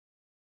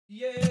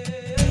Welcome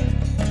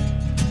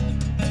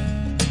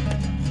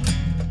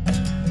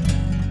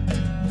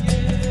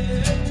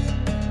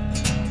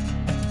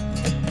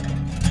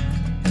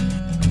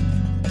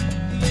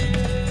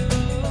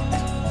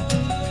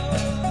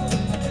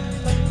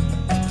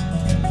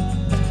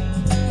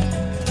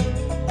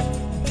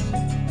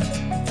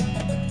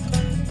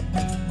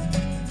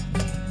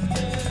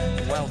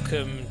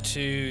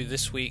to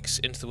this week's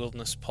Into the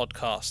Wilderness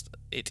podcast.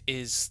 It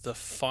is the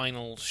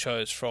final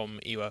shows from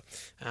Iwa,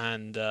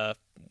 and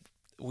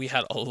we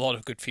had a lot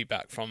of good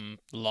feedback from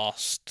the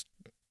last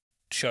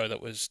show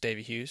that was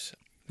Davy Hughes.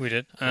 We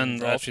did, and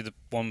Rob. actually the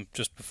one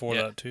just before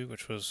that too,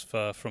 which was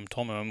from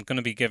Tomo. I'm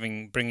going to be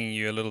bringing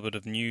you a little bit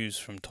of news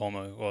from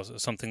Tomo. Was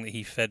something that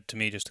he fed to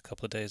me just a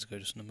couple of days ago,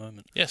 just in a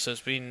moment. Yeah, so it's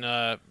been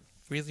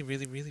really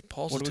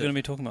positive. What are we going to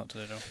be talking about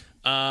today, Joe?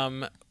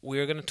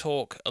 We're going to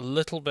talk a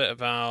little bit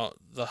about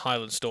the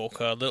Highland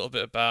Stalker, a little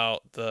bit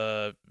about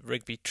the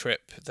Rigby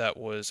trip that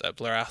was at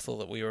Blair Atholl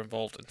that we were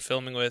involved in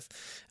filming with,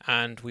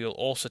 and we'll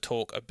also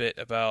talk a bit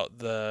about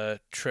the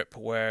trip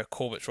where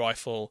Corbetts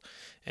Rifle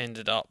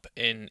ended up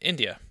in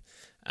India,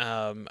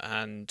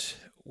 and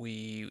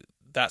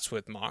that's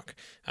with Mark.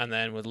 And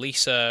then with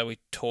Lisa, we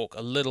talk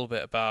a little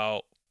bit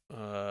about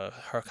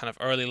her kind of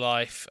early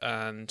life,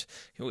 and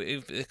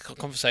the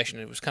conversation,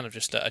 it was kind of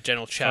just a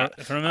general chat.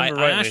 If I remember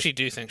rightly, I actually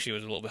do think she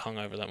was a little bit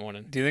hungover that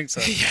morning. Do you think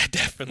so? Yeah,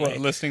 definitely. What,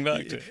 listening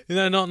back to it?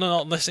 No,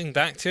 not listening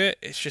back to it.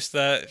 It's just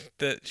that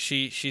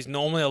she's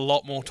normally a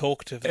lot more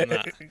talkative than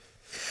that.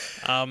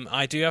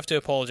 I do have to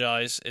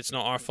apologise. It's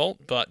not our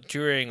fault, but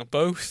during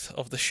both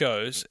of the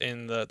shows,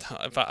 in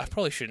fact, I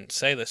probably shouldn't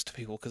say this to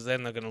people because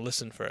then they're going to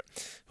listen for it.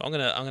 But I'm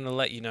gonna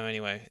let you know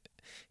anyway.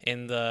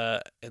 In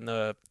the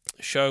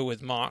show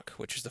with Mark,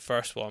 which is the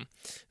first one,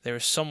 there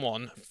is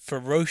someone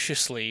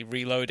ferociously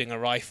reloading a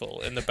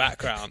rifle in the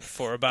background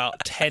for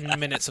about 10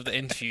 minutes of the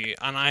interview,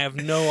 and I have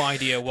no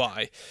idea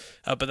why.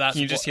 But that's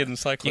you just hear them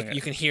cycling.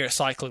 You can hear it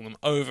cycling them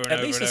over and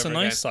over. At least it's a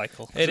nice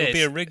cycle. It would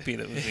be a Rigby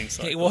that was being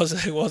cycled.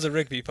 It was a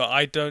Rigby, but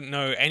I don't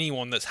know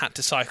anyone that's had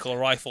to cycle a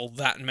rifle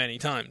that many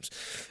times.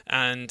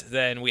 And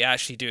then we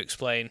actually do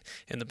explain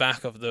in the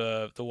back of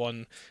the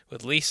one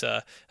with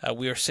Lisa,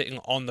 we were sitting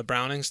on the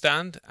Browning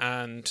stand,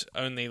 and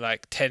only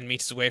like 10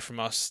 meters away from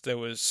us there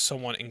was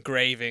someone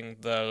engraving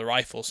the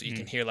rifle, so you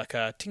can hear like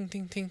a ting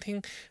ting ting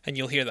ting, and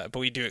you'll hear that. But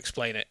we do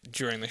explain it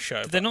during the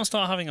show. Did they not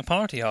start having a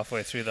party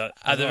halfway through that?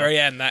 At the very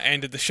end, that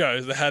ended the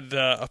show. They had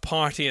a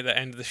party at the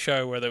end of the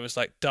show where there was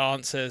like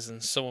dances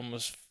and someone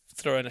was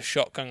throwing a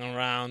shotgun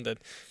around, and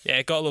yeah,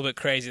 it got a little bit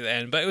crazy at the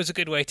end, but it was a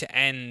good way to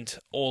end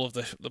all of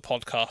the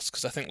podcasts,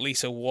 because I think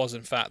Lisa was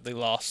in fact the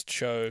last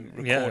show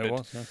recorded. Yeah, it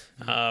was.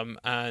 Yeah.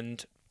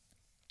 And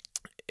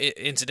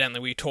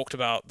incidentally, we talked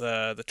about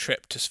the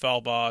trip to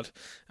Svalbard,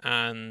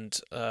 and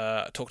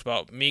talked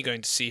about me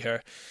going to see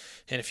her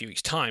in a few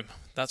weeks' time.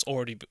 That's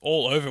already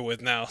all over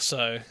with now.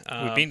 So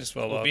we've been to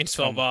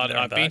Svalbard.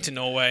 I've been to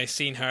Norway,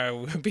 seen her.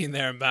 We've been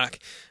there and back.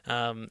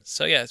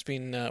 So yeah, it's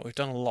been we've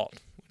done a lot.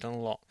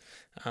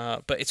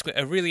 But it's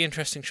a really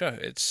interesting show.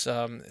 It's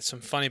some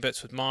funny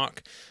bits with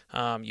Mark.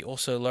 You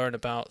also learn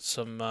about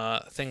some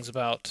things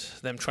about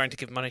them trying to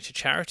give money to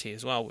charity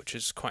as well, which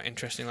is quite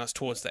interesting. That's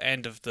towards the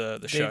end of the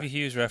show. Davy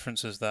Hughes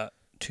references that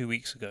 2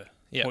 weeks ago.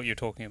 Yeah. What you're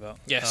talking about.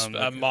 Yes,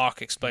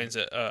 Mark explains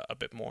it a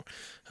bit more,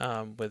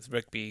 with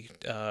Rigby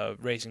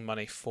raising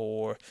money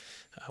for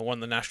one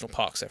of the national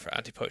parks there for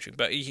anti-poaching.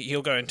 But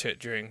he'll go into it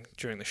during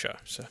the show.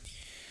 So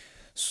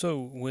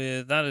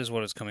that is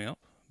what is coming up.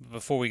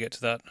 Before we get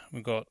to that,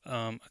 we've got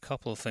a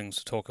couple of things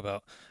to talk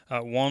about.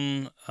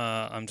 One,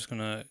 I'm just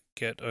going to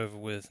get over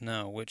with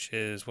now, which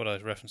is what I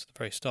referenced at the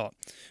very start,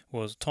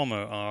 was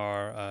Tomo,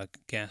 our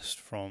guest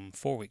from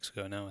 4 weeks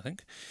ago now, I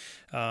think,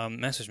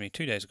 messaged me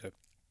 2 days ago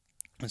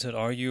and said,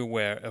 "Are you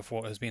aware of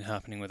what has been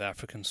happening with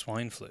African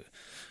swine flu?"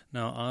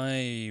 Now,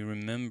 I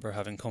remember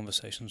having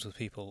conversations with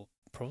people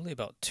probably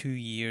about 2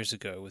 years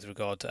ago with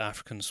regard to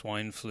African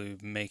swine flu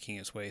making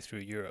its way through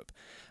Europe.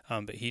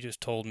 But he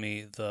just told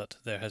me that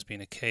there has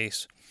been a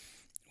case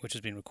which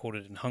has been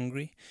recorded in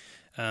Hungary,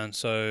 and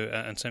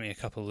sent me a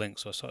couple of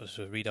links, so I started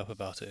to read up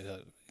about it,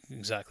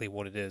 exactly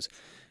what it is.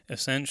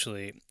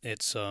 Essentially,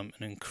 it's an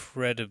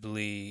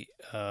incredibly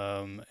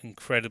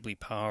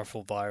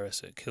powerful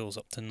virus. It kills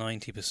up to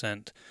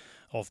 90%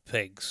 of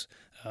pigs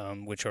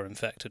which are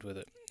infected with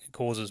it. It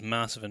causes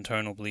massive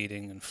internal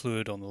bleeding and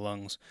fluid on the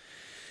lungs.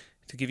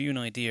 To give you an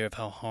idea of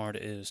how hard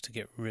it is to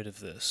get rid of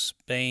this,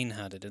 Spain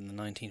had it in the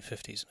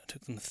 1950s, and it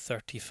took them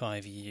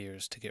 35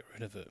 years to get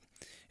rid of it.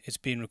 It's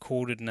been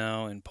recorded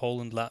now in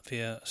Poland,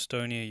 Latvia,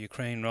 Estonia,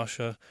 Ukraine,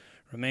 Russia,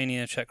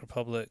 Romania, Czech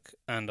Republic,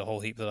 and a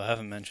whole heap that I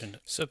haven't mentioned.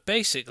 So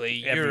basically,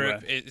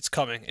 Europe, it's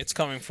coming. It's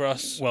coming for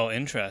us. Well,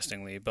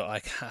 interestingly, but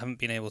I haven't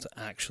been able to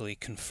actually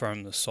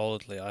confirm this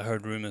solidly. I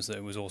heard rumours that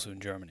it was also in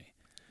Germany.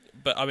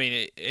 But, I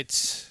mean,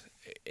 it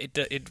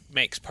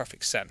makes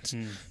perfect sense.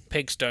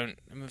 Pigs don't...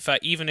 In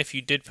fact, even if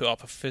you did put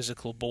up a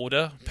physical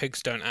border,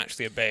 pigs don't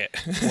actually obey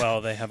it.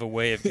 Well, they have a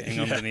way of getting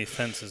underneath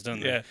fences,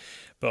 don't they? Yeah.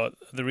 But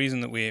the reason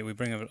that we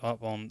bring it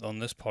up on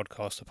this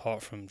podcast,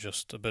 apart from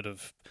just a bit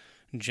of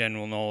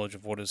general knowledge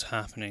of what is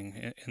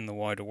happening in the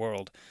wider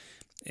world,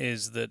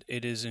 is that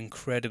it is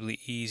incredibly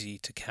easy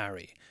to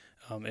carry.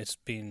 It's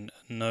been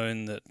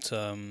known that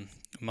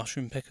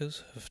mushroom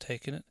pickers have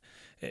taken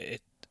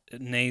it.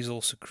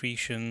 Nasal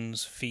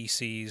secretions,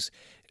 feces.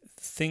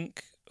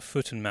 Think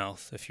foot and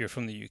mouth if you're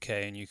from the UK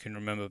and you can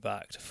remember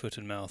back to foot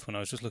and mouth. When I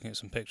was just looking at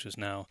some pictures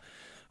now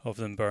of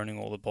them burning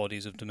all the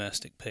bodies of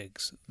domestic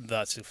pigs,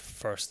 that's the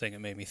first thing it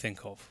made me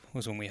think of,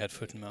 was when we had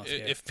foot and mouth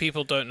here. If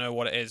people don't know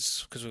what it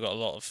is, because we've got a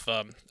lot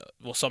of,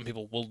 some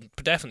people will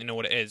definitely know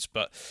what it is,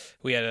 but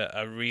we had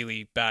a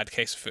really bad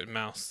case of foot and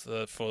mouth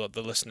for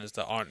the listeners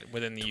that aren't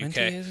within the 20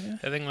 UK. years ago?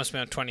 I think it must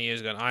have been 20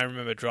 years ago, and I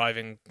remember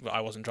driving, well,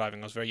 I wasn't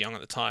driving, I was very young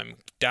at the time,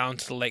 down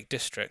to the Lake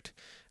District,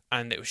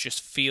 and it was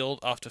just field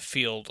after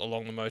field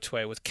along the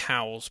motorway with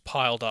cows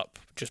piled up,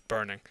 just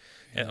burning.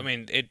 Yeah. I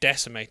mean, it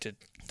decimated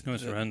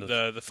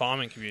the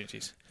farming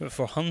communities. But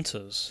for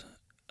hunters,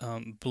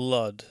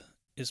 blood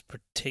is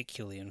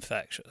particularly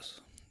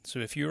infectious. So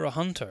if you're a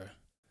hunter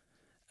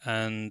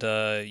and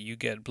you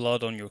get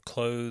blood on your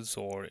clothes,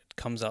 or it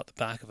comes out the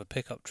back of a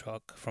pickup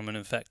truck from an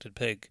infected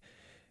pig,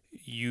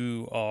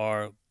 you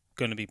are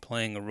going to be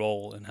playing a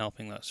role in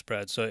helping that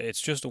spread. So it's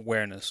just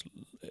awareness.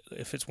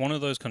 If it's one of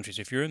those countries,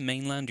 if you're in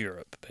mainland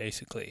Europe,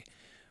 basically,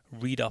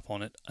 read up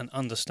on it and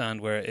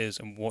understand where it is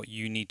and what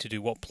you need to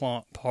do, what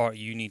part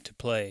you need to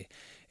play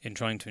in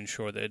trying to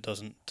ensure that it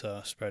doesn't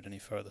spread any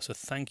further. So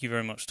thank you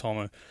very much,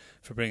 Tomo,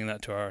 for bringing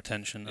that to our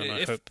attention, and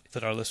I hope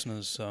that our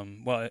listeners,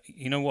 well,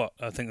 you know what,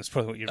 I think that's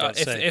probably what you're about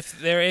to say. If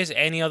there is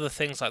any other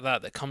things like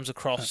that comes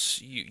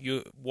across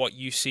what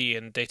you see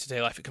in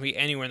day-to-day life, it can be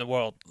anywhere in the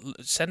world,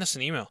 send us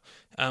an email,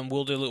 and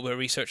we'll do a little bit of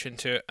research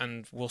into it,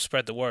 and we'll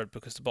spread the word,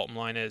 because the bottom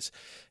line is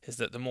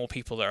that the more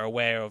people that are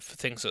aware of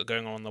things that are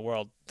going on in the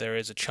world, there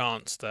is a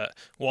chance that,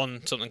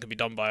 one, something can be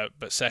done by it,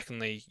 but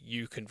secondly,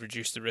 you can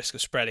reduce the risk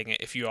of spreading it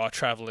if you are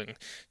travelling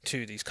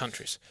to these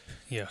countries.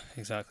 Yeah,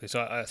 exactly.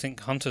 So I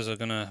think hunters are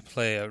going to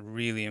play a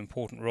really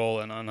important role,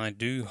 and I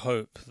do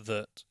hope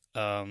that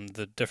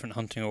the different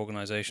hunting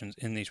organisations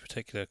in these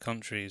particular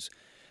countries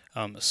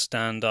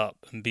stand up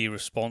and be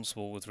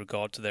responsible with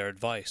regard to their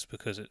advice,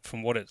 because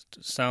from what it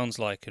sounds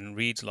like and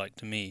reads like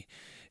to me,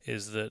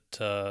 is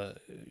that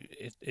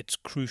it's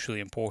crucially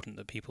important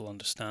that people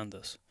understand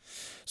this.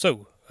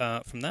 So,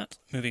 from that,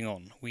 moving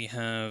on, we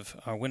have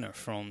our winner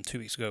from 2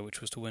 weeks ago,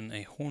 which was to win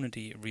a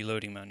Hornady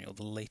Reloading Manual,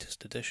 the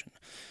latest edition.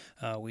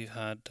 We've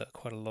had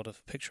quite a lot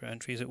of picture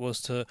entries. We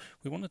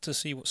wanted to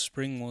see what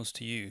spring was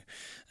to you,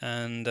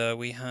 and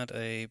we had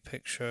a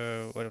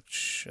picture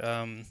which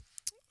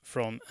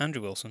from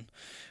Andrew Wilson,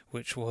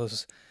 which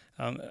was...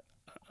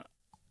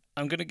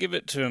 I'm going to give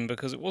it to him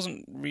because it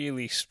wasn't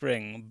really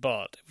spring,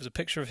 but it was a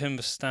picture of him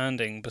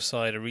standing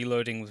beside a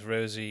Reloading with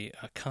Rosie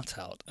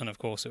cutout, and of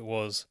course it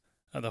was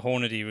the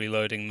Hornady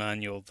Reloading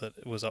Manual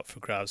that was up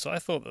for grabs. So I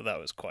thought that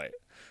was quite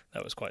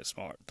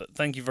smart. But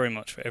thank you very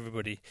much for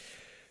everybody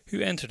who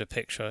entered a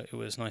picture. It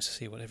was nice to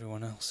see what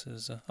everyone else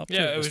is up to.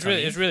 Yeah, it was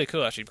really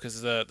cool actually,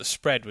 because the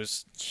spread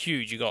was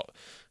huge. You got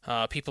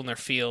people in their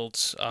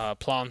fields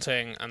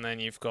planting, and then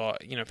you've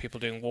got people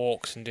doing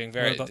walks and doing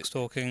very roebuck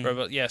stalking.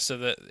 So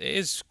that it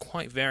is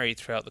quite varied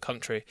throughout the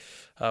country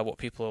what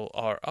people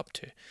are up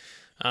to.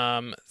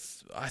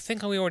 I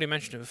think we already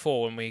mentioned it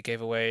before when we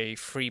gave away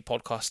free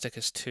podcast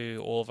stickers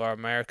to all of our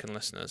American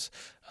listeners.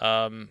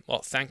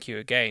 Well, thank you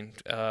again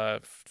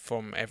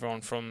from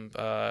everyone from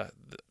the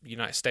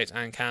United States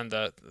and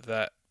Canada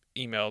that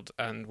emailed,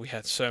 and we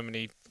had so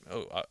many.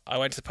 I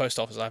went to the post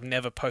office. I've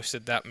never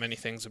posted that many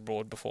things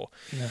abroad before.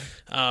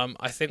 No.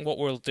 I think what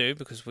we'll do,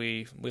 because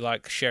we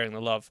like sharing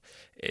the love,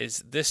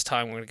 is this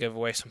time we're going to give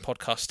away some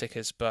podcast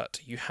stickers, but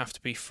you have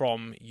to be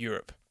from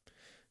Europe.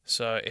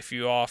 So if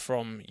you are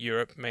from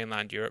Europe,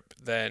 mainland Europe,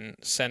 then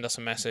send us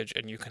a message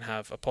and you can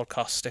have a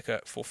podcast sticker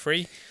for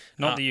free.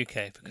 Not the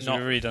UK, because we've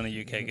already done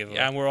a UK giveaway.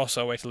 And we're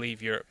also a way to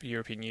leave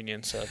European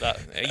Union, so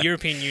that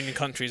European Union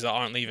countries that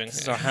aren't leaving.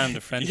 This is our hand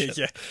of friendship.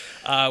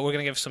 Yeah. We're going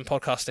to give some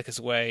podcast stickers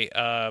away.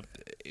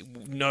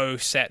 No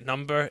set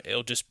number.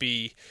 It'll just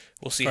be...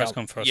 We'll see first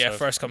come, first serve.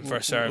 First come,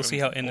 first serve. We'll see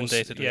how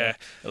inundated we are.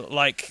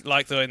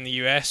 Like though in the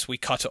US, we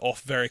cut it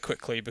off very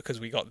quickly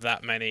because we got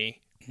that many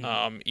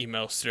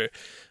emails through,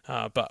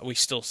 but we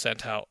still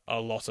sent out a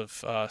lot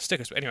of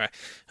stickers. But anyway,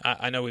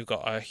 I know we've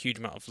got a huge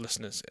amount of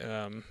listeners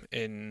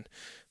in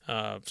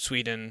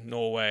Sweden,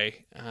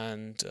 Norway,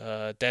 and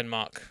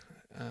Denmark.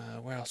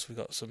 Where else we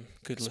got some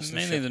good listeners?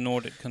 Mainly the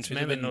Nordic countries,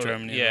 a bit in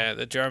Germany. Yeah,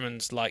 the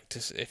Germans like to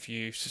if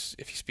you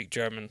speak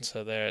German,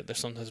 so they're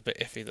sometimes a bit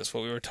iffy. That's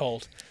what we were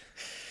told,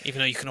 even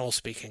though you can all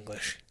speak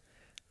English.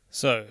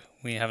 So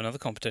we have another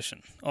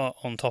competition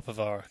on top of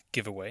our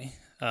giveaway,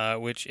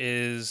 which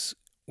is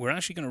we're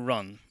actually going to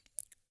run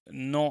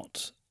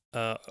not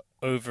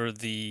over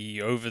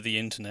the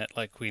internet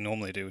like we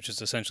normally do, which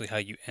is essentially how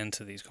you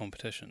enter these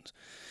competitions.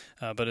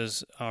 But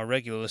as our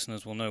regular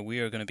listeners will know, we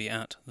are going to be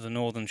at the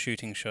Northern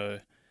Shooting Show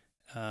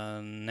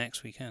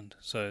next weekend.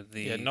 So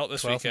not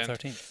this 12th weekend. And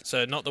 13th.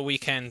 So not the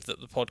weekend that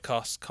the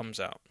podcast comes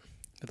out.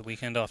 But the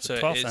weekend after,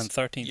 so 12th and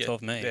 13th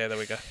of May. Yeah, there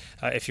we go.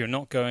 If you're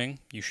not going,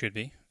 you should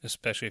be.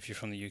 especially if you're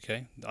from the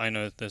UK. I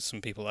know there's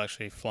some people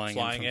actually flying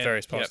in from in,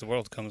 various parts yep. of the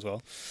world to come as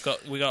well.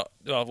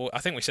 Well, I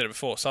think we said it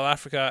before. South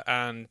Africa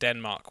and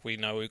Denmark. We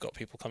know we've got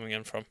people coming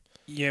in from.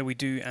 Yeah, we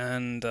do,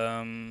 and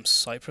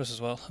Cyprus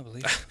as well, I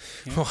believe.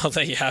 Yeah. Well,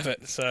 there you have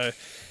it.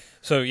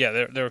 So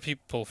yeah, there are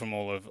people from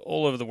all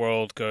over the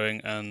world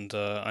going, and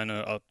I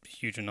know a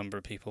huge number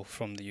of people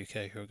from the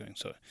UK who are going.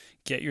 So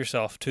get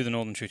yourself to the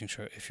Northern Shooting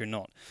Show if you're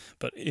not.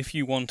 But if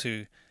you want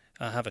to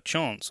have a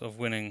chance of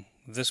winning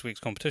this week's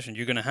competition,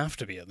 you're going to have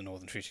to be at the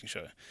Northern Shooting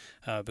Show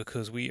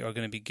because we are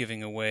going to be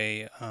giving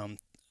away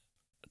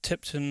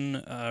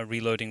Tipton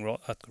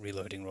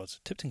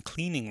Tipton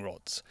cleaning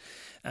rods,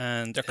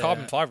 and they're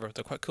carbon fibre.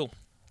 They're quite cool.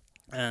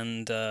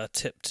 And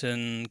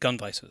Tipton gun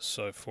vices,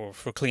 so for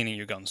cleaning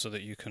your gun, so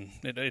that you can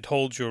it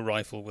holds your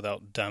rifle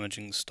without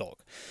damaging the stock.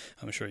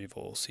 I'm sure you've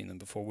all seen them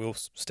before. We'll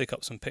stick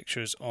up some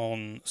pictures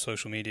on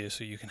social media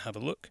so you can have a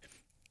look.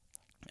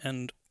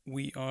 And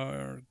we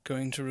are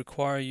going to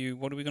require you.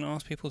 What are we going to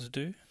ask people to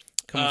do?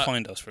 Come and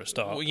find us for a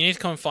start. Well, you need to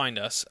come and find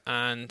us,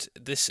 and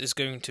this is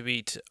going to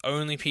be to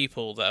only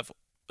people that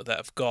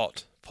have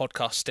got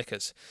podcast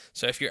stickers.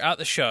 So if you're at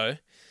the show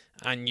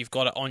and you've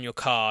got it on your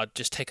card,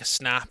 just take a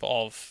snap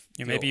of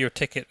maybe your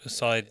ticket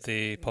beside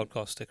the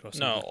podcast sticker or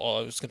something. No,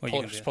 or it's probably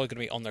going to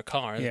be on their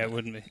car. Yeah, it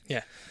wouldn't be.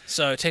 Yeah.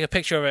 So take a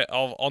picture of it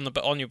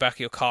on your back of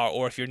your car,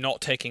 or if you're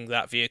not taking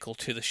that vehicle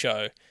to the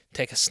show,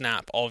 take a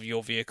snap of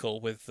your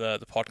vehicle with the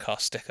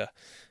podcast sticker,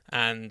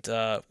 and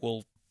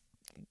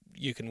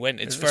you can win.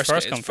 It's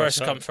first come,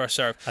 first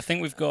serve. I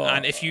think we've got.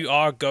 And if you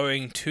are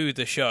going to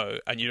the show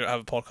and you don't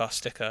have a podcast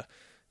sticker,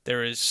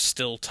 there is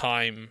still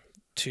time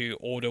to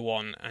order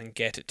one and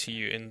get it to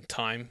you in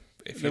time.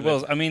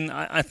 I mean,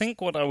 I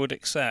think what I would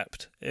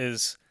accept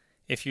is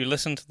if you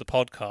listen to the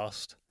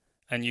podcast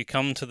and you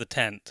come to the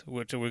tent,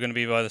 which we're going to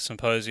be by the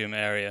symposium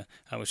area,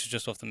 which is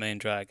just off the main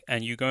drag,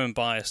 and you go and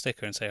buy a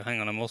sticker and say, oh,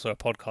 hang on, I'm also a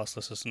podcast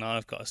listener, so now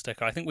I've got a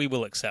sticker. I think we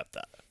will accept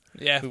that.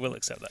 Yeah. We will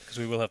accept that because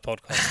we will have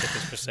podcast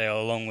stickers for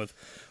sale along with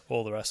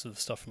all the rest of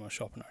the stuff from our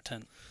shop and our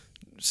tent.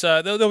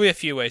 So there'll be a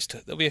few ways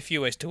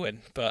to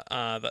win, but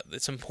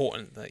it's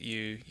important that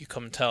you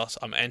come and tell us,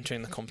 I'm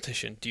entering the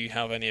competition. Do you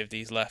have any of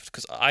these left?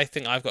 Because I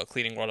think I've got a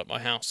cleaning rod at my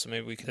house, so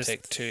maybe we can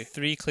take 2.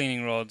 3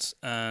 cleaning rods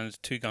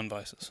and 2 gun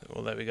vices.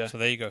 Well, there we go. So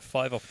there you go,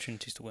 5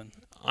 opportunities to win.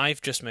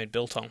 I've just made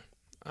biltong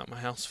at my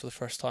house for the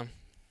first time.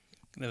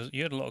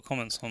 You had a lot of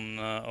comments on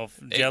of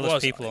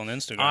jealous people on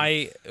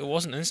Instagram. It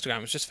wasn't Instagram;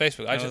 it was just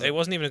Facebook. It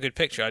wasn't even a good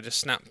picture. I just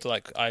snapped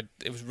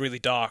it was really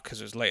dark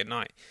because it was late at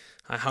night.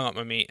 I hung up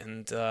my meat,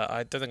 and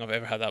I don't think I've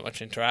ever had that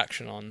much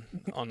interaction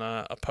on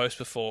a post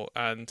before.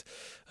 And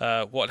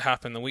what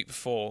happened the week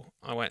before,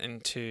 I went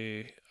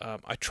into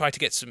I tried to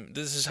get some.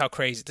 This is how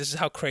crazy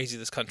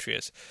this country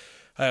is.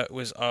 It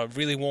was a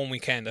really warm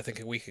weekend, I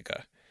think a week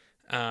ago,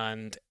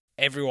 and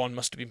everyone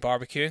must have been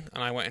barbecuing.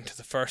 And I went into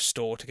the first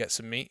store to get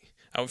some meat.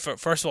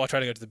 First of all, I tried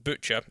to go to the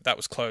butcher. That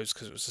was closed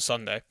because it was a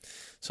Sunday.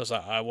 So I was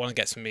like, I want to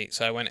get some meat.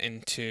 So I went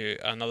into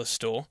another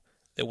store.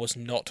 There was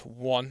not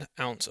 1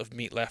 ounce of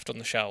meat left on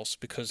the shelves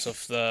because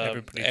of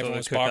everyone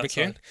was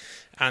barbecuing.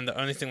 And the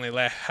only thing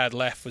they had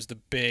left was the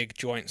big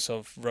joints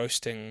of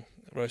roasting,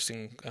 what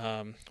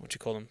do you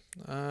call them?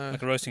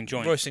 Like a roasting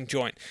joint. Roasting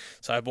joint.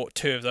 So I bought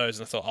 2 of those,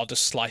 and I thought I'll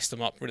just slice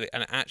them up really,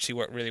 and it actually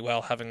worked really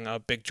well having a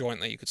big joint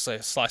that you could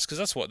slice, because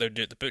that's what they would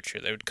do at the butcher.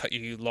 They would cut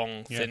you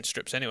long, thin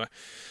strips anyway.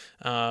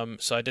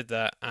 So I did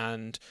that,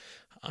 and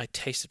I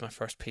tasted my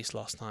first piece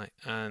last night,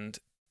 and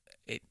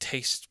it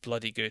tastes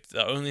bloody good.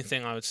 The only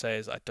thing I would say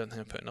is I don't think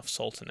I put enough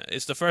salt in it.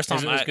 It's the first time.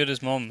 Is it as good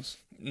as Mom's?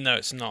 No,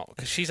 it's not,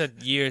 because she's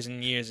had years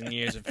and years and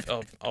years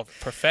of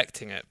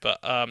perfecting it.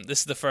 But this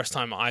is the first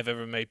time I've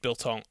ever made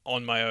biltong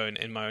on my own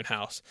in my own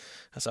house.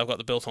 And so I've got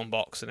the biltong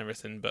box and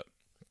everything, but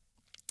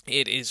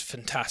it is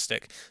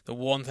fantastic. The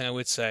one thing I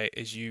would say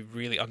is you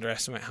really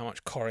underestimate how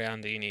much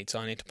coriander you need. So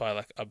I need to buy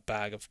like a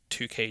bag of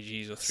 2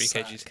 kgs or 3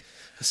 kgs,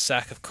 a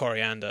sack of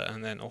coriander,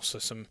 and then also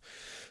some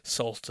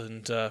salt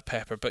and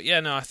pepper. But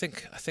yeah, no, I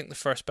think the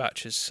first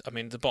batch is. I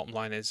mean, the bottom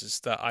line is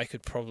that I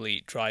could probably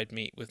eat dried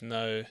meat with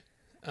no.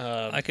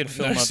 I could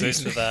fill my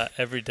boots with that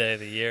every day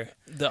of the year.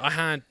 I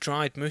had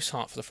dried moose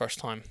heart for the first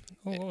time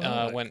when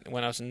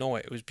I was in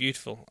Norway. It was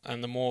beautiful,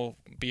 and the more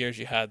beers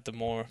you had, the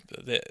more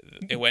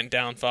it went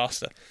down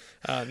faster.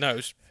 No,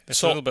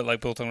 it's a little bit like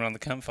biltong around the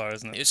campfire,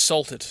 isn't it? It's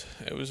salted.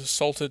 It was a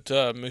salted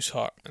moose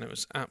heart, and it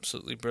was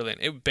absolutely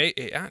brilliant.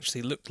 It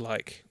actually looked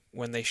like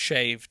when they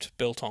shaved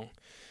biltong.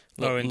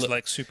 Into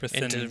like super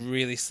thin, into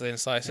really thin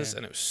slices,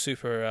 and it was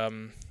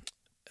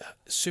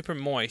super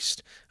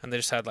moist, and they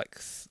just had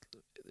like.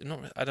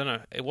 I don't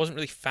know. It wasn't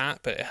really fat,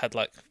 but it had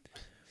like.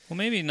 Well,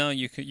 maybe now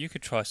you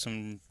could try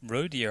some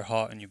roe deer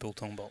heart in your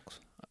biltong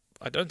box.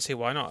 I don't see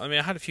why not. I mean,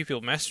 I had a few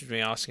people message me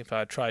asking if I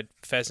had tried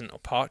pheasant or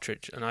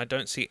partridge, and I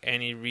don't see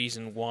any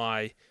reason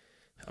why.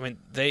 I mean,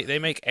 they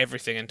make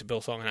everything into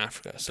biltong in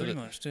Africa, so pretty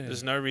much do.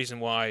 There's no reason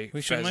why.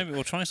 Maybe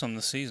we'll try some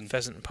this season.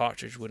 Pheasant and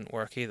partridge wouldn't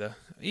work either.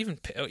 Even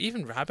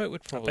rabbit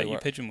would probably work. I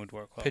bet you pigeon would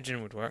work well.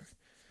 Pigeon would work.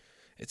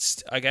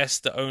 I guess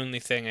the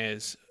only thing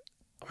is.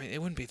 I mean,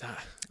 it wouldn't be that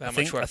I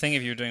much work. think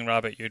if you were doing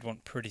rabbit, you'd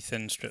want pretty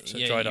thin strips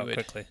that dried out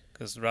quickly,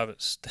 because the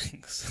rabbit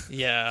stinks.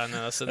 Yeah, I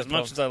know. That's as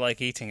much as I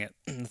like eating it,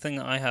 the thing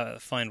that I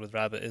find with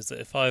rabbit is that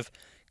if I've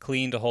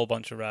cleaned a whole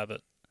bunch of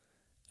rabbit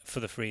for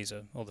the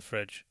freezer or the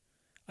fridge,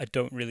 I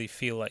don't really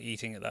feel like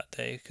eating it that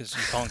day because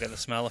you can't get the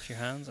smell off your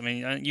hands. I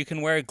mean, you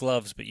can wear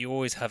gloves, but you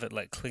always have it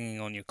like clinging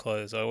on your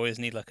clothes. I always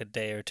need like a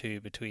day or two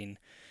between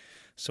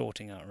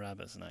sorting out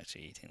rabbits and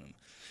actually eating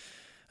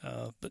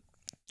them. But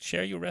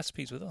share your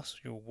recipes with us,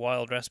 your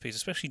wild recipes,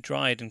 especially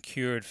dried and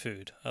cured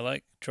food. I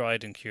like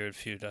dried and cured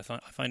food. I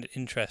find it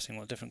interesting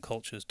what different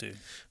cultures do.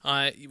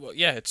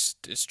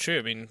 It's true.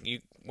 I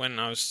mean, when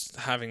I was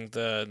having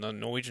the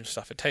Norwegian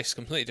stuff, it tastes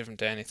completely different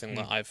to anything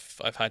that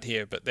I've had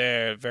here. But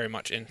they're very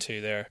much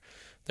into their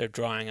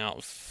drying out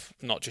of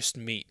not just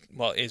meat.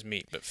 Well, it is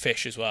meat, but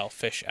fish as well.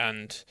 Fish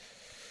and.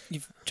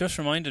 You've just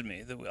reminded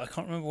me that I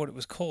can't remember what it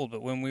was called,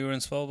 but when we were in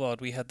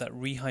Svalbard, we had that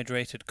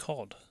rehydrated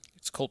cod.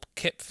 It's called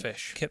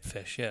kipfish.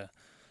 Kipfish, yeah.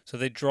 So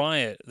they dry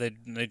it. They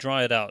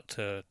dry it out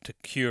to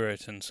cure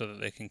it, and so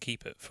that they can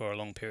keep it for a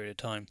long period of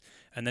time.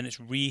 And then it's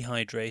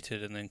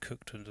rehydrated and then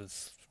cooked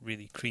with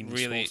really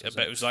creamy sauces.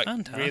 But it was like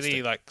fantastic.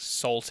 Really like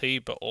salty,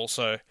 but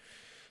also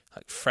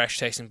like fresh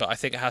tasting. But I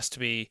think it has to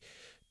be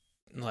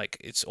like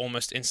it's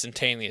almost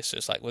instantaneous. So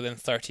it's like within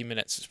 30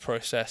 minutes it's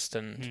processed.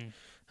 And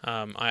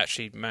I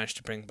actually managed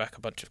to bring back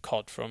a bunch of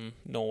cod from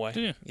Norway.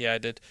 Did you? Yeah, I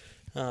did.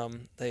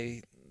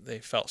 They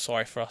felt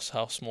sorry for us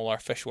how small our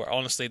fish were.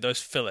 Honestly,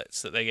 those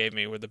fillets that they gave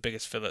me were the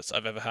biggest fillets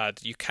I've ever had.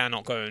 You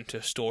cannot go into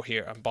a store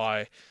here and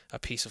buy a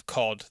piece of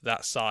cod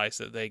that size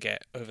that they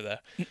get over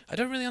there. I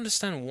don't really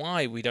understand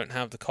why we don't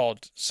have the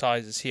cod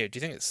sizes here. Do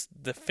you think it's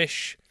the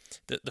fish,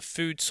 the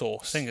food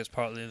source? I think it's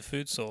partly the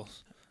food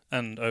source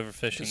and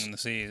overfishing in the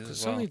seas as well.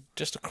 It's only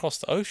just across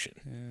the ocean.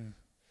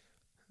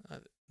 Yeah.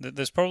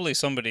 There's probably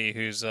somebody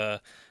who's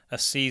a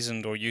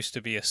seasoned or used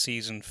to be a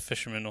seasoned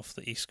fisherman off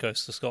the east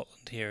coast of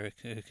Scotland here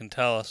who can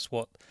tell us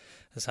what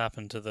has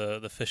happened to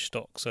the fish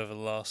stocks over the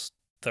last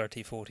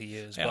 30, 40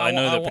 years. But I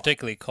know that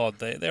particularly cod,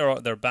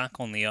 they're back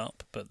on the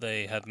up, but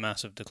they had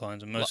massive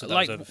declines, and most of that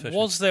was overfishing.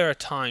 Was there a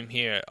time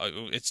here,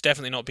 it's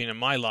definitely not been in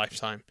my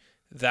lifetime,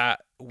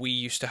 that we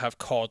used to have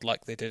cod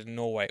like they did in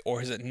Norway, or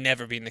has it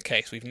never been the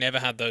case? We've never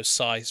had those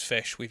size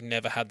fish, we've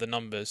never had the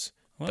numbers.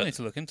 Well, I need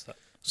to look into that.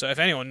 So if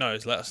anyone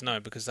knows, let us know,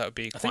 because that would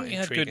be quite intriguing.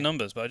 I think we had good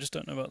numbers, but I just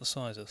don't know about the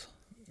sizes.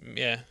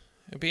 Yeah,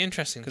 it'd be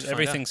interesting because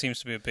everything seems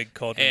to be a big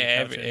cod.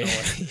 Yeah,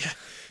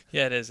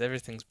 it is.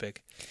 Everything's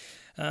big.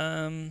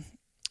 I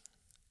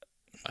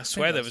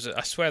swear there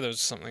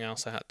was something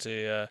else I had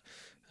to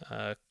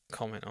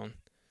comment on,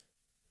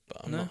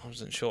 but I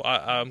wasn't sure.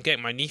 I'm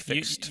getting my knee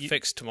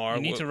fixed tomorrow.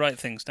 You need to write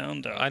things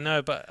down, Darryl. I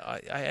know, but I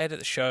edit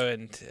the show,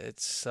 and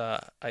it's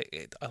I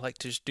like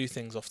to just do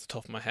things off the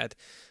top of my head.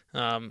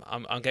 I'm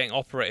getting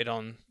operated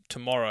on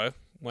tomorrow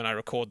when I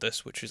record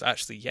this, which is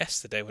actually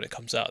yesterday when it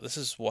comes out. This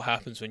is what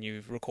happens when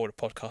you record a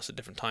podcast at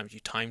different times. You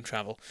time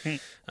travel.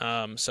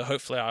 So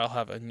hopefully I'll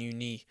have a new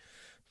knee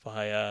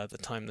by the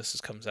time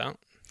this comes out.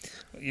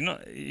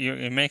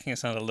 You're making it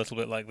sound a little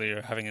bit like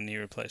you're having a knee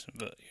replacement,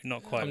 but you're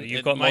not quite.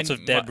 You've got lots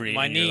of debris.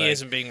 My knee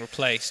isn't being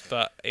replaced,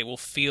 but it will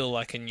feel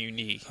like a new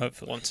knee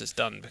once it's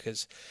done,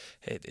 because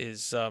it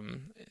is.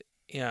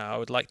 I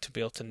would like to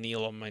be able to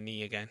kneel on my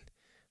knee again,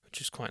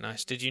 which is quite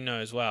nice. Did you know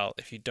as well,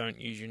 if you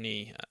don't use your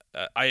knee,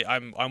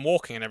 I'm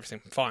walking and everything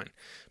fine,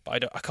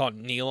 but I can't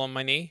kneel on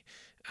my knee.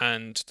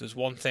 And there's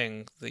one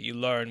thing that you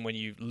learn when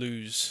you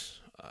lose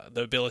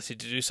the ability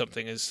to do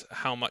something is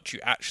how much you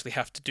actually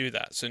have to do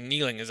that. So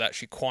kneeling is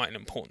actually quite an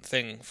important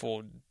thing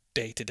for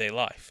day-to-day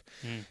life.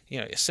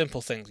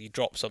 Simple things. You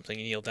drop something,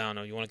 you kneel down,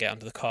 or you want to get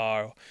under the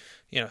car, or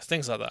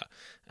things like that.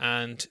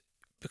 And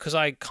because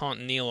I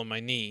can't kneel on my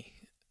knee,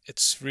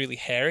 it's really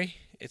hairy.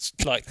 It's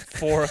like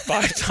 4 or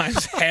 5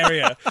 times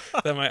hairier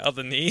than my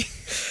other knee.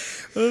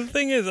 Well, the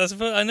thing is, I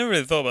suppose I never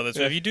really thought about this,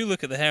 but if you do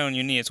look at the hair on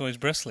your knee, it's always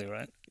bristly,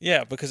 right?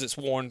 Yeah, because it's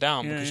worn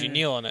down, because you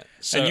kneel on it.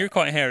 So, and you're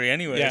quite hairy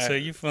anyway, so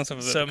you must have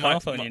a bit of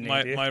calf on your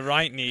knee. My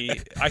right knee,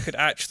 I could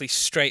actually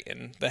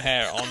straighten the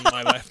hair on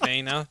my left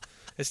knee now.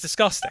 It's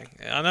disgusting.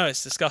 I know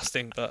it's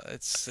disgusting, but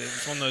it's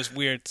one of those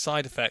weird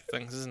side effect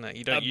things, isn't it?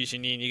 You don't use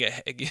your knee and you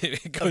get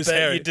it goes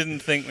hairy. You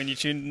didn't think when you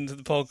tuned into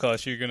the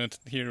podcast you were going to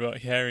hear about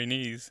hairy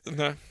knees.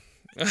 No.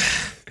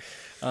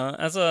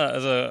 As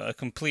a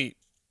complete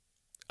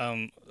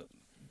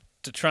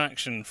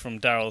detraction from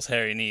Darryl's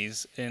hairy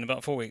knees, in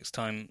about 4 weeks'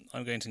 time,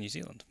 I'm going to New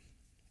Zealand.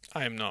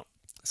 I am not.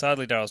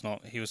 Sadly, Darryl's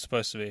not. He was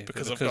supposed to be.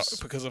 Because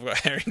I've got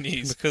hairy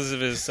knees. Because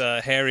of his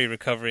hairy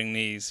recovering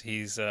knees,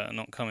 he's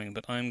not coming.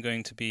 But I'm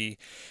going to be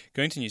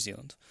going to New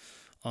Zealand.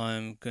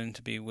 I'm going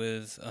to be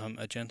with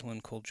a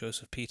gentleman called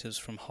Joseph Peters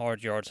from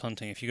Hard Yards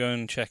Hunting. If you go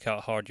and check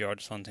out Hard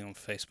Yards Hunting on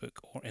Facebook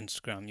or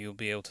Instagram, you'll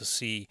be able to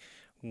see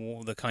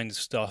the kind of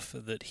stuff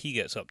that he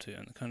gets up to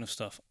and the kind of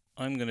stuff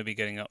I'm going to be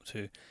getting up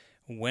to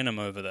when I'm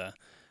over there.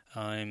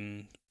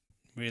 I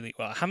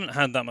haven't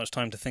had that much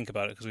time to think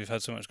about it because we've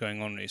had so much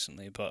going on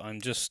recently, but I'm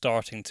just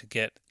starting to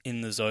get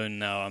in the zone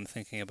now. I'm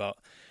thinking about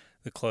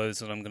the clothes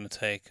that I'm going to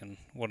take and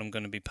what I'm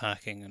going to be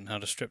packing and how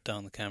to strip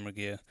down the camera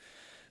gear.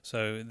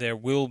 So there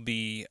will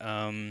be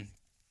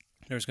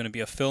there's going to be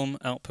a film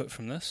output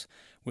from this,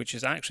 which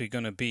is actually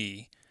going to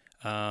be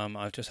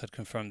I've just had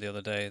confirmed the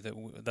other day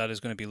that that is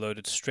going to be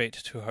loaded straight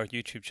to our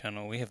YouTube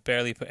channel. We have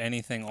barely put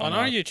anything on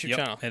our YouTube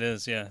channel. It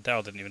is, yeah.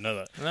 Daryl didn't even know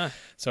that. No.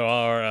 So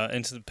our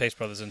Into the Pace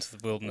Brothers Into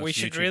the Wilderness. We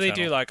should YouTube really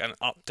channel. do like an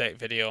update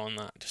video on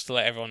that, just to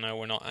let everyone know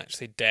we're not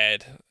actually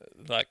dead.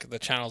 Like the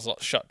channel's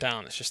not shut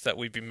down. It's just that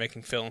we've been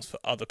making films for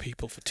other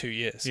people for 2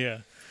 years. Yeah.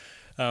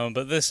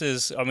 But this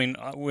is, I mean,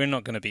 we're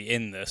not going to be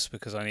in this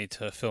because I need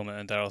to film it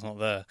and Daryl's not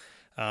there.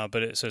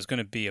 But it's going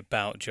to be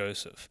about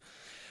Joseph.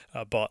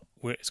 But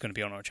it's going to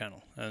be on our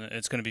channel, and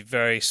it's going to be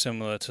very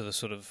similar to the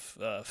sort of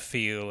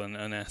feel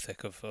and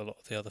ethic of a lot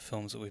of the other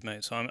films that we've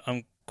made. So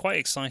I'm quite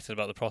excited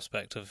about the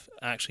prospect of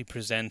actually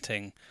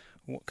presenting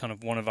kind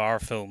of one of our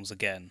films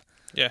again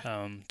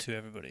to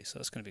everybody. So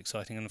that's going to be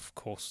exciting, and of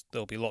course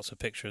there'll be lots of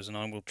pictures, and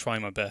I will try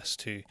my best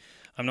to.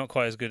 I'm not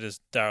quite as good as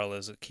Daryl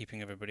is at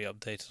keeping everybody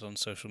updated on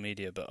social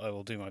media, but I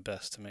will do my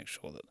best to make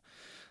sure that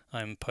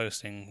I'm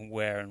posting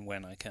where and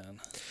when I can.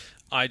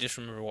 I just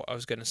remember what I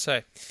was going to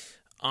say.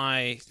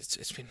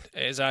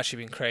 It's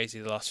actually been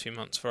crazy the last few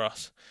months for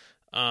us.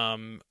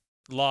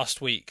 Last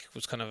week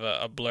was kind of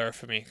a blur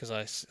for me because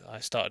I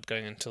started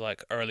going into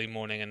like early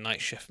morning and night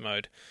shift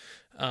mode.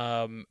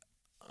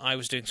 I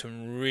was doing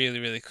some really,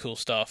 really cool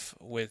stuff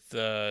with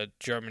the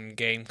German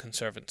Game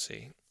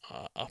Conservancy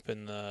up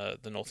in the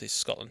northeast of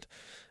Scotland,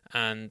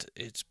 and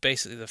it's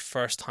basically the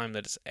first time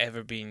that it's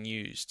ever been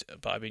used.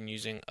 But I've been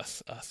using a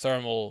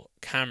thermal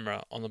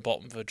camera on the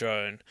bottom of a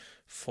drone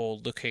for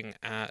looking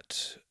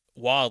at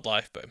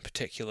wildlife, but in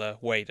particular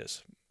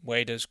waders,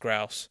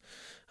 grouse,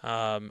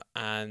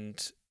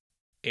 and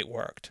it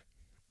worked.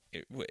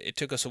 It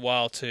took us a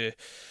while to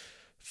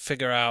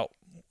figure out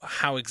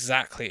how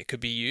exactly it could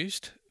be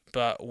used,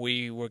 but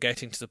we were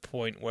getting to the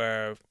point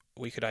where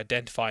we could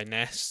identify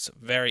nests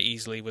very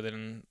easily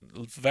within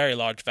very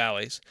large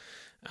valleys,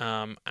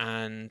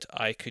 and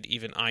I could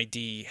even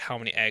ID how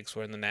many eggs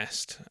were in the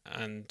nest,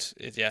 and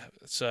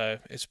so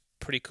it's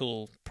pretty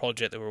cool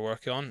project that we're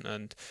working on,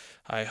 and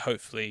I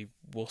hopefully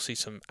will see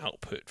some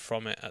output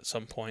from it at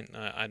some point.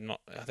 I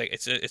think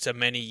it's a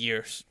many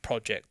years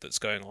project that's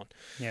going on.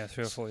 Yeah,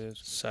 3 or 4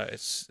 years. So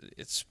it's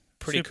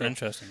pretty super cool.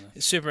 Interesting. Though.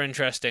 It's super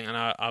interesting, and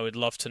I would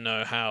love to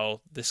know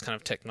how this kind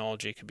of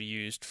technology could be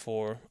used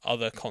for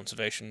other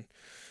conservation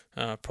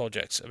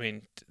projects. I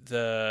mean,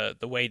 the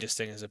waders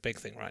thing is a big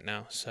thing right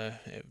now, so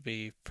it would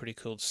be pretty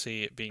cool to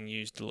see it being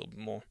used a little bit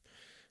more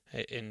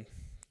in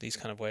these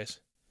kind of ways.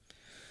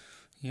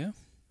 Yeah.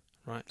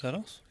 Right. Is that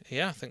us?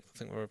 Yeah, I think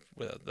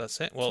that's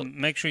it. Well, so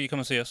make sure you come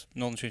and see us,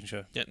 Northern Shooting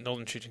Show. Yeah,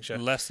 Northern Shooting Show.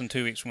 Less than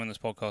 2 weeks from when this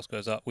podcast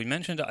goes up. We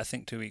mentioned it, I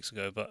think, 2 weeks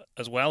ago, but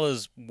as well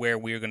as where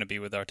we're going to be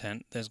with our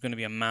tent, there's going to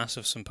be a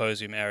massive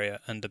symposium area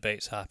and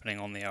debates happening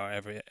on the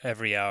hour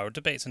every hour.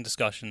 Debates and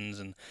discussions,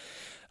 and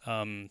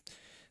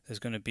there's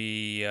going to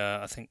be,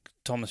 I think,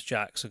 Thomas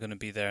Jacks are going to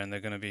be there, and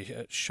they're going to be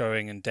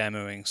showing and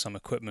demoing some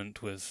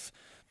equipment with.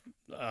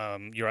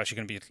 You're actually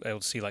going to be able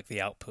to see like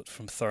the output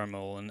from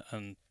thermal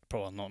and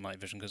probably not night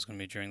vision because it's going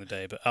to be during the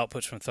day, but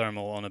outputs from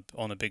thermal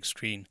on a big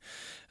screen,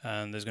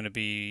 and there's going to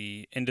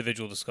be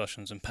individual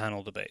discussions and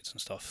panel debates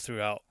and stuff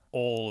throughout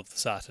all of the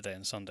Saturday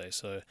and Sunday.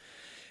 So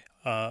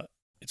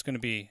it's going to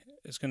be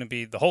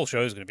the whole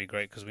show is going to be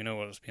great because we know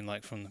what it's been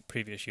like from the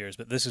previous years,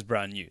 but this is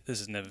brand new. This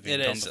has never been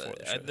done before.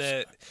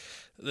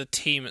 The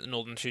team at the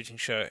Northern Shooting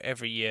Show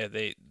every year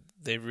they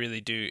really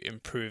do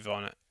improve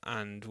on it,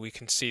 and we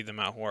can see the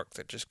amount of work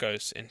that just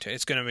goes into it.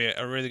 It's going to be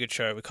a really good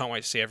show. We can't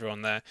wait to see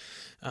everyone there.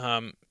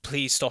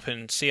 Please stop in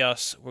and see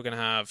us. We're going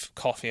to have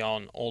coffee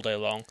on all day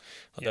long,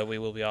 although we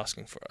will be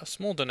asking for a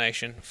small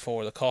donation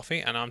for the coffee,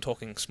 and I'm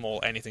talking small,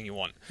 anything you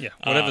want. Yeah,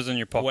 whatever's in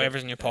your pocket.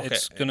 Whatever's in your pocket.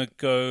 It's going to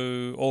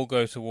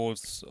go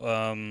towards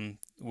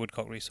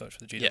woodcock research for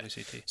the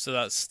GWCT. Yeah. So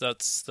that's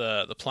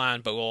the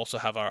plan, but we'll also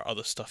have our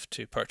other stuff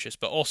to purchase.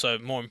 But also,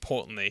 more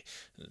importantly,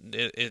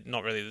 it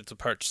not really the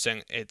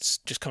purchasing. It's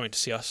just coming to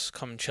see us,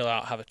 come and chill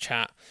out, have a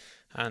chat,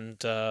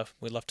 and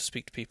we'd love to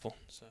speak to people.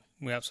 So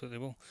we absolutely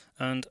will.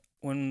 And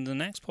when the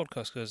next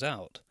podcast goes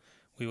out,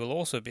 we will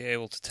also be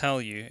able to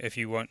tell you, if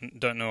you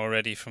don't know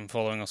already from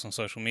following us on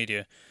social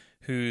media,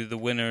 who the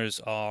winners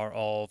are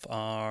of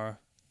our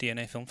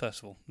DNA Film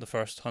Festival, the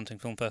first hunting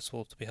film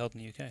festival to be held in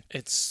the UK.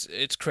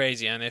 It's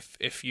crazy, and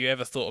if you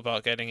ever thought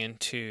about getting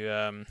into,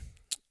 I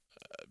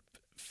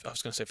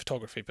was going to say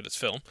photography, but it's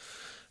film.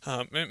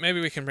 Maybe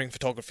we can bring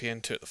photography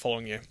into it the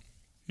following year.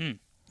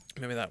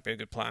 Maybe that would be a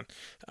good plan.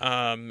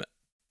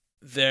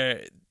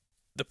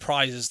 The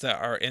prizes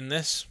that are in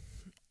this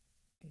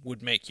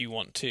would make you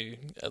want to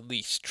at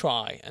least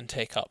try and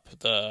take up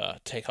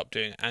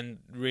doing it. And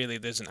really,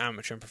 there's an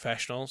amateur and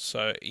professional,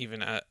 so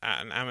even at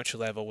an amateur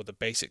level with a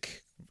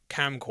basic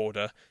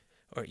camcorder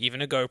or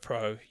even a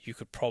GoPro, you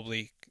could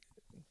probably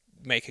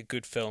make a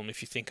good film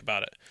if you think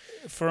about it.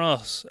 For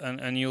us,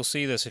 and you'll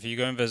see this if you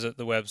go and visit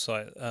the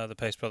website,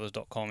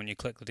 thepacebrothers.com, and you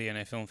click the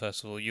DNA Film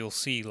Festival, you'll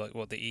see like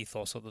what the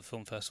ethos of the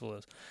film festival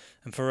is.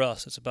 And for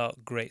us, it's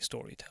about great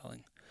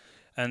storytelling.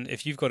 And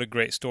if you've got a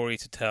great story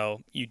to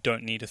tell, you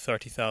don't need a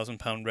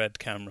 £30,000 red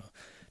camera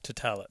to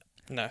tell it.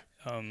 No.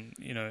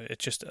 You know,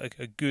 it's just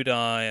a good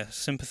eye, a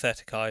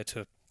sympathetic eye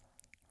to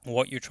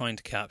what you're trying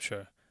to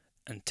capture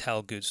and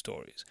tell good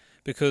stories.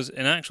 Because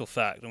in actual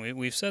fact, and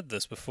we've said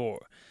this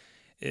before,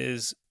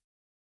 is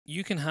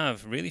you can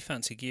have really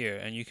fancy gear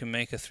and you can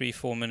make a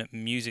 3-4 minute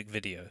music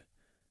video,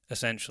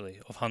 essentially,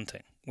 of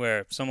hunting,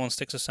 where someone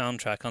sticks a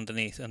soundtrack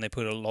underneath and they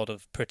put a lot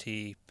of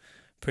pretty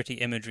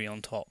imagery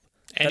on top.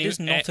 That is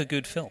not a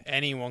good film.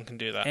 Anyone can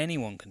do that.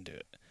 Anyone can do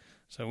it.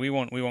 So we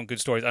want good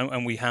stories,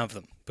 and we have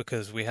them,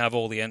 because we have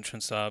all the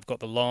entrants. I've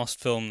got the last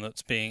film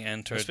that's being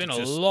entered. There's been a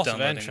lot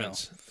of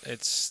entrants.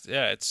 It's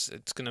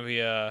going to be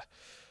a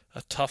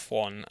tough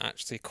one,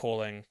 actually,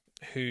 calling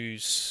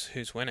who's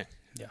winning.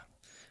 Yeah.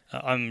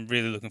 I'm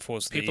really looking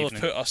forward to the evening.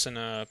 People have put us in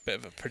a bit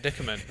of a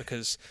predicament,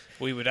 because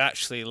we would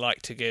actually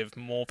like to give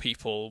more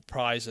people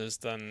prizes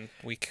than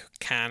we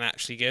can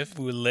actually give.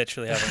 We were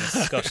literally having this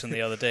discussion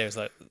the other day. It was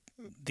like,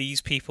 these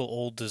people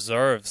all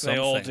deserve something.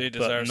 They all do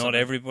deserve something. Not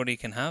everybody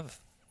can have,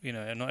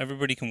 not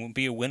everybody can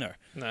be a winner.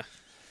 No.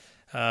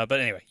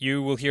 But anyway,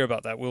 you will hear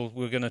about that.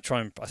 we're going to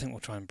try and, I think we'll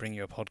try and bring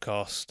you a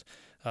podcast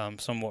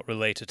somewhat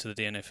related to the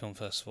DNA Film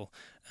Festival.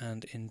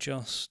 And in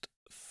just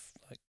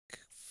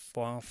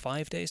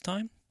 5 days'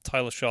 time,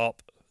 Tyler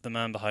Sharp, the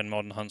man behind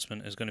Modern Huntsman,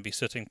 is going to be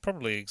sitting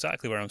probably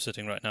exactly where I'm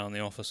sitting right now in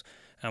the office,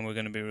 and we're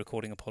going to be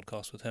recording a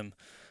podcast with him.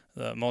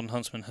 Modern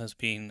Huntsman has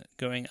been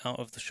going out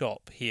of the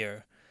shop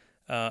here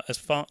as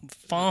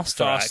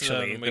faster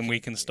actually than we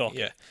can stock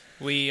it.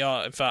 We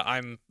are. In fact,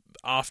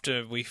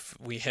 after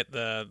we hit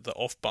the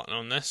off button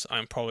on this,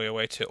 I'm probably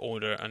away to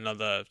order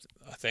another,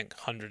 I think,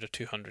 100 or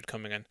 200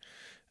 coming in,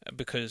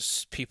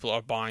 because people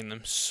are buying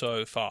them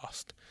so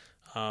fast.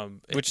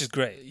 Which is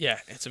great. Yeah,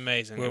 it's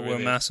amazing. We're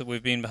massive.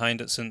 We've been behind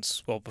it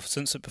since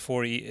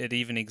before it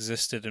even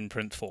existed in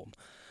print form,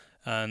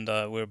 and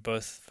we're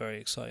both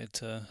very excited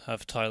to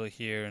have Tyler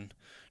here and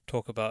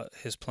talk about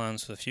his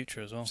plans for the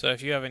future as well. So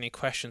if you have any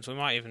questions, we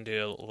might even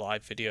do a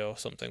live video or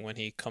something when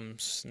he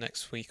comes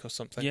next week or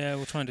something. Yeah,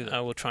 we'll try and do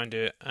that. We'll try and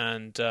do it.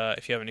 And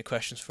if you have any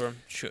questions for him,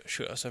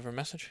 shoot us over a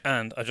message.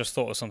 And I just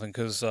thought of something,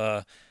 because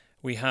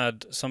we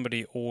had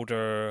somebody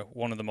order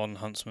one of the Modern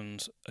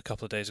Huntsmans a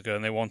couple of days ago,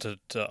 and they wanted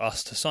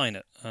us to sign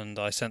it. And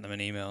I sent them an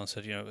email and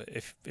said,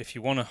 if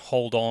you want to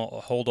hold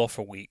off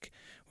a week,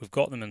 we've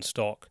got them in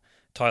stock.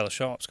 Tyler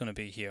Sharp's going to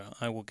be here.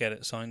 I will get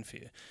it signed for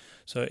you.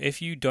 So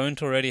if you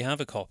don't already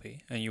have a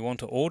copy and you want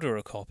to order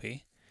a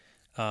copy,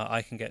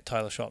 I can get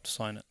Tyler Sharp to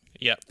sign it.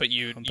 Yeah, but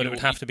it would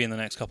have to be in the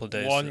next couple of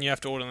days. One, you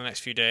have to order in the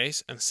next few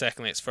days, and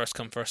secondly, it's first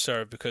come, first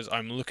serve, because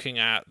I'm looking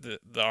at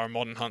our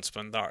Modern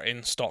Huntsmen that are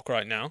in stock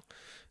right now,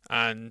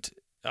 and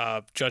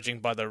judging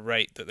by the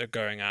rate that they're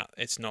going at,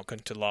 it's not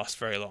going to last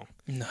very long.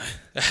 No.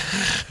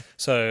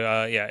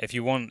 So if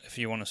you want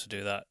us to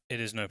do that,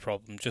 it is no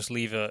problem. Just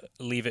leave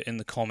it in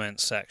the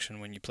comments section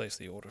when you place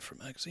the order for a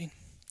magazine.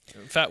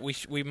 In fact,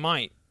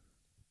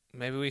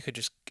 maybe we could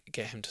just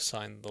get him to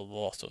sign the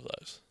lot of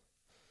those.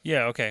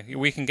 Yeah, okay.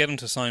 We can get him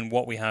to sign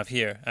what we have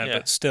here,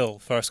 but still,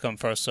 first come,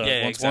 first serve.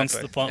 Yeah, once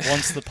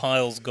the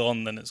pile's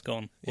gone, then it's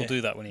gone. We'll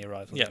do that when he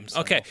arrives. Yeah.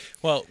 Okay.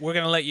 Well, we're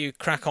going to let you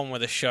crack on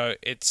with the show.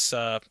 It's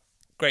a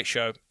great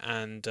show,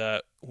 and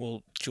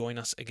will join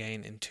us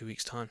again in 2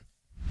 weeks' time.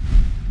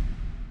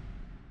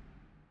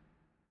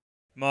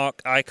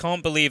 Mark, I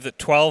can't believe that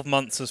 12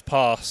 months has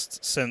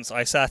passed since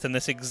I sat in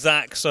this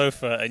exact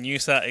sofa and you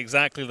sat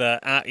exactly there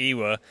at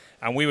Iwa,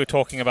 and we were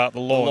talking about the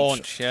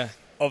launch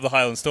of the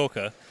Highland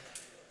Stalker.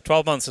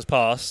 12 months has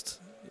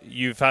passed.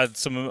 You've had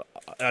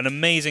an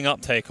amazing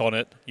uptake on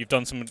it. You've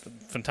done some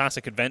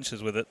fantastic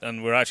adventures with it,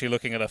 and we're actually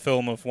looking at a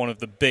film of one of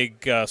the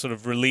big sort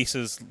of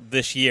releases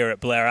this year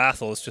at Blair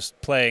Atholl. It's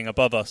just playing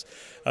above us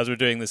as we're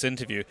doing this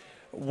interview.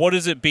 What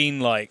has it been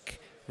like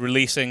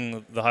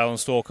releasing the Highland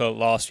Stalker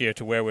last year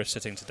to where we're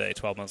sitting today,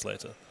 12 months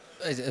later?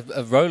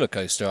 A roller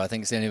coaster, I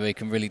think, is the only way you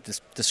can really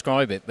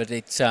describe it. But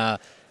it's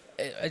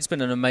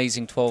been an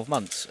amazing 12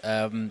 months.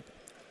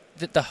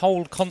 The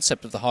whole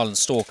concept of the Highland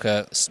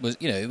Stalker was,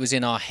 it was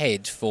in our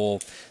head for,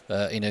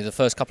 the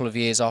first couple of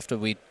years after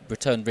we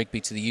returned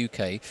Rigby to the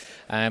UK,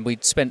 and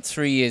we'd spent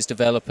 3 years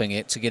developing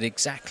it to get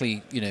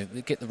exactly,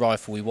 get the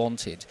rifle we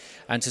wanted,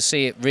 and to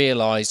see it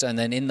realised and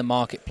then in the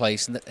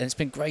marketplace, and it's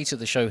been great at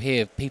the show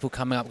here. People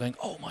coming up going,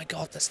 "Oh my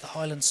God, that's the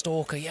Highland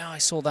Stalker! Yeah, I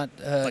saw that."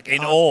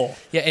 In awe.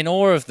 Yeah, in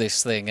awe of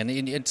this thing,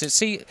 and to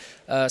see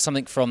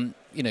something from.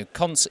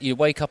 You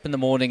wake up in the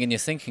morning and you're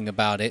thinking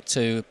about it,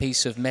 to a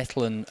piece of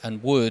metal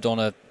and wood on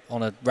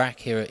a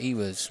rack here at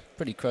Iwa's.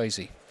 Pretty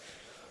crazy.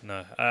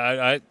 No,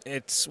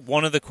 it's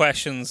one of the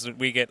questions that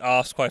we get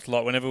asked quite a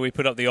lot whenever we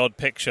put up the odd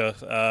picture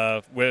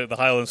where the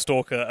Highland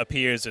Stalker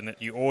appears in it.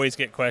 You always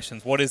get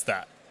questions. What is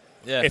that?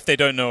 Yeah. If they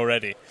don't know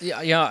already.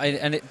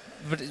 Yeah,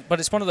 but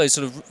it's one of those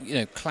sort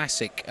of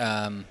classic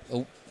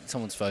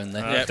someone's phone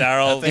there. Yeah,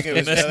 Daryl, I think it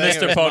was- I think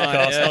Mr. it was mine,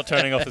 Podcast, yeah. not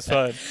turning off his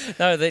phone.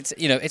 No, that's,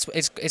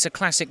 it's a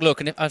classic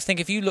look, and I think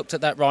if you looked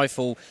at that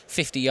rifle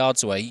 50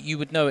 yards away, you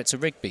would know it's a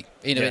Rigby.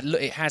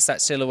 It has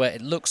that silhouette.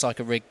 It looks like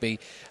a Rigby.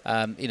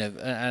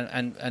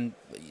 And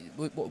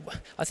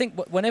I think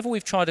whenever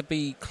we've tried to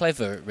be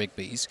clever at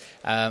Rigby's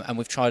and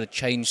we've tried to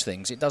change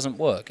things, it doesn't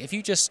work. If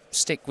you just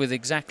stick with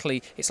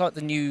exactly, it's like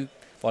the new.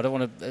 Well, I don't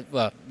want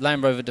to.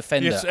 Land Rover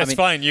Defender. Yes, it's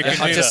fine. You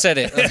can I do just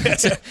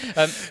that.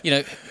 said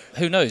it.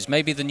 Who knows?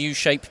 Maybe the new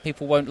shape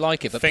people won't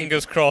like it. But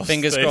Fingers crossed.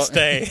 They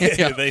stay.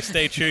 Yeah. They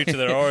stay true to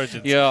their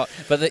origins. Yeah,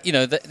 but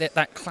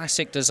that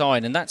classic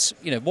design, and that's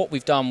what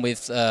we've done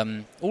with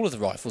all of the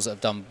rifles that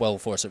have done well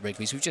for us at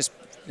Rigby's. We've just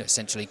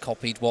essentially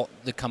copied what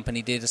the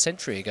company did a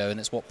century ago, and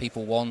it's what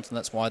people want, and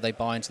that's why they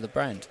buy into the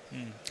brand.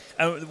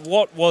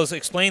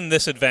 Explain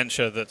this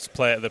adventure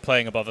they're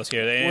playing above us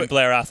here in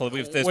Blair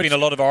Atholl. There's been a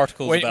lot of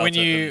articles about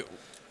it.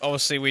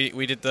 Obviously,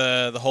 we did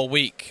the whole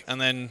week,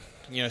 and then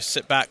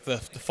sit back the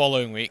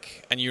following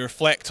week, and you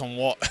reflect on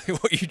what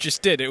you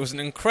just did. It was an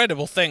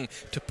incredible thing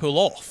to pull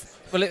off.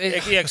 Well,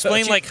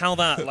 explain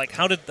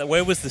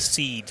where was the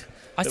seed?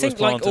 I think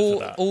like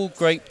all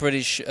great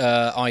British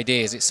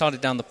ideas, it started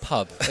down the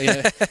pub.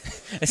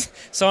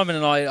 Simon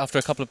and I, after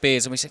a couple of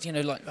beers, and we said,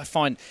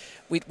 fine.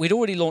 We'd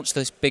already launched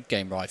this big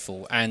game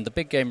rifle, and the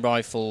big game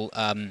rifle,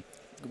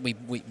 we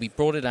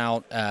brought it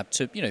out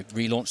to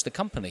relaunch the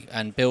company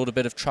and build a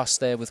bit of trust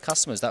there with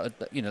customers. That would,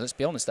 let's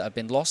be honest, that had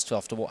been lost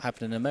after what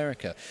happened in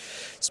America.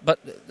 But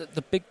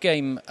the big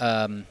game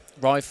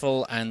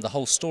rifle and the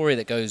whole story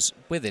that goes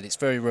with it, it's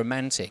very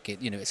romantic.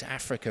 It's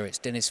Africa, it's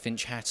Dennis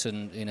Finch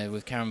Hatton,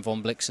 with Karen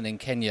von Blixen in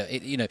Kenya,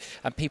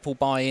 and people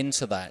buy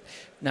into that.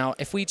 Now,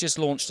 if we just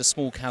launched a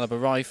small caliber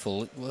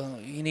rifle, well,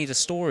 you need a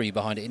story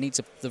behind it.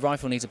 The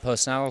rifle needs a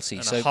personality,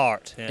 and a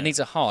heart. Yeah. It needs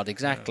a heart,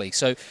 exactly. Yeah.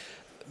 So,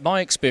 my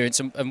experience,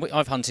 and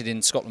I've hunted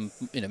in Scotland,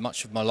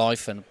 much of my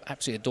life, and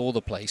absolutely adore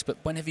the place. But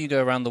whenever you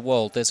go around the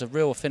world, there's a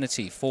real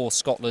affinity for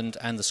Scotland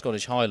and the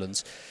Scottish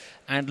Highlands.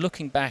 And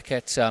looking back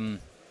at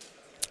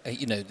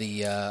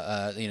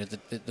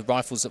the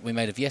rifles that we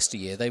made of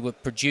yesteryear, they were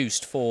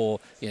produced for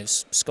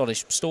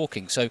Scottish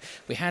stalking. So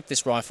we had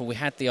this rifle, we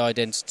had the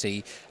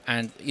identity,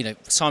 and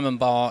Simon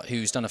Barr,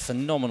 who's done a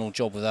phenomenal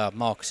job with our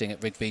marketing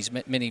at Rigby's.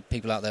 Many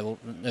people out there will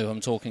know who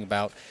I'm talking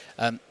about.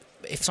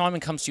 If Simon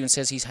comes to you and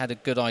says he's had a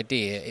good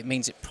idea, it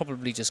means it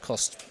probably just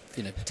cost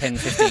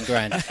 10-15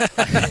 grand.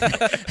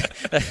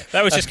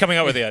 That was just coming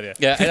up with the idea.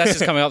 Yeah, that's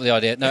just coming up with the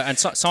idea. No, and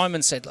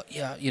Simon said, look,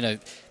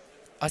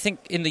 I think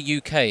in the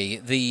UK,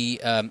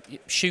 the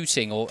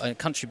shooting or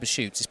country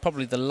pursuits is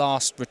probably the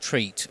last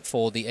retreat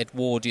for the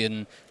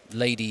Edwardian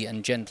lady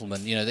and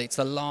gentleman. It's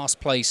the last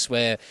place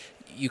where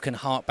you can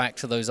hark back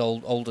to those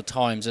older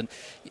times. And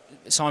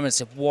Simon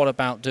said, what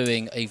about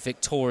doing a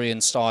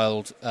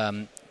Victorian-styled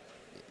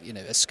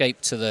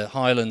escape to the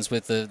Highlands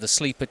with the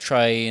sleeper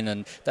train,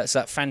 and that's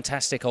that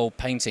fantastic old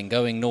painting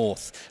going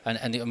north, and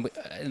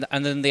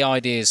then the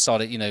ideas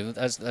started.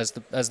 As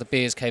the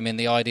beers came in,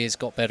 the ideas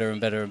got better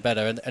and better and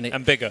better,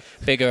 and bigger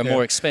and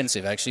more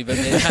expensive actually. But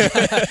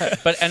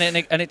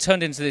it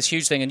turned into this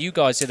huge thing. And you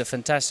guys did a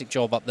fantastic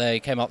job up there.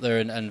 You came up there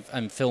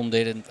and filmed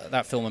it, and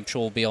that film I'm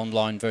sure will be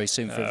online very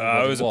soon for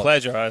everybody. It was a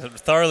pleasure. I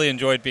thoroughly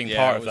enjoyed being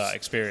part of that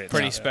experience.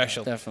 Pretty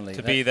special, definitely,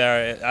 to be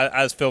there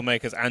as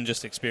filmmakers and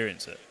just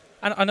experience it.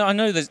 And I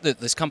know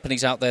there's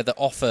companies out there that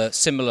offer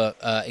similar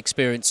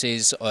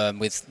experiences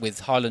with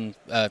Highland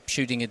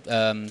shooting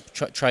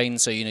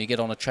trains. So you get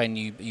on a train,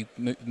 you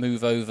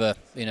move over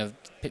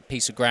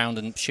piece of ground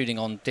and shooting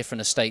on different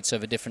estates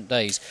over different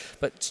days.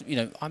 But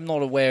I'm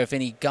not aware of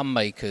any gun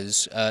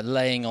makers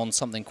laying on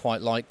something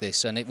quite like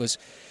this. And it was.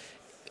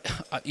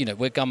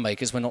 We're gun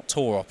makers. We're not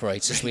tour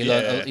operators. We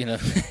learn,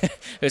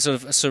 we're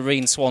sort of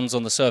serene swans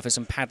on the surface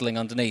and paddling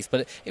underneath.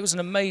 But it was an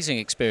amazing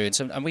experience,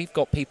 and we've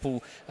got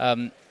people.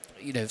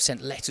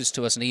 Sent letters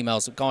to us and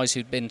emails of guys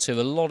who'd been to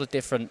a lot of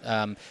different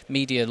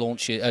media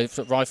launches,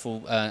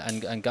 rifle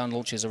and gun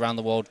launches around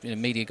the world.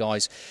 Media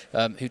guys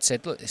who'd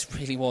said, "Look, this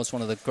really was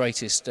one of the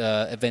greatest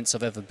events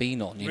I've ever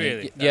been on."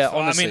 Really? Yeah,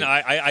 honestly. I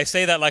mean, I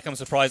say that like I'm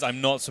surprised.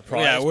 I'm not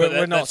surprised. Yeah,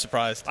 we're not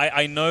surprised.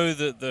 I know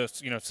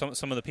that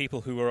some of the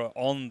people who were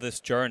on this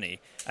journey,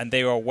 and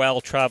they were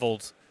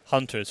well-traveled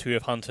hunters who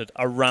have hunted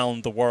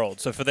around the world.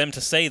 So for them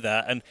to say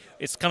that, and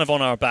it's kind of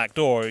on our back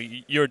door.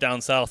 You're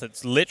down south,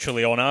 it's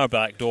literally on our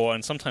back door,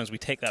 and sometimes we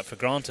take that for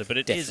granted, but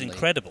it is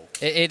incredible.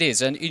 It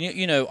is. And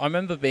I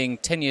remember being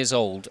 10 years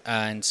old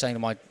and saying to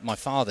my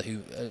father,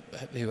 who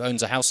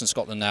owns a house in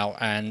Scotland now,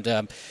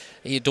 and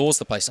he adores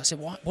the place. I said,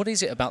 what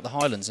is it about the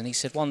Highlands? And he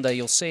said, one day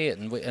you'll see it.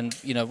 And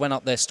went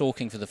up there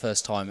stalking for the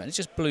first time, and it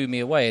just blew me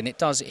away. And it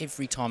does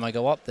every time I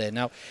go up there.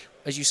 Now,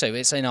 as you say,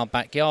 it's in our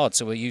backyard,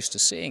 so we're used to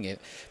seeing it.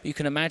 But you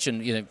can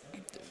imagine, Phil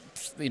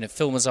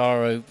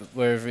Mazzaro,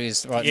 wherever he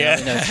is right now.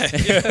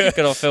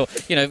 Good old Phil.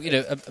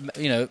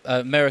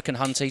 American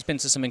hunter. He's been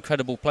to some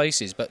incredible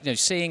places, but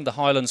seeing the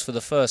Highlands for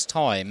the first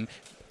time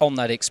on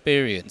that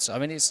experience, I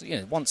mean, it's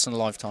once in a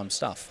lifetime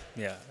stuff.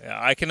 Yeah.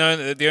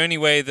 The only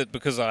way that,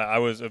 because I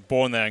was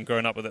born there and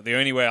grown up with it, the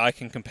only way I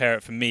can compare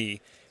it for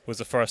me was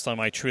the first time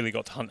I truly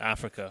got to hunt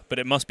Africa. But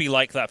it must be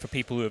like that for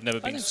people who have never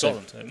been to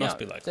Scotland. So. It must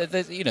be like that.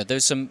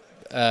 There's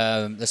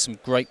some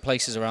great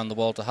places around the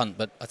world to hunt,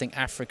 but I think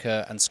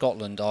Africa and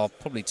Scotland are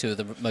probably two of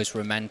the most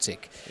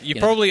romantic. You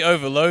probably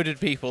overloaded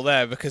people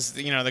there because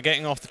they're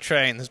getting off the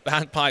train. There's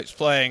bagpipes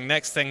playing.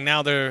 Next thing,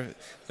 now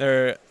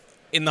they're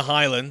in the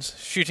Highlands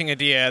shooting a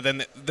deer.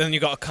 Then you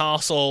got a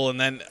castle, and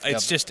then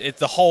it's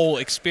the whole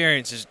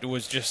experience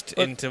was just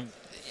into.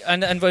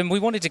 And when we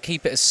wanted to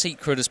keep it as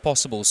secret as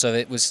possible, so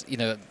it was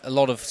a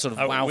lot of sort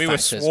of wow we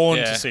factors. We were sworn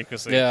to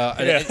secrecy.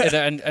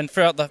 And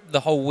throughout the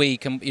whole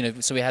week,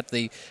 and so we had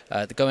the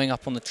going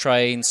up on the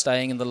train,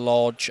 staying in the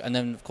lodge, and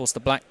then of course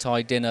the black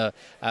tie dinner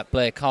at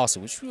Blair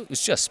Castle, which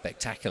was just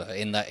spectacular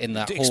in that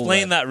hall.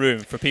 Explain that room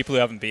for people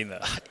who haven't been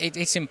there.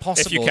 It's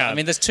impossible. If you can. I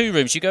mean, there's two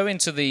rooms. You go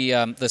into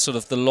the sort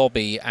of the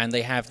lobby, and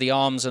they have the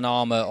arms and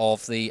armour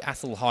of the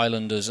Atholl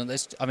Highlanders, and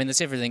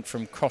there's everything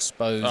from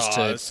crossbows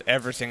to it's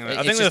everything.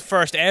 I think the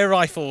first air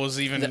rifle was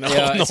even on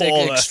the it's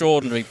wall. an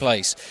extraordinary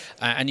place,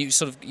 and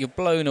you're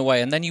blown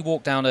away, and then you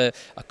walk down a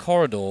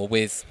corridor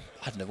with,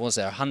 I don't know, was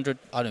there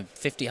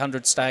 50,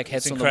 100 stag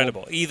heads on the wall?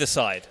 Incredible.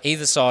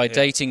 Either side,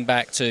 dating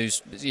back to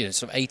sort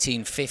of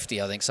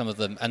 1850, I think, some of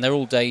them, and they're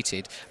all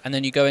dated. And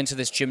then you go into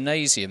this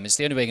gymnasium. It's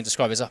the only way I can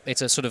describe it.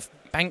 It's a sort of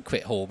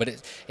banquet hall, but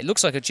it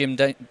looks like a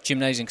gymnasium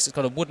because it's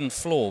got a wooden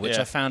floor, which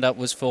I found out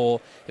was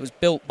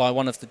built by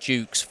one of the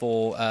dukes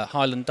for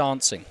Highland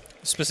dancing.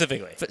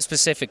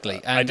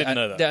 Specifically, and, I didn't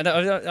know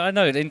that. I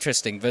know it's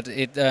interesting, but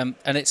and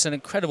it's an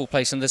incredible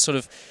place. And there's sort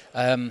of,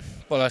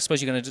 I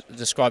suppose you're going to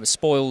describe it,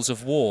 spoils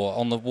of war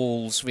on the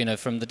walls.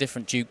 From the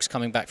different dukes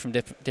coming back from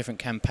different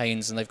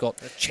campaigns, and they've got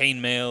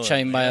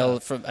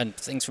chainmail and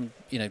things from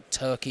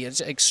Turkey. It's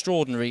an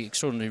extraordinary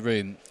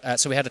room.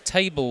 So we had a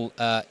table.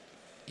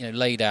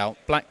 Laid out,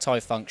 black tie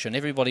function.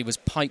 Everybody was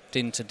piped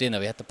into dinner.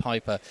 We had the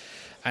piper,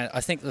 and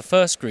I think the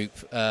first group,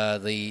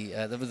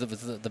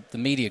 the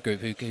media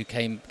group who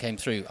came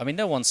through. I mean,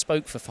 no one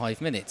spoke for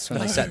 5 minutes when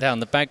they sat down.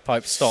 The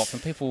bagpipes stopped,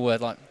 and people were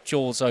like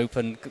jaws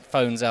open,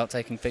 phones out,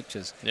 taking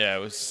pictures. Yeah, it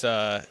was.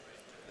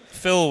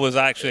 Phil was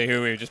actually,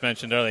 who we just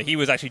mentioned earlier, he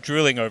was actually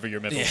drooling over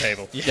your middle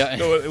table. Yeah.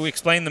 So we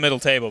explained the middle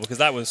table because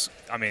that was,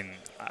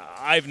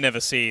 I've never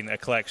seen a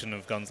collection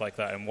of guns like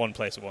that in one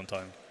place at one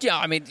time. Yeah,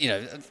 I mean,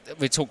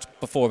 we talked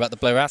before about the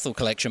Blair Atholl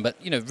collection, but,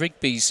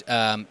 Rigby's,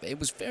 it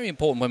was very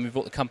important when we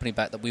brought the company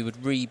back that we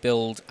would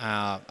rebuild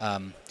our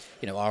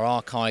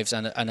archives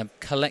and a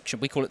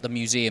collection. We call it the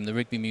museum, the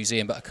Rigby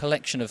Museum, but a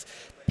collection of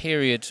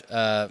period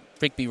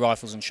Rigby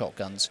rifles and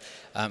shotguns.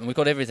 And we've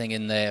got everything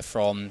in there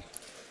from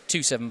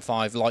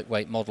 275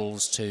 lightweight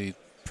models to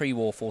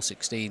pre-war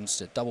 416s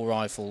to double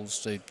rifles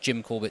to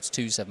Jim Corbett's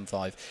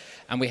 275,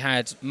 and we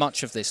had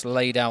much of this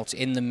laid out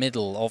in the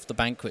middle of the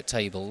banquet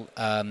table.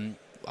 I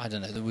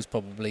don't know, there was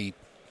probably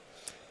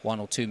 £1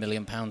 or £2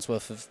 million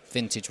worth of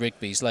vintage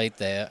Rigbys laid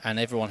there, and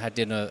everyone had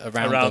dinner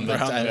around them.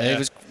 It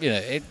was,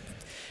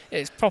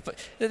 it's proper.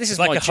 This is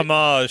like a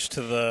homage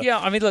to the. Yeah,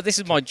 I mean, look, this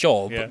is my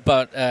job,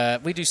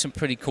 but we do some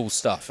pretty cool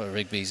stuff at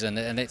Rigby's, and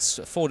it's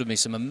afforded me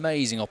some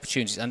amazing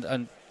opportunities,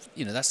 and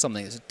that's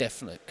something that's a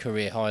definite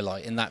career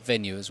highlight in that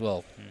venue as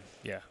well.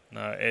 Yeah,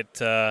 no,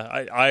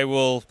 I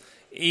will,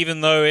 even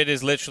though it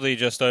is literally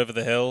just over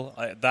the hill,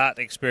 that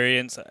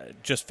experience,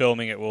 just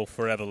filming it will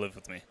forever live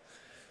with me.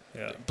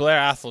 Yeah. Blair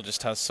Atholl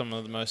just has some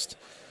of the most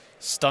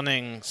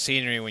stunning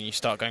scenery when you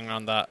start going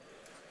around that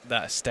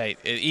estate.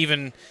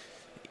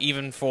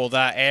 Even for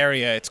that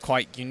area, it's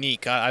quite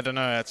unique. I don't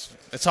know.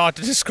 It's hard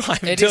to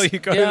describe until you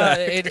go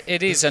there.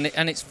 It is, and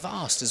it's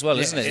vast as well,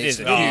 isn't it? It's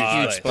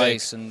a huge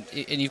place, and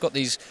you've got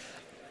these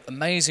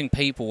amazing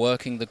people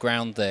working the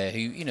ground there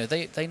who,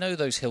 they know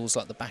those hills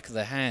like the back of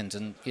their hand,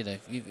 and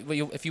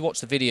if you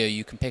watch the video,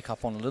 you can pick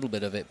up on a little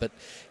bit of it. But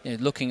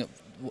looking at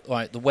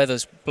the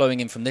weather's blowing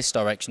in from this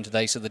direction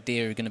today, so the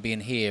deer are going to be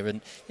in here,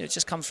 and it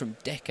just comes from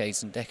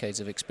decades and decades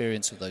of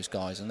experience with those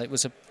guys, and it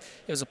was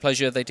a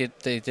pleasure. They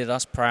did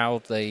us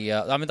proud.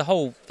 The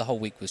whole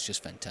week was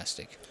just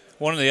fantastic.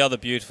 One of the other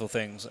beautiful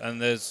things,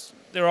 and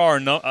there are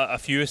a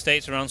few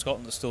estates around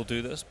Scotland that still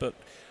do this, but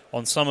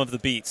on some of the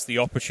beats, the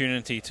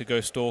opportunity to go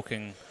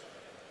stalking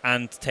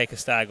and take a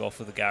stag off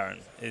with a Garran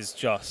is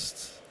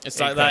just. It's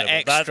incredible.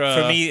 Like that extra.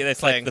 For me,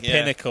 it's like the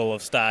pinnacle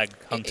of stag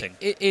hunting.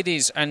 It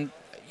is, and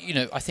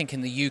I think in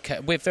the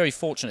UK, we're very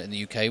fortunate in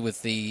the UK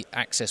with the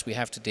access we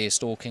have to deer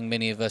stalking.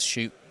 Many of us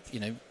shoot,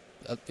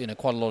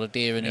 quite a lot of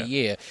deer in a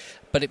year,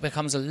 but it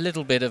becomes a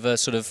little bit of a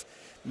sort of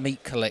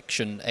meat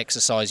collection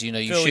exercise. You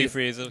Fill shoot your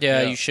freezer.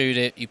 you shoot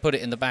it, you put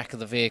it in the back of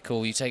the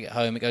vehicle, you take it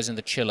home, it goes in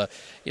the chiller.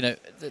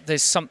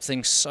 There's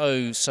something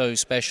so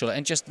special,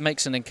 and just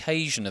makes an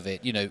occasion of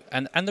it.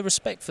 And the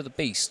respect for the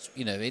beast.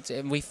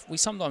 And we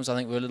sometimes, I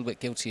think, we're a little bit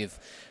guilty of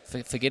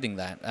forgetting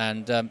that.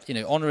 And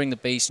honouring the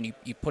beast, and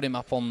you put him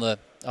up on the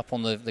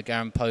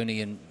Garran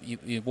pony, and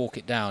you walk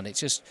it down.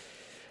 It's just.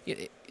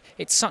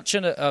 It's such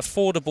an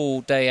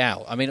affordable day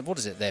out. I mean, what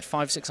is it there?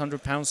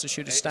 £500-600 to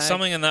shoot a stag?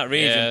 Something in that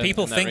region. Yeah,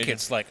 People think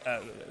it's like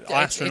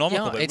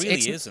astronomical, but it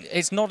really isn't.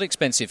 It's not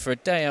expensive for a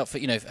day out.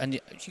 And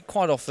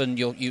quite often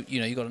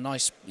you've got a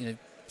nice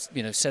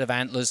set of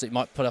antlers that you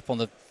might put up on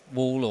the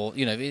wall, or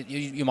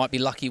you might be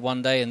lucky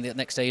one day and the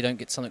next day you don't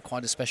get something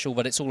quite as special.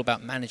 But it's all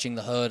about managing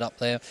the herd up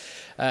there.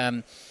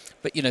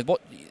 But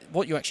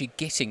what you're actually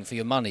getting for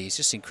your money is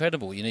just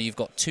incredible. You've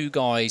got two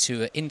guys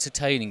who are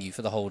entertaining you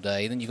for the whole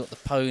day. Then you've got the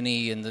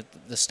pony and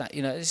the stat.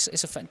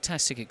 It's a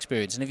fantastic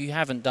experience. And if you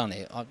haven't done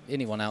it,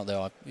 anyone out there,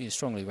 I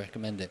strongly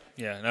recommend it.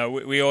 Yeah, no,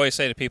 we always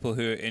say to people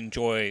who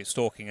enjoy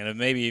stalking and have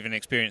maybe even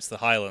experienced the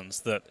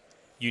Highlands that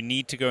you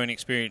need to go and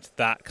experience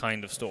that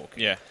kind of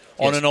stalking. Yeah.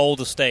 On an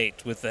old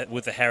estate with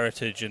the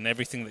heritage and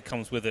everything that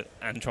comes with it,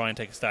 and try and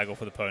take a stag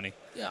off with a pony.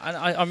 Yeah,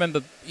 I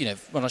remember,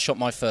 when I shot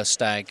my first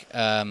stag.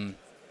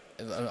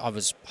 I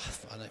was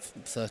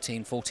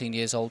 13, 14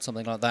 years old,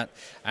 something like that,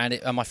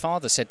 and my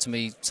father said to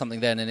me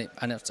something then, and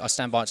I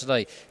stand by it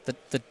today.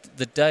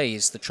 The day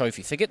is the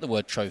trophy. Forget the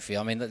word trophy.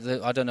 I mean,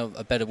 I don't know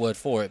a better word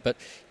for it, but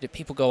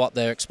people go up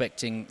there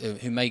expecting,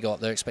 who may go up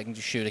there expecting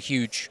to shoot a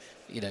huge,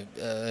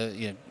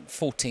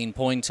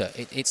 14-pointer.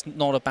 It's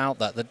not about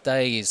that. The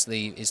day is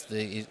it's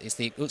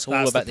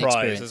all about the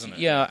experience, isn't it?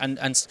 Yeah,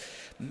 and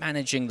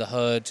managing the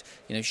herd,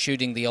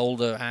 shooting the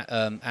older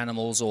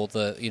animals or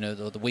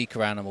the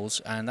weaker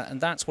animals,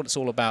 and that's what it's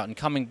all about. And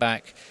coming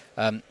back,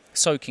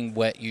 soaking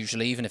wet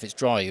usually, even if it's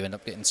dry, you end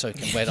up getting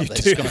soaking wet up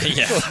there.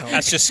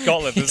 That's just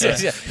Scotland,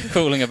 isn't it?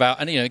 Cooling about,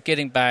 and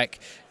getting back,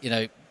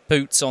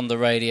 boots on the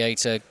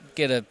radiator,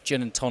 get a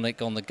gin and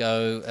tonic on the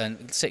go,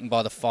 and sitting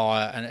by the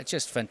fire, and it's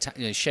just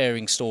fantastic.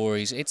 Sharing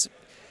stories. It's,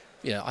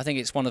 I think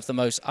it's one of the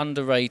most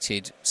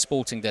underrated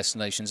sporting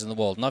destinations in the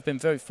world, and I've been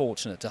very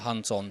fortunate to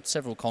hunt on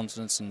several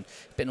continents and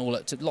been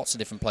to lots of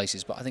different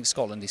places. But I think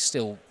Scotland is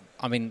still,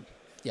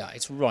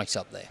 it's right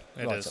up there.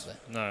 It is.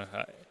 No,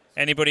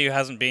 anybody who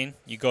hasn't been,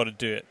 you got to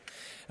do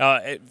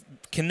it.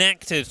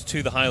 Connected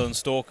to the Highland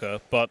Stalker,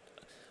 but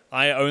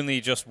I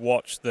only just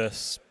watched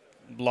this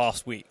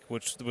last week,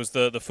 which was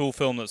the full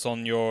film that's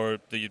on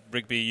the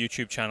Rigby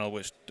YouTube channel,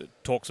 which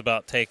talks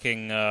about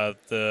taking the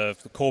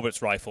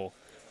Corbetts Rifle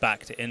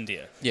back to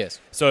India. Yes.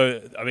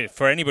 So,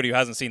 for anybody who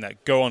hasn't seen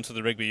that, go onto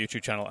the Rigby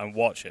YouTube channel and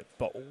watch it.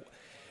 But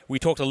we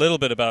talked a little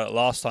bit about it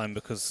last time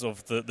because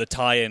of the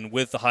tie-in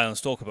with the Highland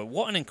Stalker, but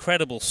what an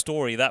incredible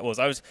story that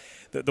was.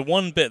 The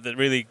one bit that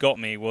really got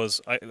me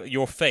was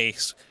your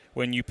face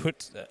when you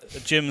put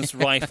Jim's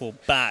rifle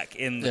back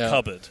in the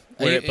cupboard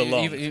where it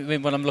belonged. You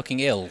mean when I'm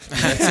looking ill?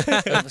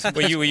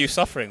 Were you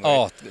suffering?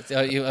 I've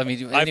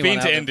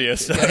been to India,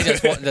 so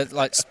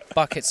like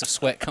buckets of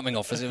sweat coming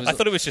off. I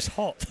thought it was just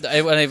hot.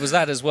 It was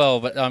that as well,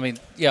 but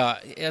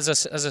as I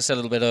said a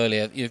little bit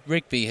earlier,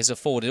 Rigby has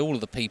afforded all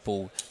of the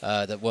people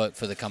that work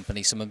for the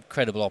company some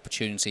incredible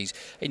opportunities.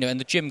 And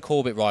the Jim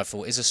Corbett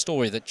rifle is a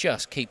story that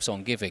just keeps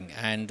on giving,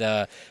 and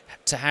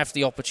to have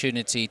the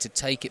opportunity to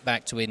take it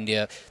back to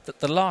India.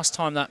 The last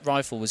time that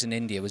rifle was in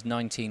India was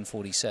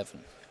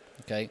 1947.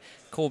 Okay,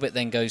 Corbett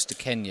then goes to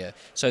Kenya.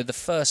 So the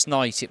first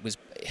night it was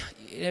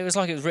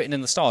like it was written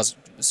in the stars.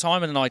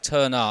 Simon and I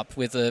turn up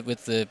with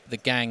the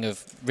gang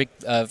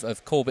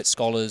of Corbett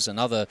scholars and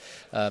other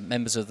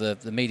members of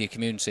the media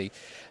community,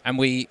 and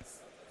we're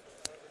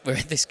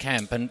in this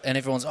camp, and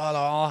everyone's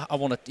I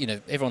want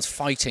to, everyone's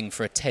fighting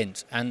for a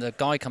tent, and the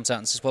guy comes out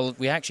and says, well,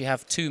 we actually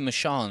have 2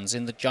 mashans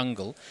in the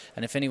jungle,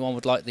 and if anyone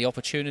would like the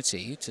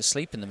opportunity to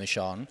sleep in the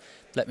mashan,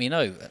 let me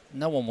know.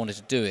 No one wanted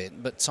to do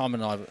it, but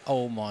Simon and I,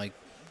 oh my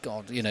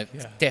God,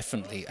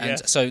 definitely.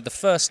 And so the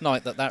first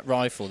night that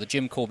rifle, the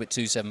Jim Corbett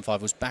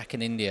 275, was back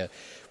in India,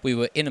 we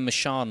were in a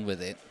mashan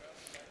with it,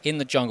 in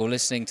the jungle,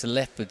 listening to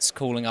leopards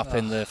calling up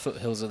in the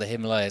foothills of the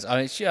Himalayas.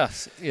 It's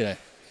just,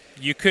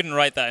 You couldn't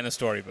write that in a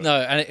storybook.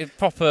 No, and it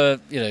proper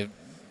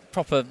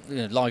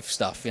life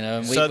stuff,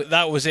 And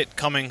that was it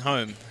coming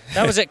home.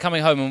 That was it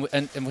coming home,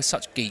 and we're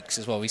such geeks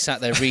as well. We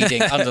sat there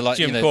reading under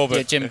Jim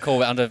Corbett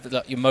under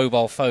your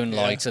mobile phone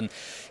light, and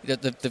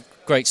the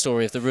great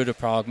story of the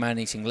Rudra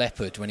man-eating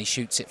leopard when he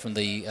shoots it from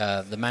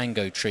the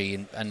mango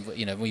tree, and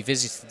we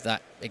visited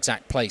that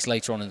exact place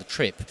later on in the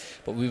trip.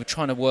 But we were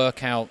trying to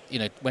work out,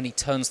 when he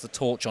turns the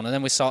torch on, and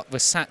then we're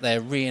sat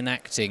there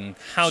reenacting.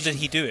 How did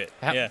he do it?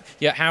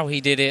 How he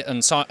did it,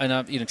 and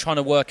trying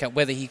to work out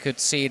whether he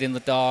could see it in the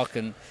dark,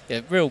 and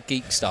real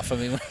geek stuff.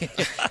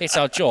 It's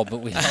our job,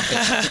 but we love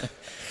it.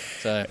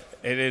 So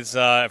it is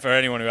for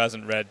anyone who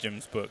hasn't read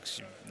Jim's books.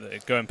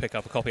 Go and pick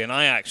up a copy, and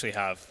I actually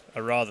have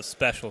a rather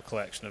special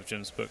collection of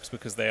Jim's books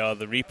because they are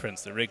the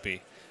reprints, the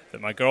Rigby,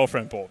 that my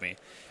girlfriend bought me.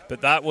 But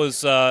that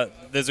was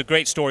there's a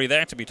great story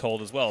there to be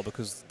told as well,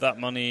 because that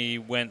money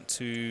went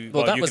to.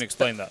 Well, you can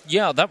explain that.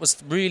 Yeah, that was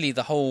really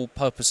the whole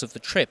purpose of the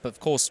trip. Of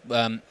course,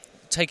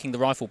 taking the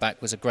rifle back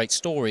was a great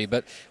story,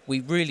 but we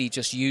really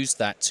just used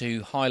that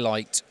to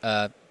highlight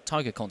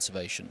tiger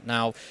conservation.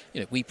 Now,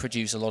 we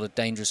produce a lot of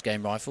dangerous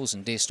game rifles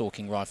and deer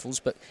stalking rifles,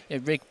 but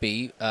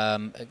Rigby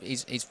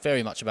is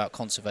very much about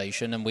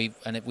conservation, and we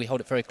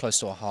hold it very close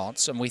to our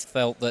hearts. And we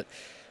felt that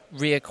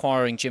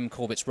reacquiring Jim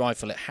Corbett's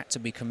rifle, it had to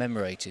be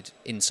commemorated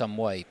in some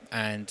way.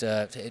 And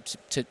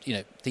the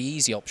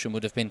easy option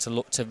would have been to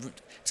look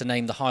to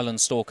name the Highland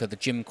Stalker the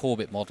Jim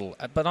Corbett model.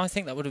 But I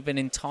think that would have been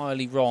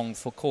entirely wrong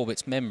for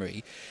Corbett's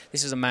memory.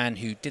 This is a man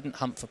who didn't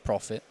hunt for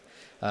profit.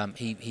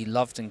 He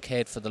loved and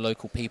cared for the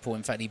local people.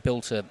 In fact, he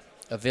built a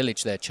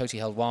village there, Choti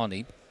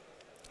Halwani,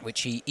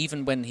 which he,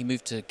 even when he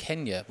moved to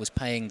Kenya, was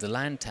paying the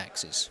land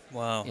taxes.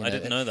 Wow, I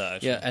didn't know that,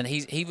 actually. Yeah, and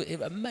he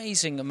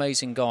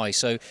amazing guy.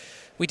 So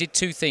we did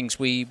two things.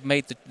 We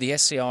made the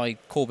SCI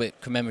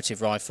Corbett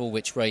commemorative rifle,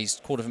 which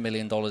raised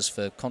 $250,000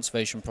 for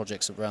conservation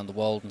projects around the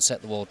world and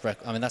set the world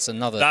record. I mean, that's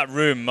another... That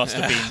room must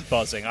have been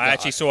buzzing. I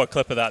actually saw a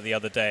clip of that the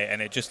other day,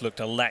 and it just looked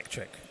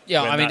electric.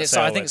 Yeah, I mean,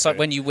 I think it's like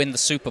when you win the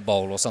Super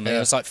Bowl or something. Yeah.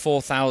 It was like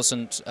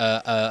 4,000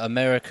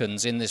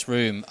 Americans in this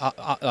room.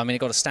 I mean, it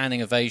got a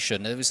standing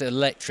ovation. It was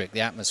electric,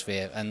 the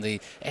atmosphere. And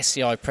the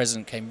SCI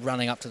president came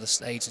running up to the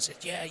stage and said,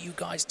 "Yeah, you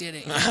guys did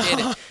it. You did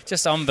it."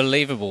 Just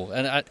unbelievable.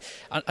 And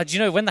you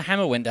know, when the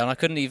hammer went down,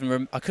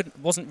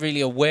 wasn't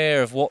really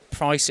aware of what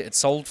price it had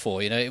sold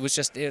for. You know, it was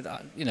just, you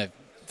know,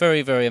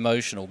 very, very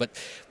emotional. But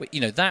you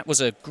know, that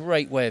was a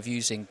great way of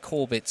using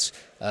Corbett's,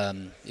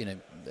 you know,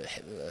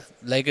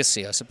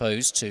 legacy, I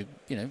suppose, to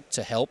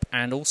help.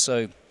 And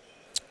also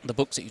the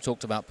books that you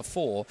talked about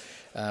before,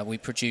 we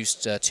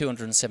produced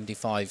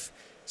 275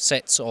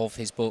 sets of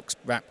his books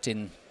wrapped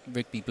in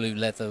Rigby blue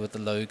leather with the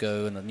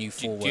logo and a new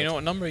foreword. Do you know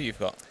what number you've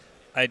got?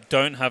 I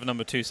don't have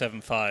number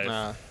 275.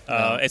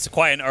 No. It's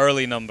quite an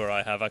early number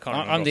I have. I can't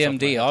remember. I'm the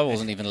MD. I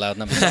wasn't even allowed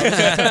numbers.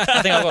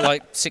 I think I got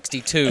like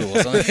 62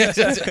 or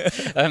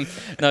something.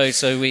 No,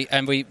 so we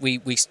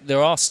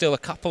there are still a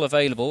couple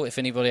available if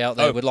anybody out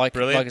there would like.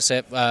 Brilliant. Like I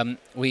said,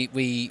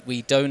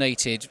 we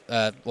donated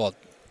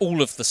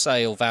all of the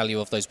sale value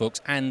of those books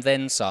and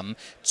then some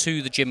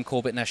to the Jim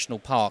Corbett National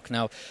Park.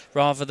 Now,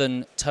 rather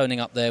than turning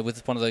up there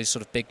with one of those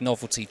sort of big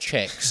novelty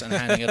checks and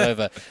handing it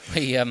over,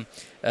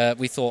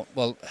 we thought,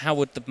 well, how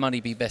would the money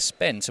be best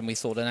spent? And we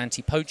thought an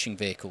anti-poaching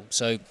vehicle.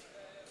 So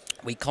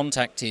we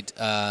contacted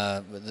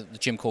the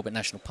Jim Corbett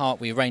National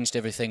Park. We arranged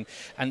everything,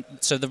 and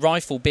so the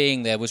rifle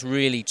being there was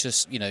really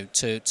just, you know,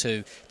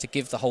 to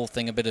give the whole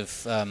thing a bit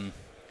of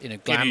you know,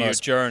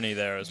 glamorous journey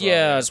there as well.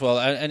 Yeah, as well,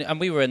 and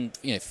we were in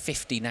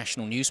 50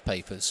 national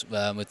newspapers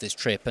with this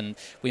trip, and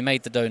we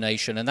made the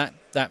donation, and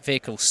that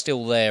vehicle's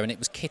still there, and it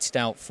was kitted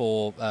out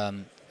for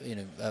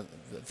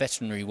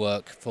veterinary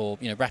work for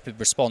rapid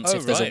response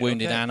if there's a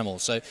wounded animal.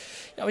 So,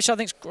 which I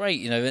think is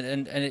great,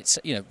 and it's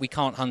we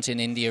can't hunt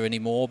in India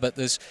anymore, but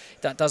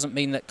that doesn't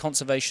mean that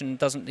conservation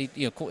doesn't need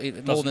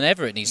more than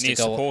ever it needs to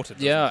go supported.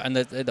 And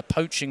the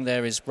poaching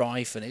there is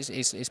rife, and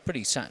it's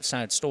pretty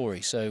sad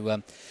story.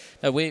 So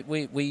no, we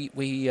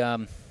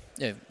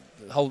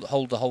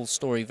hold the whole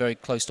story very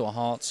close to our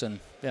hearts, and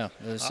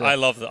I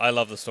love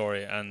the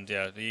story, and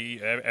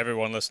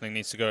everyone listening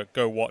needs to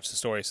go watch the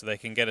story so they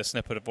can get a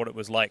snippet of what it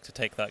was like to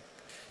take that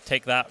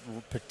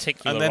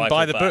particular and then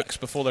buy the books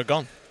before they're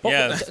gone.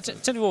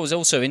 Tell you what was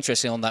also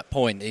interesting on that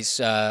point is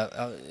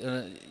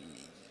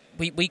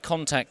we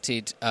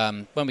contacted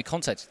when we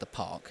contacted the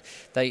park,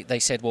 they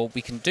said, well,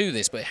 we can do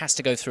this, but it has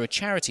to go through a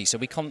charity. So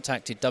we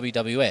contacted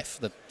WWF,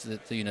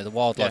 the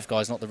wildlife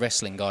guys, not the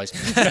wrestling guys.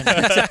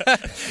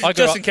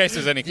 Just in case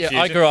there's any confusion.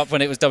 I grew up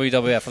when it was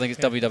WWF. I think it's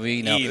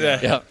WWE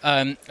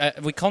now.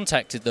 We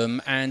contacted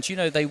them, and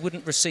they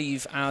wouldn't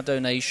receive our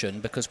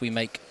donation because we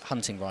make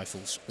hunting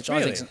rifles, which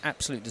I think is an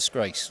absolute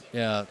disgrace.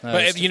 Yeah, no,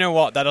 but you know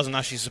what? That doesn't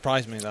actually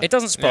surprise me, though. It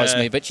doesn't surprise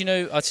me, but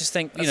I just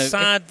think it's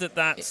sad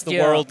that's the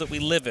world that we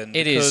live in.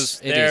 It is.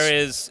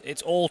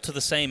 It's all to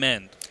the same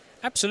end.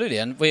 Absolutely,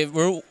 and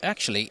we're all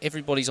actually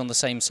everybody's on the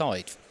same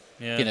side.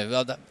 Yeah.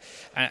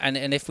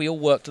 And if we all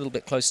worked a little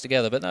bit close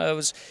together, but no, it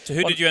was. So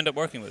who did you end up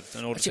working with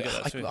in order to get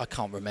that through? I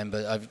can't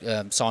remember.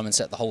 Simon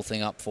set the whole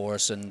thing up for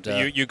us, and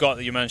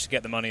you managed to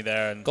get the money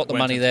there and got the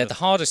money there. The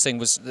hardest thing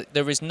was that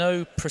there is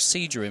no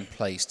procedure in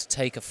place to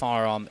take a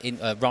firearm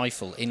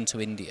rifle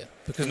into India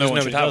because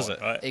nobody does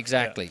it. Right?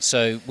 Exactly. Yeah.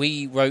 So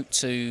we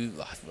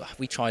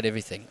we tried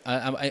everything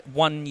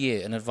 1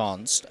 year in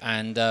advance,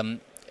 and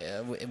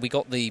we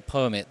got the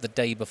permit the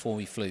day before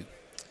we flew.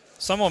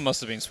 Someone must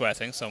have been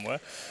sweating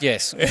somewhere.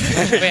 Yes,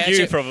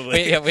 You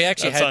probably.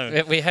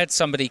 We had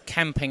somebody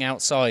camping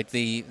outside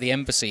the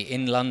embassy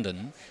in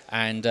London,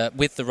 and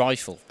with the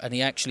rifle, and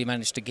he actually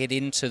managed to get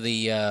into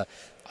the.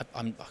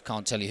 I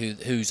can't tell you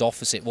whose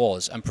office it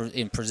was, and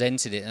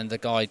presented it, and the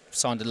guy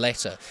signed a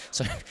letter.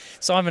 So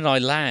Simon and I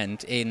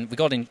land in. We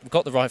got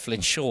the rifle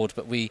insured,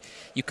 but you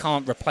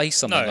can't replace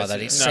something like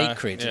that. It's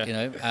sacred,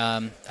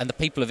 and the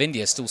people of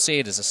India still see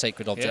it as a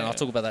sacred object. And I'll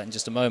talk about that in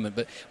just a moment.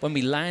 But when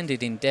we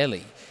landed in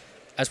Delhi,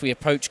 as we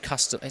approach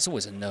customs, it's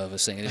always a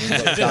nervous thing.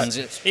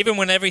 Even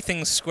when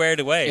everything's squared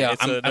away,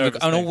 it's a nervous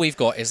thing. And all we've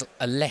got is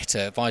a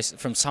letter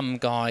from some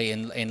guy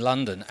in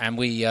London, and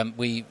we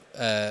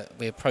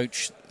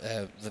approach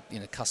the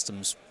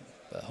customs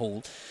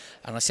hall,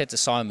 and I said to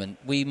Simon,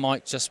 we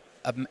might just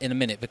in a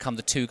minute become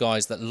the two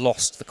guys that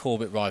lost the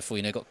Corbett rifle.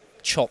 Got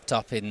chopped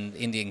up in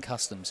Indian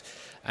customs,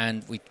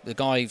 and the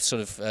guy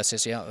sort of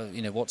says,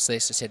 what's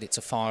this? I said, it's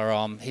a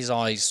firearm. His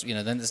eyes,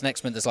 then there's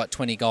next minute there's like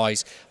 20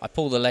 guys. I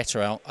pull the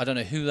letter out. I don't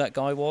know who that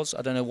guy was.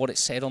 I don't know what it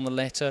said on the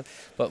letter,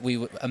 but we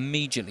were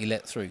immediately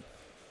let through.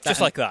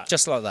 Just like that.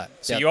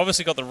 So you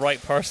obviously got the right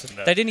person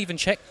there. They didn't even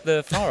check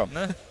the firearm.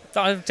 No.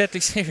 I'm deadly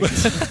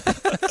serious.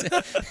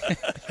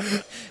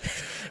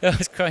 That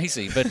was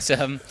crazy. But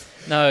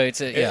no,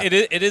 it's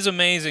It is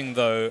amazing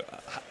though,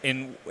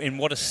 in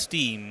what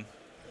esteem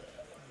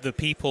the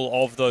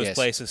people of those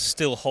places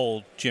still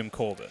hold Jim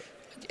Corbett.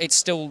 It's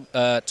still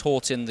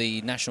taught in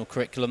the national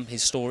curriculum.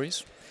 His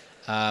stories.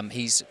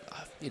 He's,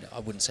 I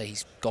wouldn't say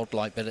he's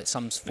godlike, but at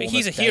some form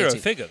he's a hero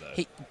figure, though.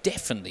 He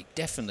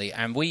definitely.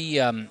 And we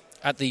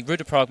at the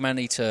Rudapag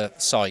man-eater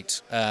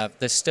site,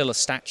 there's still a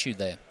statue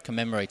there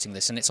commemorating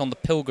this, and it's on the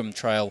Pilgrim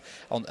Trail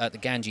at the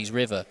Ganges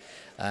River,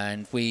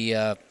 and we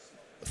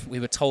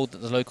were told that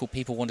the local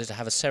people wanted to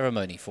have a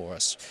ceremony for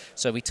us.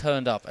 So we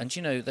turned up, and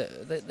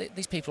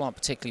these people aren't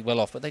particularly well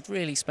off, but they'd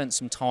really spent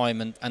some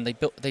time, and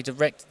they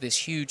directed this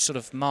huge sort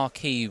of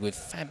marquee with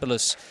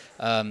fabulous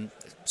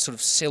sort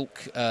of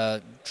silk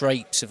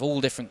drapes of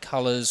all different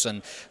colours,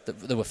 and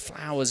there were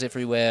flowers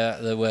everywhere.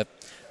 There were,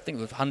 I think,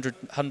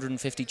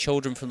 150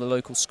 children from the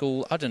local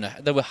school. I don't know.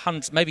 There were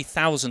hundreds, maybe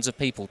thousands of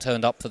people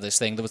turned up for this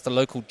thing. There was the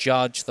local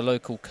judge, the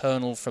local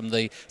colonel from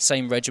the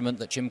same regiment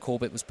that Jim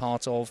Corbett was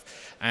part of,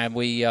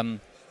 and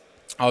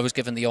I was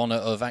given the honour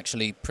of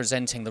actually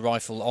presenting the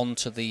rifle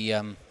onto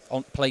the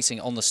placing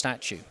it on the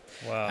statue.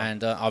 Wow.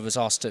 And I was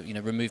asked to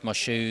remove my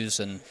shoes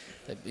and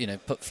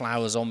put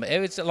flowers on me. It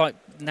was like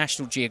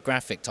National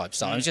Geographic type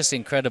stuff. It was just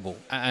incredible,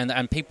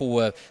 and people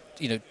were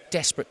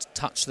desperate to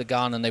touch the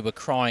gun, and they were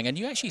crying, and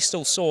you actually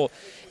still saw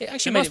it.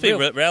 Actually, must be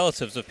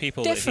relatives of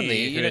people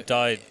definitely who had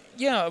died.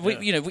 Yeah,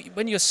 when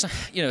you're as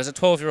a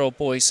 12-year-old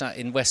boy sat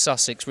in West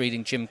Sussex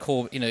reading Jim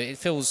Corbett, it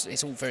feels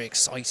it's all very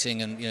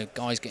exciting, and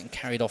guys getting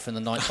carried off in the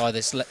night by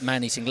this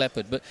man-eating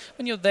leopard. But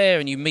when you're there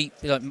and you meet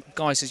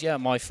guy says, yeah,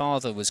 my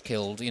father was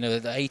killed. The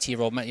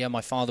 80-year-old man, yeah, my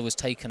father was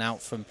taken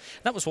out from.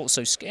 That was what was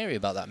so scary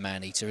about that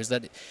man-eater, is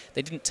that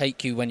they didn't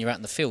take you when you're out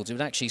in the fields. It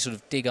would actually sort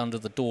of dig under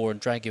the door and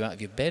drag you out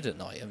of your bed at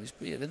night.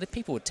 The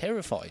people were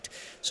terrified.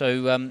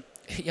 So.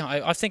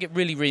 I think it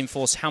really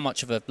reinforced how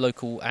much of a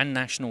local and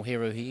national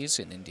hero he is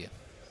in India.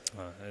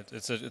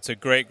 It's a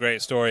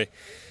great story.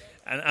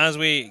 And as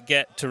we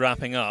get to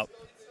wrapping up,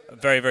 a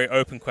very, very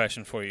open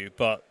question for you,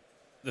 but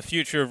the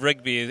future of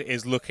Rigby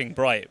is looking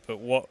bright, but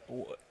what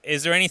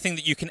is there anything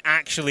that you can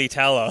actually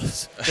tell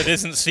us that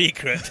isn't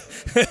secret?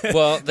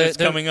 Well, that's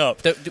coming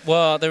up.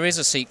 There is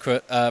a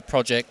secret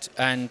project,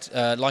 and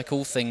like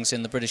all things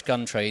in the British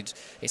gun trade,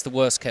 it's the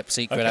worst kept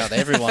secret out there.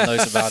 Everyone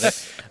knows about it.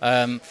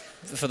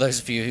 For those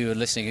of you who are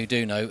listening who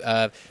do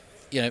know,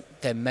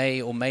 there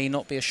may or may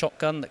not be a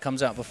shotgun that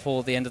comes out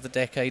before the end of the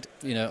decade.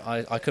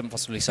 I couldn't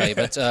possibly say,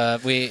 but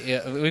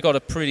we've got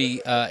a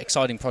pretty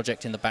exciting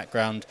project in the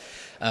background.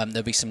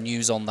 There'll be some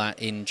news on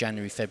that in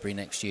January, February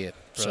next year.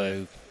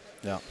 Brilliant. So,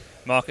 yeah.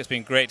 Mark, it's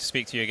been great to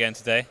speak to you again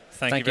today.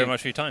 Thank you very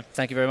much for your time.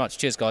 Thank you very much.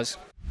 Cheers, guys.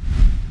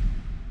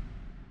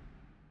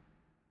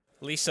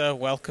 Lisa,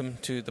 welcome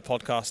to the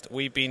podcast.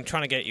 We've been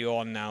trying to get you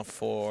on now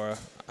for,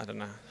 I don't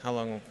know, how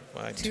long?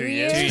 2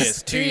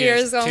 years. 2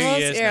 years almost,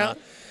 2 years yeah. now.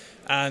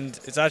 And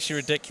it's actually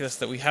ridiculous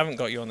that we haven't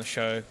got you on the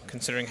show,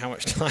 considering how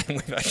much time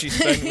we've actually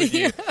spent with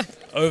you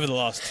over the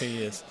last 2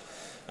 years.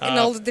 In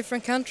all the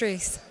different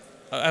countries.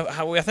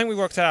 I think we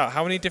worked out,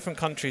 how many different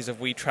countries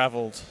have we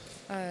travelled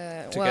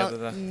together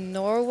there?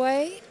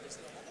 Norway,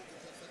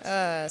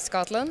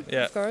 Scotland,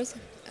 of course.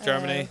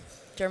 Germany.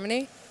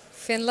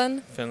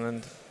 Finland.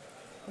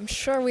 I'm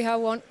sure we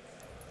have one.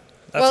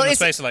 That's in the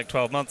space of like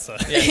 12 months, though.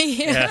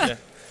 Yeah.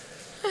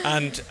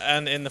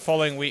 And in the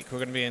following week we're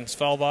going to be in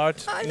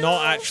Svalbard.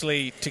 Not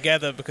actually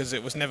together because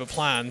it was never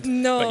planned.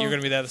 No. But you're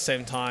going to be there at the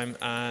same time.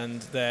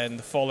 And then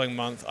the following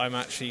month I'm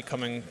actually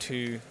coming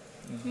to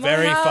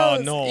very far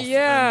north.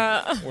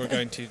 Yeah. And we're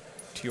going to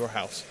your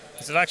house.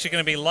 Is it actually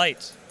going to be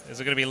light? Is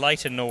it going to be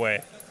light in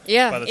Norway?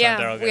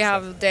 Yeah, we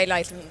have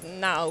daylight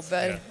now,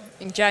 but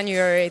in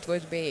January it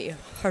would be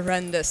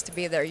horrendous to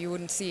be there. You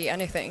wouldn't see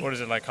anything. What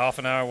is it, like half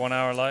an hour, 1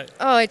 hour light?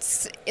 Oh,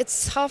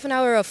 it's half an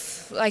hour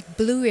of like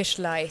bluish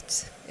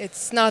light.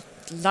 It's not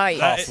light.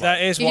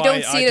 That is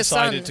why I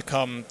decided to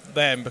come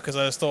then, because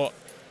I just thought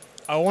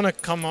I want to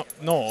come up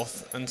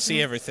north and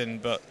see everything,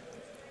 but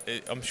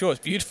I'm sure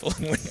it's beautiful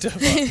in winter.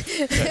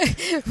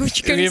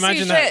 But can you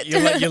imagine that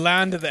you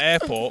land at the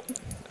airport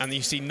and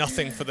you see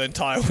nothing for the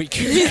entire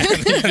weekend.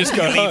 And you just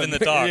go leave in the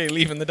dark. Yeah,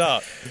 leave in the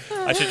dark.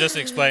 I should just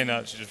explain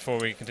that before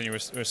we continue.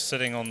 We're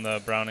sitting on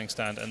the Browning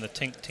stand, and the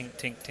tink, tink,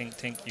 tink, tink,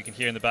 tink you can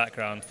hear in the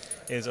background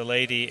is a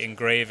lady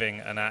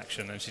engraving an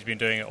action, and she's been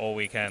doing it all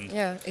weekend.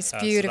 Yeah, it's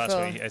beautiful.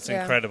 So it's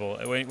incredible.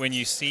 When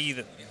you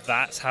see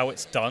that's how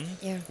it's done,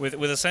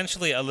 with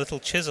essentially a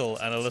little chisel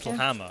and a little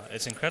hammer,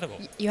 it's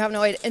incredible. You have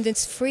no idea, and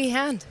it's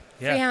freehand.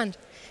 Freehand.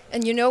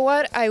 And you know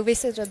what? I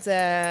visited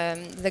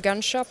the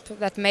gun shop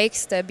that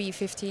makes the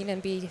B15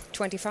 and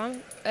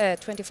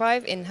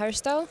B25 in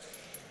Herstal,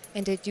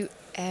 and they do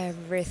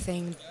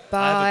everything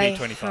by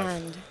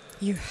hand.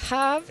 You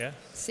have? Yeah.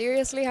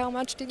 Seriously, how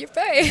much did you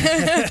pay?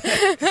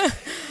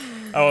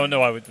 Oh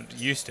no, I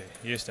used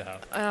to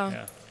have.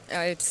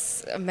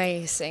 It's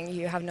amazing.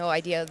 You have no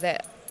idea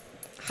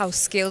how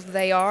skilled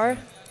they are,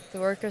 the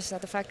workers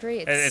at the factory.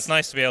 It's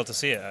nice to be able to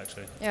see it,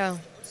 actually. Yeah.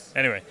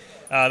 Anyway,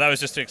 That was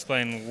just to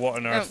explain what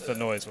on earth the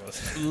noise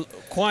was.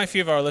 Quite a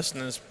few of our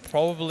listeners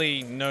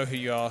probably know who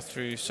you are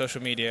through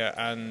social media,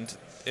 and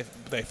if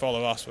they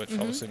follow us, which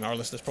obviously our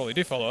listeners probably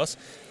do follow us,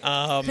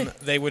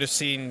 they would have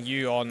seen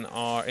you on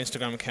our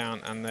Instagram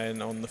account and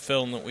then on the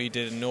film that we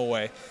did in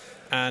Norway.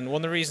 And one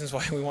of the reasons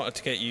why we wanted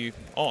to get you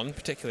on,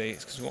 particularly,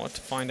 is because we wanted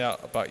to find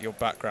out about your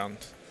background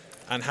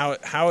and how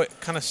it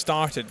kind of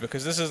started,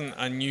 because this isn't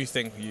a new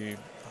thing for you,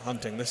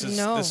 hunting. This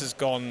has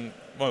gone.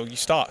 Well, you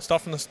start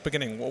from the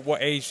beginning.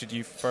 What age did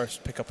you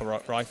first pick up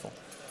a rifle?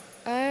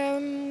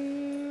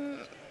 I'm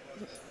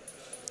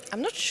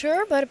not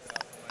sure, but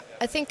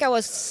I think I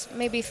was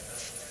maybe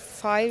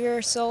 5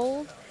 years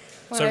old.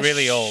 So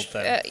really old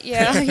then.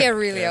 Yeah,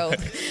 really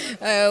old.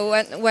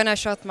 When I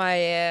shot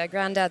my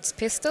granddad's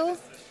pistol,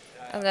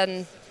 and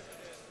then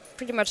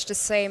pretty much the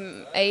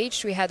same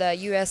age we had a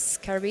U.S.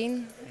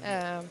 carbine,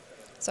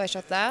 so I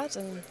shot that.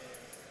 And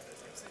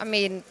I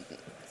mean,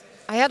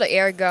 I had an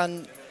air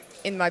gun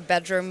in my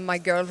bedroom, my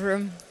girl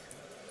room.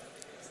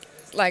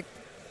 Like,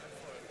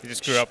 you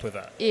just grew up with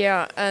that.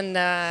 Yeah, and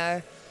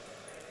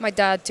my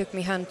dad took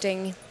me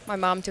hunting. My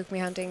mom took me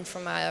hunting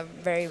from a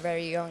very,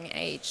 very young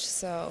age.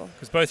 So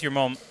because both your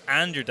mom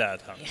and your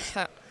dad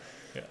hunt.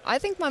 Yeah. I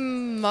think my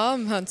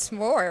mom hunts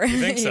more. You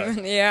think so?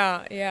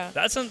 Yeah.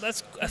 That's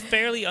a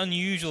fairly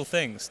unusual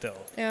thing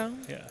still. Yeah.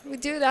 We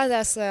do that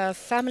as a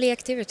family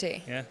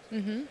activity. Yeah.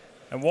 Mm-hmm.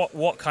 And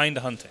what kind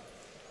of hunting?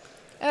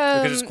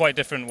 Because it's quite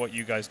different what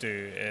you guys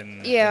do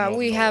in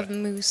we have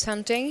moose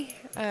hunting.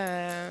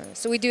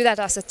 So we do that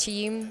as a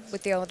team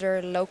with the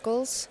other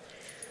locals.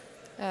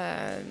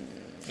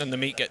 And the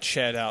meat gets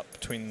shared out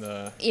between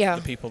the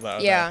people that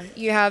are there. Yeah,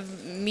 you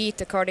have meat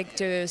according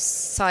to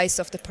size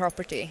of the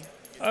property.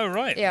 Oh,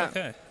 right. Yeah.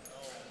 Okay.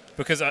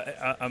 Because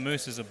a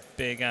moose is a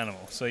big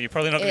animal, so you're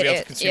probably not going to be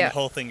able to consume the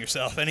whole thing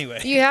yourself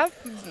anyway. You have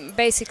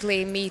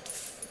basically meat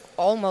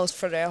almost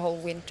for the whole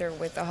winter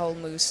with a whole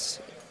moose.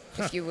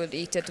 If you would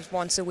eat it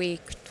once a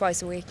week,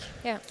 twice a week,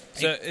 yeah.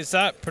 So is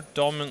that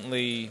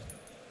predominantly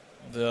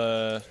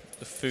the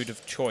food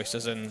of choice,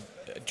 as in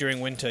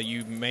during winter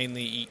you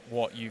mainly eat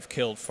what you've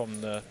killed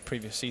from the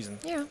previous season?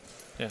 Yeah.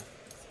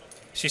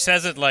 She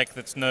says it like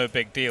that's no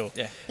big deal.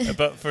 Yeah.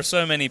 But for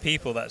so many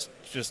people, that's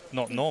just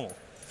not normal.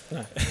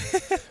 No.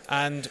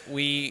 And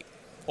we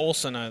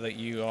also know that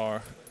you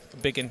are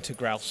big into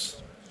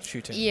grouse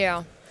shooting.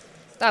 Yeah.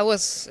 That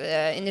was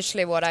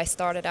initially what I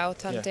started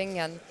out hunting,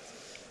 and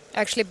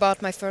actually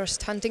bought my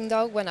first hunting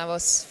dog when I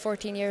was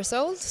 14 years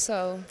old.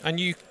 So and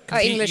you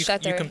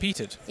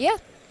competed? Yeah,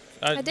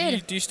 I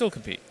did. Do you still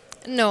compete?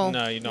 No.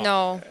 No, you're not.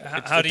 No.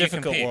 How do you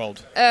difficult compete?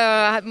 World.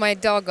 My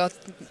dog got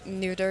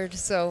neutered,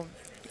 so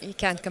he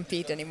can't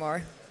compete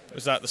anymore.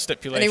 Was that the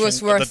stipulation? And he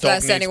was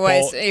worthless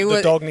anyways.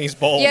 The dog needs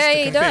balls. Yeah, to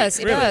he compete. does.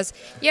 He Really? does.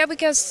 Yeah,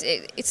 because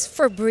it's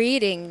for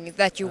breeding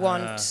that you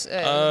want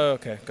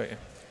okay, got you.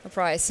 a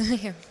prize.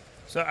 Yeah.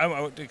 So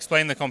I would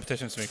explain the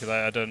competitions to me, because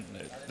I don't.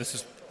 This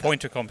is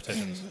pointer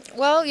competitions.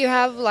 Well, you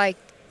have like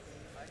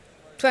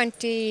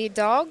 20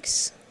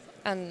 dogs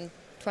and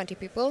 20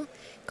 people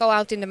go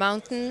out in the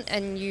mountain,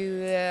 and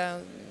you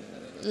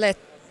let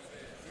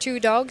 2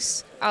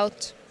 dogs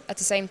out at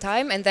the same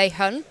time, and they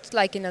hunt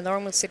like in a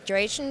normal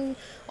situation,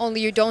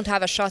 only you don't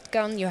have a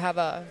shotgun, you have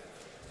a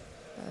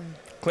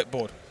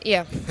clipboard.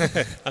 Yeah.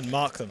 And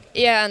mark them.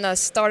 Yeah, and a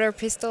starter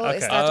pistol. Okay.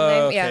 Is that the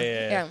name?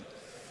 Okay, yeah.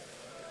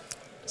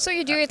 So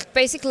you do it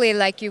basically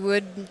like you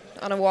would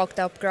on a walked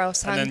up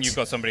grouse hunt. And then you've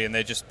got somebody, and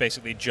they just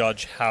basically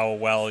judge how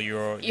well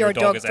your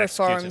dog has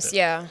performs. executed it.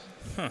 Yeah.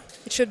 Huh.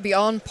 It should be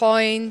on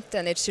point,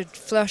 and it should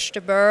flush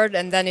the bird,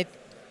 and then it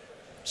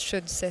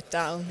should sit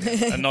down.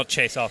 And not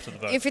chase after the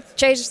bird. If it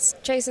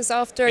chases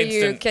after,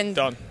 Instant you can.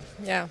 done.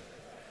 Yeah.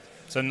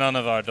 So none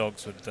of our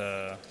dogs would.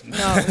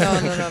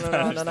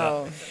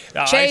 No.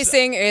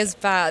 Chasing is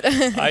bad.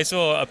 I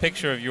saw a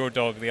picture of your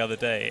dog the other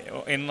day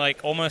in like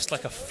almost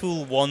like a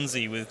full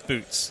onesie with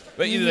boots.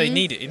 But they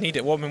need it. You need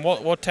it. Well, I mean,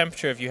 what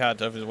temperature have you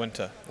had over the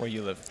winter where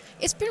you live?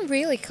 It's been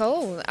really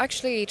cold.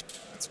 Actually,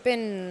 it's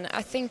been,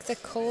 I think, the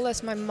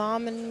coldest. My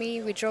mom and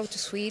me, we drove to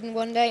Sweden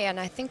one day, and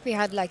I think we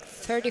had like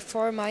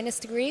 34 minus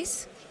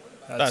degrees.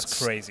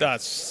 That's crazy.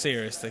 That's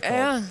seriously cold.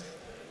 Yeah.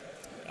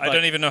 I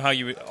don't even know how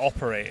you would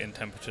operate in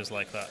temperatures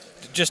like that.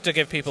 Just to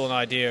give people an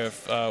idea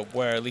of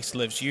where Lise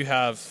lives, you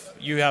have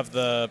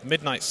the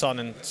midnight sun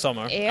in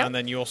summer, and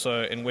then you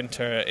also in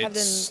winter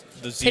it's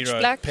the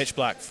zero pitch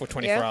black for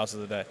 24 hours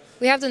of the day.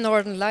 We have the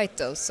northern light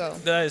though, so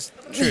that is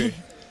true.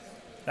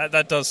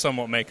 That does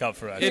somewhat make up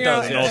for it. It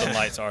does. The northern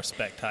lights are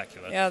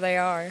spectacular. Yeah, they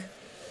are.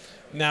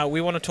 Now we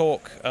want to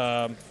talk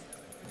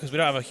because we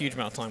don't have a huge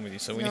amount of time with you,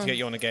 so we need to get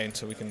you on again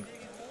so we can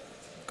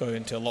go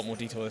into a lot more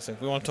detail of this thing.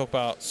 We want to talk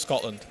about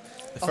Scotland.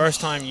 The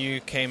first time you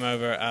came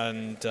over,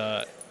 and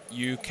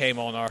you came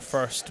on our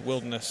first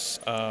wilderness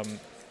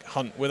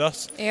hunt with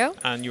us,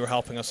 and you were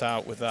helping us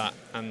out with that.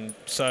 And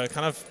so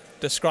kind of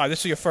describe, this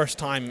was your first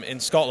time in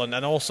Scotland,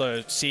 and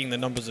also seeing the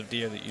numbers of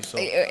deer that you saw.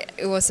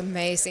 It was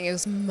amazing. It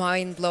was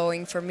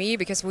mind-blowing for me,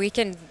 because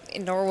in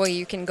Norway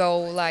you can go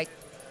like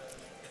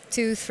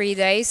 2-3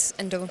 days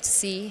and don't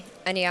see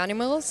any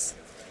animals.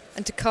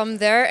 and to come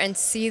there and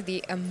see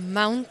the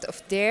amount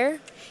of deer,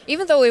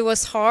 even though it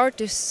was hard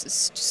to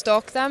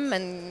stalk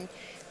them,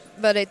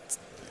 but it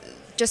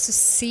just to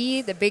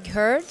see the big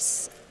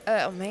herds,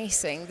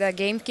 amazing. The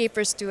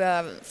gamekeepers do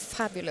a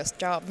fabulous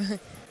job.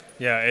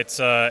 Yeah, it's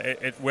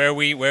where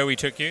we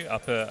took you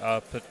up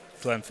at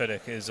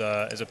Glenfiddich is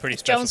a pretty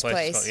special John's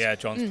place. Yeah,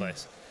 John's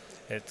place.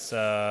 It's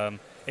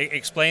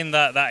explain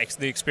the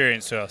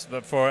experience to us.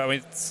 But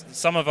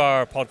some of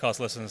our podcast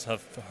listeners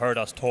have heard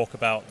us talk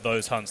about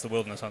those hunts, the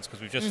wilderness hunts,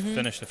 because we've just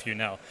finished a few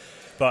now.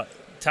 But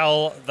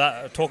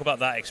talk about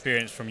that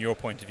experience from your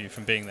point of view,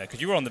 from being there,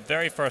 because you were on the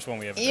very first one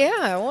we ever did. Yeah,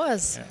 I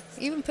was.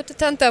 Yeah. Even put the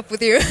tent up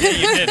with you. Yeah,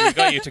 you did. We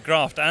got you to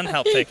graft and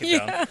help take it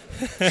down.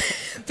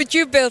 But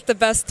you built the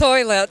best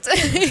toilet.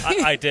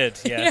 I did,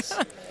 yes.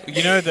 Yeah.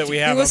 You know that we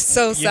have. He was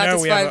so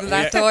satisfied with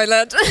that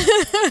toilet.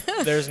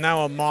 There's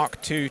now a Mark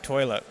II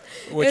toilet,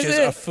 which is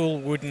a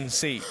full wooden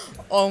seat.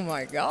 Oh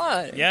my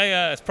god!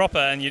 Yeah, it's proper,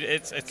 and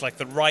it's like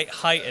the right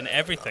height and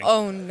everything.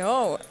 Oh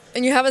no!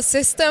 And you have a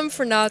system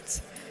for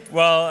not.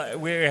 Well,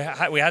 we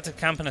had to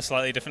camp in a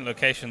slightly different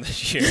location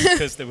this year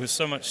because there was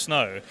so much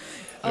snow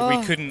that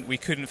we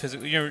couldn't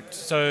physically.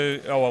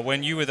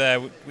 When you were there,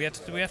 we had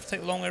to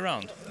take the long way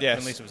around. Yes.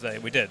 When Lisa was there,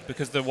 we did,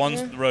 because the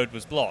road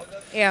was blocked.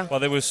 Yeah. Well,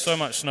 there was so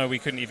much snow we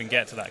couldn't even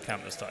get to that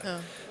camp this time. Oh.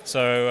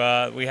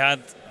 So we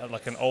had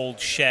like an old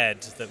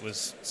shed that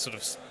was sort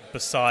of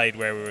beside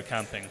where we were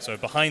camping. So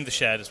behind the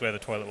shed is where the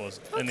toilet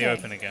was, in the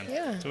open again.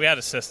 Yeah. So we had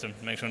a system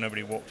to make sure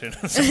nobody walked in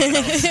on someone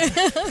else.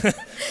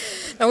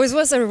 No, it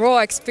was a raw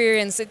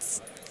experience. It's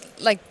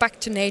like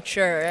back to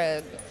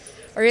nature.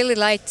 I really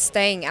liked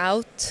staying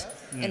out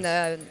in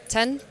the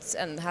tent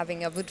and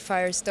having a wood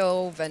fire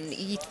stove and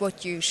eat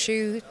what you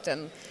shoot,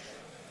 and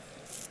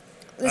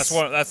that's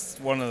one of the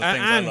things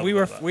I love.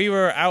 And we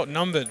were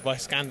outnumbered by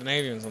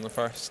Scandinavians on the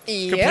first.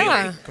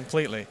 Yeah.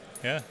 Completely.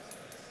 Yeah.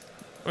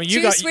 I mean,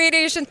 two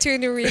Swedish and 2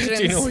 Norwegians.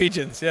 2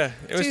 Norwegians, yeah.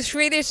 Two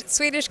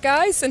Swedish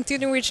guys and 2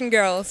 Norwegian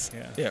girls.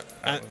 Yeah.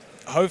 And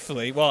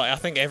hopefully, I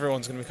think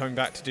everyone's going to be coming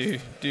back to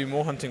do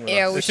more hunting with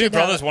us. The 2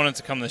 brothers wanted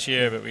to come this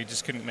year, but we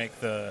just couldn't make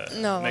the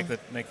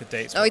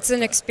dates. No, it's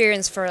an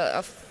experience for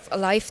a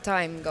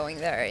lifetime going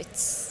there.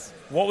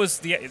 What was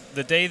the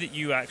day that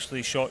you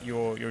actually shot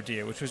your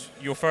deer, which was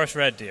your first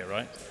red deer,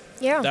 right?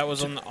 Yeah. That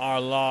was on our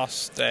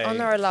last day.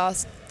 On our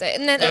last day.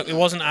 And then it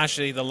wasn't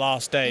actually the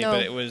last day,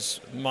 but it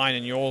was mine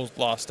and yours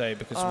last day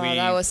because we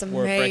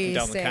were breaking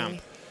down the camp.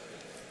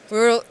 We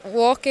were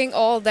walking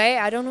all day.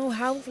 I don't know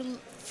how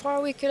far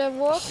we could have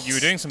walked. You were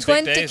doing some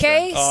big days.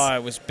 20 Ks? Oh,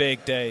 it was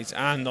big days.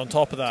 And on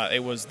top of that,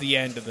 it was the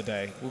end of the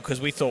day because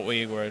we thought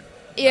we were...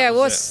 Yeah, it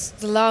was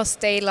the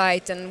last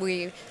daylight and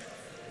we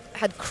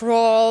had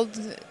crawled...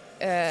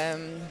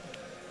 the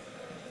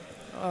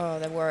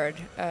word...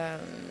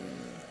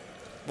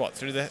 what,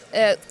 through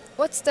the...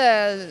 what's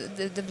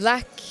the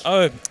black...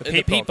 Oh,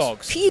 the peat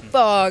bogs. Peat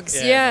bogs,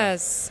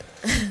 yes.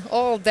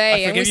 All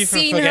day. I forgive you for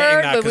forgetting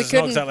that because it's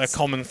not exactly a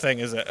common thing,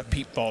 is it? A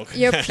peat bog.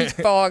 Yeah, peat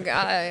bog.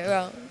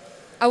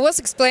 I was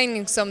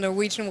explaining some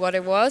Norwegian what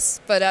it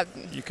was, but...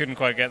 you couldn't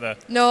quite get there.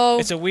 No.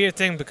 It's a weird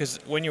thing because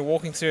when you're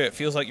walking through it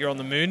feels like you're on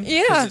the moon.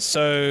 Yeah. Because it's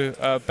so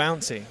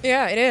bouncy.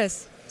 Yeah, it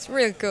is. It's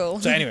really cool.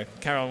 So anyway,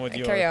 carry on with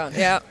your... Carry on,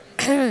 yeah.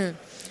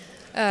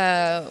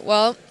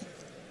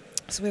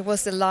 So it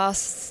was the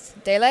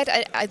last daylight.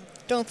 I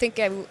don't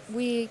think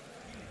we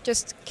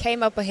just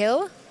came up a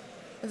hill,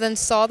 then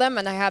saw them,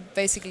 and I had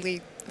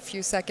basically a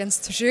few seconds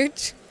to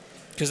shoot.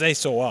 Because they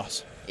saw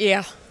us.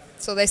 Yeah.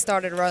 So they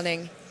started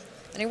running.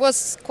 And it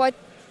was quite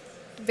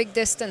a big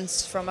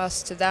distance from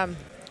us to them.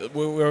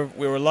 We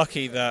were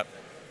lucky that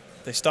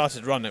they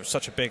started running. It was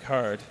such a big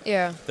herd.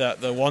 Yeah.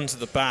 That the ones at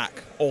the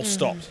back all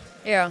stopped.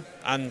 Yeah.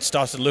 And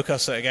started to look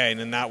us again,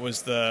 and that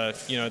was the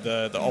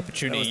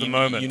opportunity. That was the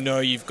moment.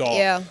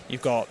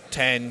 You've got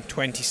 10,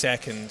 20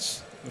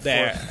 seconds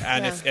there,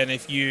 and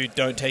if you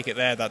don't take it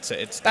there, that's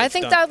it. I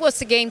think that was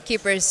the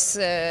gamekeeper's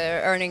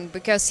earning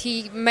because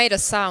he made a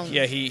sound.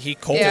 Yeah, he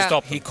called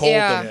them. He called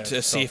them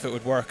to see if it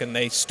would work, and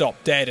they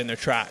stopped dead in their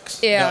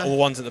tracks. Yeah, all the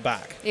ones at the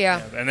back.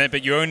 Yeah.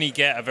 But you only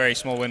get a very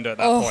small window at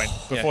that point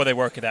before they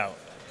work it out.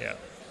 Yeah,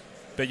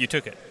 but you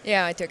took it.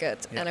 Yeah, I took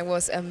it, and it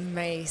was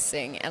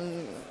amazing.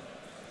 And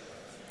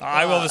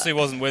I obviously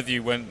wasn't with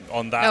you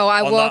on that. No,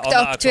 I walked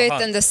up to it,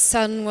 and the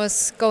sun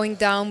was going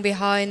down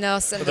behind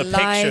us, and the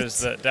light. Pictures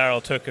that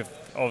Daryl took of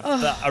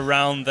that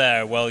around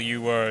there while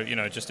you were,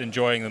 just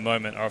enjoying the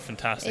moment are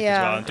fantastic as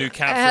well. And do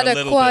capture I had a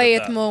little quiet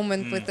bit of that.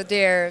 moment with the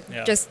deer,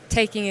 just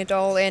taking it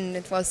all in.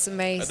 It was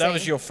amazing. That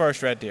was your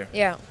first red deer.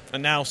 Yeah.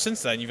 And now,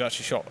 since then, you've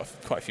actually shot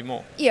quite a few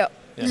more. Yeah.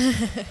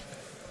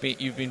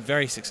 You've been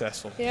very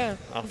successful. Yeah.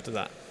 After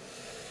that.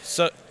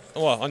 So,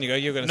 on you go.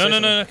 You're going to say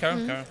something. No,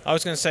 Karen. I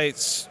was going to say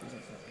it's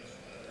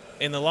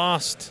in the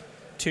last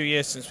 2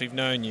 years since we've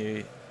known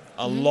you,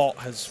 a lot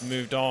has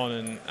moved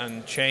on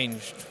and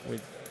changed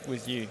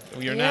with you.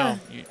 You're now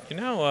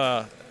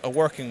a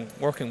working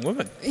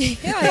woman.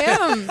 Yeah,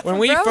 I am. when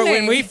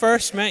we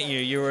first met you,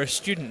 you were a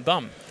student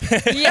bum.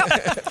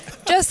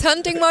 Yep. Just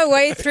hunting my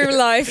way through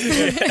life.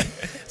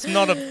 It's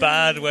not a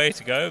bad way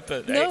to go,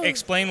 but No.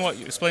 explain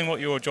what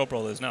your job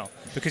role is now,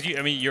 because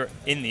you're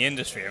in the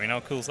industry. I mean, how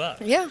cool is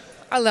that? Yeah,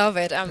 I love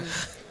it.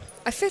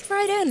 I fit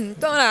right in,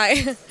 don't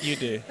I? You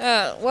do.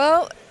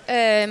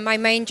 My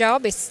main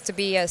job is to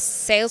be a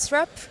sales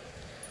rep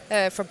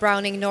for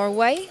Browning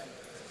Norway,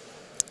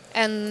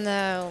 and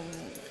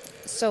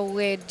so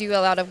we do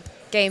a lot of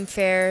game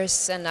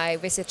fairs, and I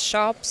visit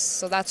shops.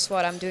 So that's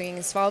what I'm doing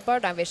in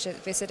Svalbard. I'm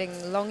visiting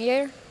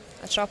Longyear,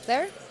 a shop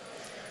there.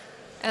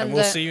 And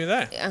we'll see you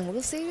there. And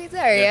we'll see you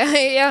there,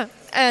 yeah.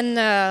 And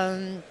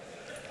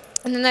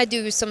then I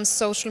do some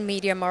social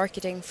media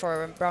marketing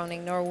for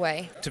Browning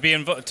Norway.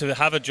 To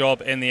have a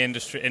job in the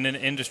industry, in an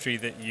industry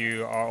that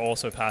you are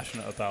also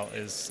passionate about,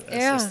 is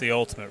just the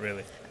ultimate,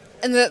 really.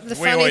 And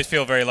we always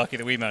feel very lucky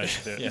that we managed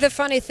to do it. Yeah. The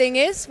funny thing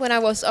is, when I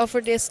was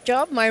offered this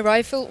job, my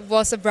rifle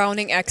was a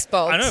Browning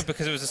X-Bolt. I know,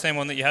 because it was the same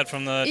one that you had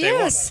from the day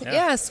one.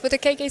 Yes, with the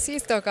KKC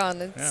stock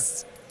on.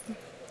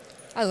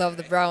 I love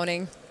the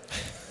Browning.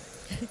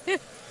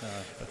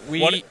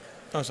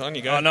 Oh, so on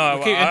you go. Oh, no,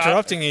 we keep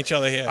interrupting each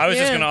other here. I was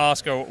just going to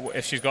ask her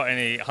if she's got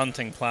any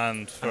hunting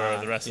planned for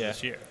the rest of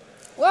this year.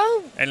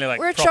 Well,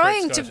 we're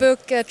trying to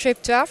book a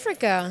trip to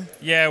Africa.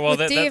 Yeah, well,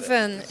 that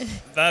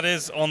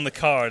is on the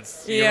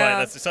cards. You're right,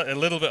 that's a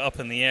little bit up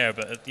in the air,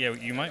 but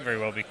you might very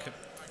well be.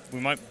 We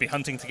might be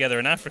hunting together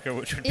in Africa,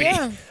 which would be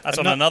that's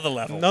on another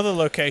level, another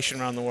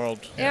location around the world.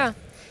 Yeah.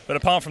 But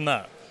apart from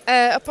that,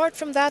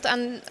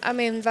 I'm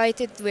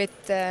invited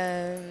with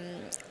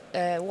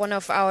one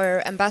of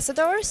our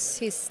ambassadors.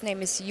 His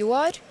name is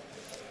Joar.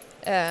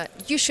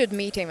 You should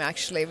meet him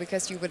actually,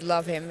 because you would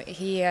love him.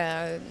 He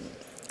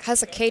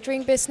has a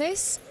catering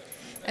business,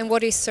 and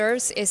what he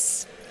serves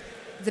is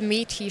the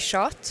meat he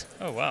shot.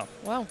 Oh wow!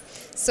 Wow!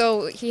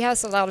 So he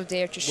has a lot of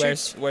deer to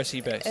shoot. Where's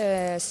he based?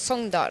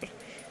 Sogndal.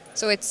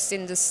 So it's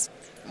in this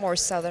more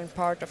southern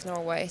part of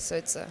Norway. So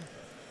it's a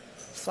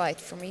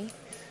flight for me.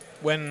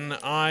 When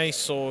I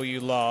saw you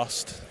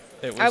last,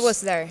 I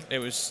was there. It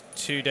was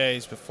 2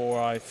 days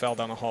before I fell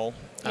down a hole,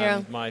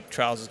 and my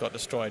trousers got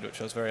destroyed, which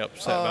I was very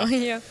upset about.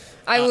 Yeah.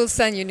 I will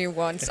send you new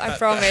ones, I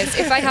promise.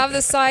 If I have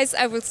the size,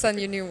 I will send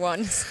you new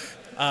ones.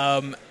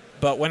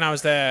 But when I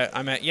was there,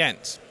 I met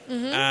Jens.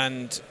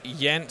 And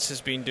Jens has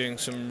been doing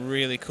some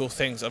really cool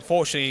things.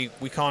 Unfortunately,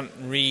 we can't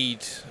read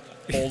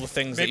all the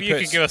things that he puts. Maybe you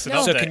could give us an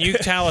update. So can you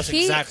tell us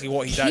exactly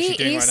what he's actually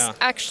doing right now? He is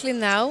actually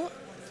now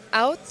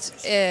out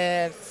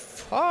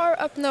far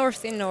up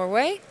north in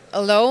Norway,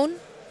 alone,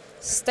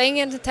 staying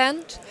in the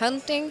tent,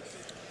 hunting,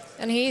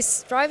 and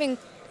he's driving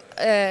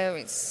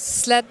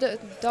sled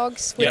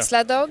dogs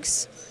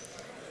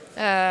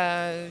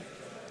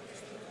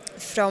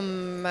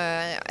from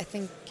I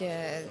think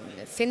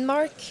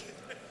Finnmark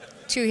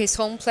to his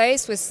home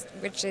place,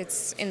 which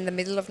is in the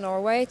middle of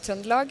Norway,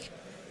 Trøndelag.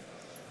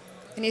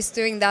 And he's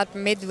doing that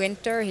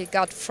midwinter. He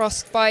got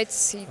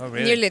frostbites. He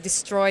nearly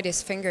destroyed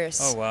his fingers.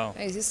 Oh wow!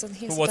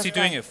 But what's he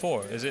doing it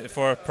for? Is it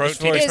for a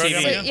TV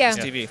program? Yeah.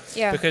 TV.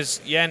 Yeah.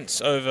 Because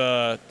Jens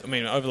over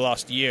the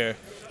last year,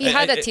 he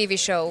had a TV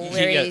show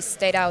where he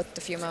stayed out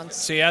a few months.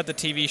 So he had the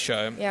TV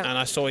show, and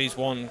I saw he's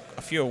won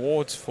a few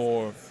awards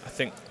for, I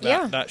think,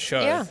 that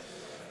show. Yeah.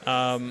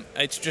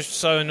 It's just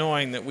so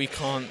annoying that we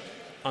can't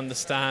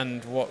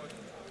understand what's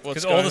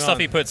because going all the stuff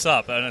on. he puts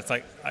up, and it's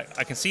like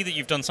I can see that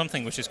you've done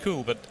something which is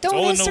cool, but it's Don't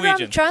all in Instagram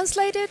Norwegian.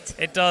 translate it?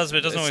 It does, but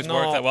it doesn't always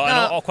work that well.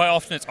 No. And quite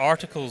often it's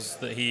articles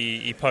that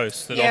he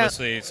posts that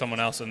obviously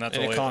someone else, and that's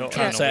and all it can't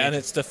translate. And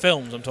it's the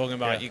films I'm talking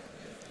about. You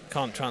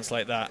can't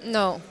translate that.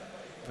 No.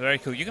 Very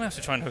cool. You're gonna have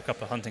to try and hook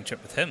up a hunting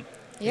trip with him.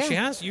 Yeah. She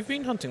has. You've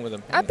been hunting with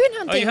him. I've been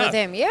hunting with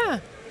him. Yeah.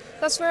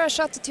 That's where I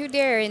shot the 2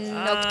 deer in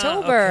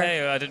October.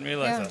 Okay, I didn't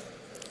realize that.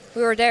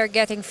 We were there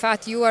getting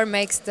fat. Joar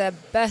makes the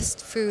best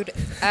food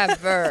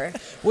ever.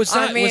 Was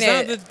that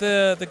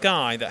the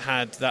guy that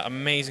had that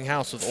amazing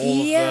house with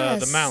all of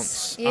the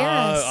mounts?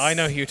 Yes. I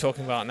know who you're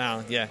talking about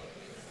now. Yeah.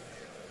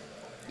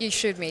 You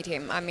should meet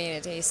him. I mean,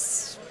 it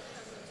is.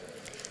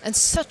 And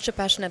such a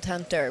passionate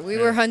hunter. We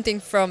were hunting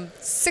from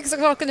 6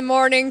 o'clock in the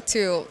morning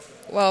to,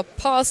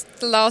 past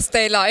the last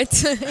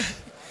daylight.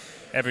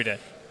 Every day.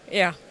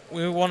 Yeah.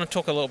 We want to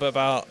talk a little bit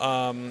about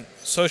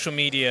social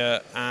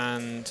media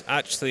and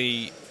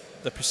actually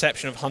the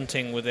perception of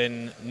hunting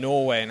within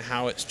Norway and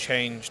how it's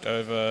changed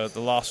over the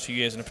last few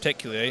years, and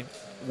particularly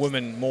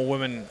more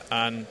women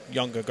and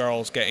younger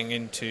girls getting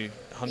into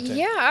hunting.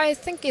 Yeah, I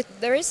think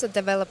there is a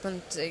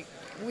development.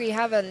 We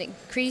have an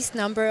increased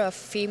number of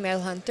female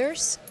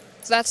hunters,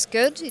 so that's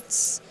good.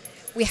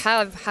 We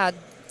have had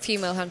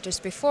female hunters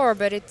before,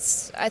 but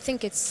I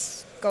think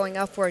it's going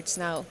upwards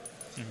now.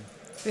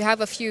 Mm-hmm. We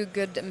have a few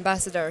good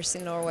ambassadors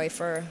in Norway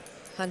for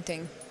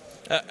hunting.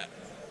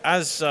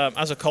 As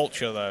a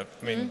culture, though,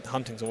 I mean,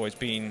 hunting's always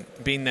been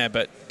there.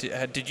 But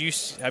have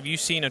you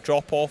seen a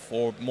drop off,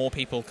 or more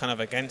people kind of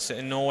against it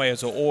in Norway?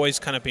 Has it always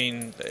kind of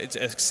been it's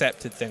an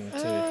accepted thing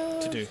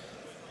to do?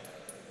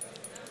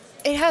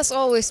 It has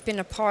always been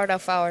a part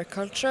of our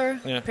culture,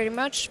 pretty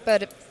much.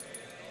 But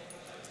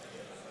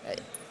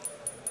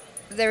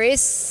there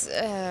is,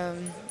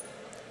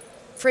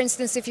 for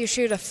instance, if you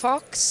shoot a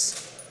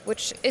fox,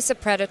 which is a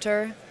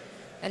predator,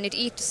 and it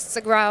eats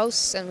the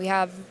grouse, and we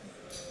have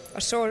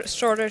a shortage of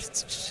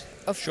Shortage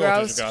of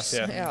grouse. grouse,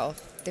 yeah. Yeah,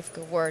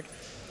 difficult word.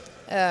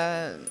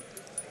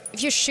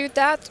 If you shoot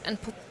that and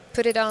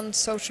put it on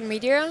social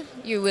media,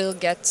 you will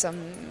get some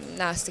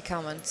nasty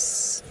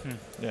comments.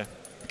 Yeah.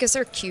 Because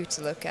they're cute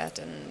to look at,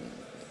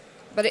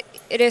 but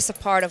it is a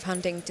part of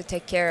hunting to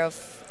take care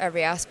of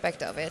every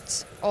aspect of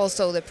it.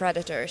 Also the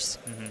predators.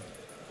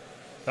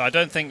 But I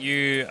don't think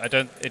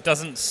it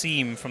doesn't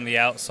seem from the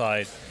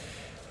outside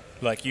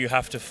like you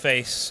have to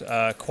face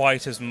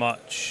quite as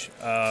much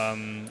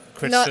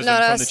criticism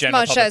not from as the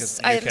general much public as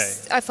as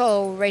the UK. I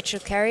follow Rachel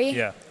Carey.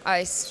 Yeah,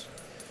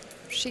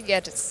 She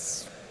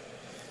gets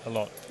a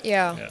lot.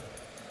 yeah. Yeah.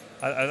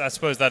 I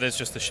suppose that is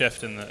just the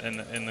shift in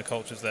the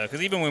cultures there.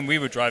 Because even when we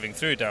were driving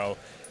through, Daryl,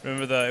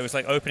 remember it was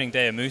like opening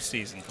day of moose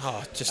season.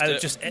 Oh,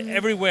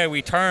 everywhere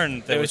we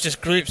turned, there was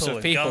just groups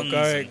of people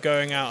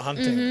going out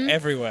hunting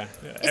everywhere.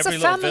 Yeah, It's a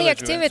family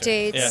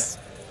activity.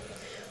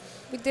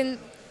 We've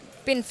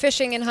been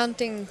fishing and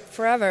hunting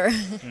forever.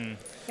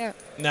 Yeah.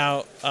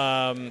 Now,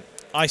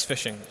 ice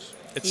fishing.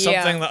 It's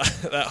something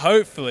that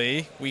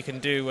hopefully we can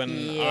do when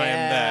I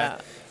am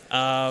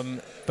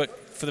there. But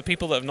for the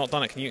people that have not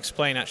done it, can you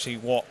explain actually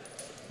what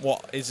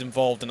is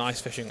involved in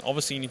ice fishing?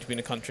 Obviously, you need to be in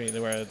a country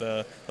where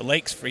the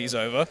lakes freeze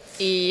over.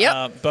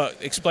 Yep. But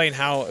explain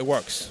how it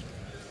works.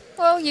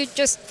 Well, you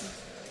just...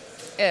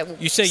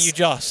 you say you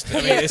just.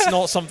 I mean, it's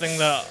not something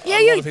that... Yeah,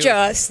 you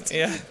just.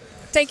 Yeah.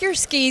 Take your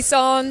skis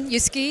on, you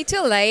ski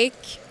to a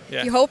lake,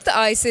 you hope the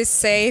ice is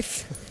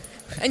safe,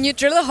 and you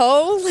drill a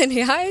hole in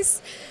the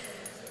ice.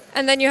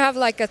 And then you have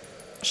like a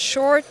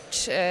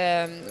short,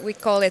 we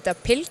call it a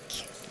pilk.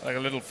 Like a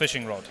little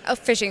fishing rod. A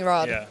fishing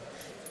rod. Yeah.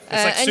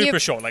 It's like super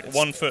short, like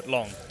 1 foot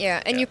long.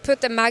 Yeah, and you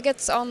put the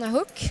maggots on the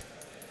hook,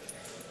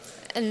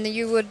 and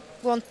you would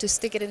want to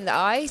stick it in the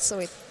eye so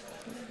it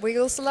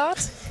wiggles a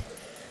lot.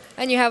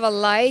 And you have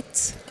a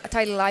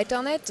tiny light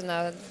on it,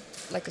 and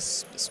like a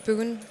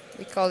spoon,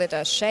 we call it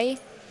a shay.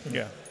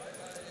 Yeah.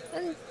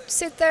 And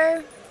sit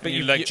there. But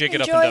you like jig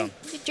it up and down.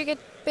 You jig it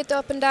a bit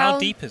up and down. How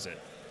deep is it?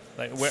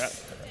 Like where?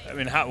 I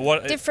mean,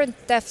 what?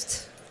 Different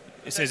depth.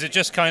 Is it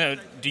just kind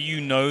of? Do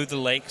you know the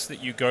lakes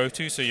that you go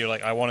to? So you're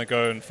like, I want to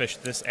go and fish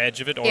this edge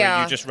of it, or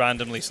are you just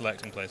randomly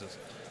selecting places?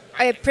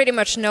 I pretty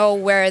much know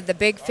where the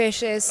big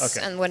fish is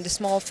and when the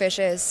small fish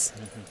is.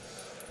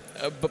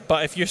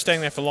 But if you're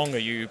staying there for longer,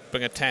 you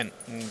bring a tent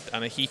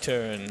and a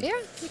heater and... Yeah,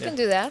 you can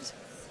do that.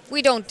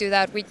 We don't do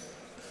that.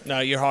 No,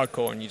 you're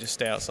hardcore and you just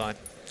stay outside.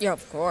 Yeah,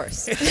 of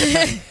course.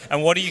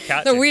 And what are you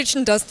catching?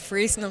 Norwegian doesn't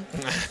freeze them.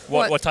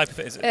 What type of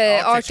fish is it?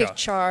 Arctic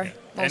char,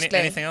 mostly.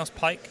 Anything else?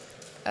 Pike?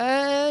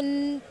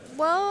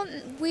 Well,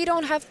 we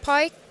don't have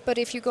pike, but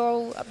if you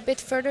go a bit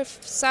further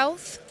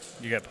south...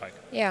 You get pike?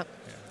 Yeah.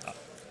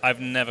 I've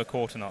never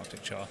caught an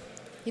Arctic char.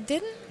 You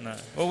didn't? No.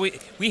 Well,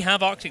 we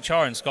have Arctic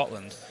char in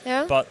Scotland,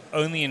 but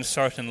only in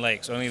certain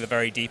lakes, only the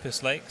very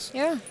deepest lakes.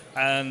 Yeah.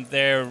 And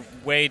they're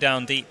way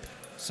down deep.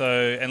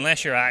 So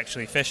unless you're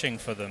actually fishing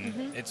for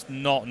them, it's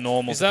not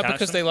normal. Is that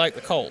because they like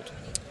the cold?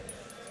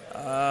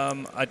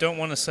 I don't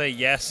want to say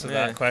yes to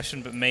that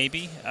question, but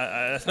maybe.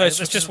 No, it's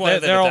just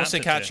they're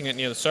obviously catching it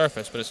near the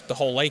surface, but the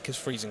whole lake is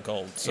freezing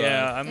cold. So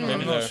yeah,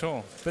 I'm not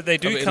sure. But they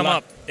do come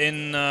up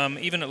in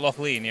even at Loch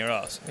Lee near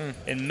us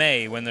in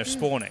May when they're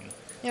spawning.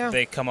 Yeah.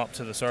 They come up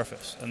to the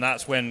surface, and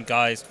that's when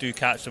guys do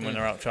catch them when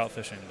they're out trout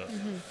fishing. But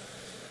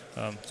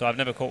so I've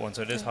never caught one,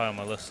 so it is high on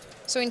my list.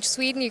 So in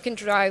Sweden, you can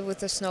drive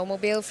with a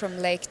snowmobile from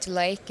lake to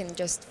lake and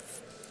just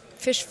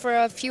fish for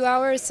a few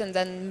hours, and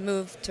then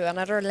move to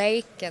another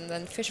lake and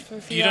then fish for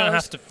a few hours. You don't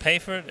have to pay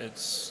for it.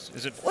 Is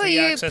it free well,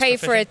 you access pay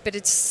for for it, but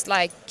it's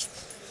like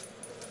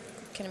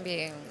can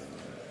be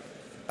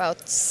about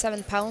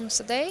 £7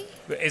 a day.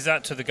 Is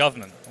that to the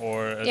government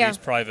or are these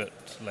private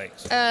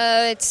lakes?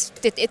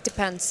 It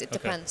depends. It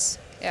depends.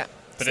 Yeah.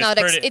 But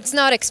it's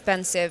not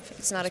expensive.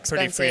 It's not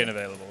expensive. Pretty free and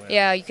available.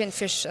 Yeah, you can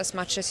fish as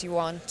much as you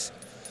want.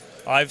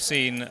 I've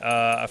seen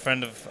a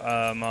friend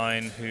of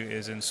mine who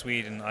is in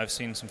Sweden. I've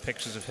seen some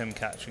pictures of him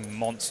catching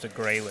monster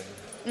grayling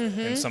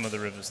in some of the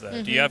rivers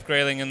there. Do you have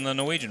grayling in the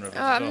Norwegian rivers?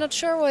 I'm not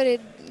sure what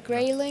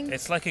grayling.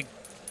 It's like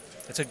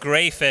it's a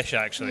grey fish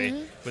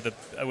actually with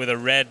a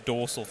red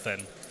dorsal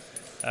fin,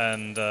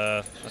 and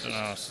I don't know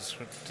how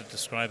to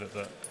describe it,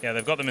 but yeah,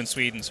 they've got them in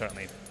Sweden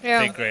certainly.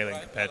 Big grayling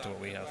compared to what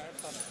we have.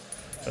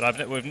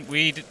 But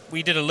we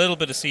did a little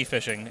bit of sea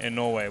fishing in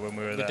Norway when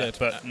we were there,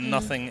 but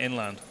nothing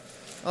inland.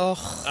 Oh,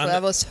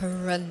 that was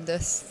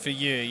horrendous. For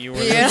you were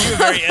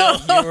very ill.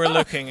 You were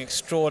looking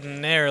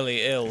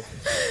extraordinarily ill.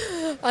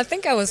 I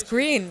think I was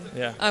green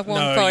at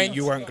one point. No,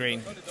 you weren't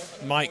green.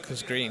 Mike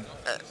was green.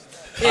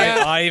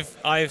 Yeah.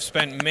 I've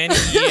spent many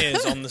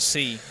years on the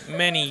sea,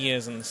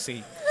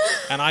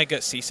 and I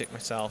got seasick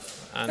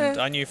myself.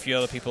 And I knew a few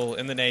other people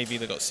in the Navy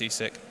that got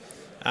seasick.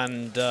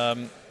 And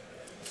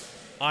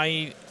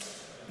I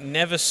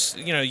never,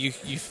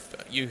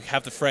 you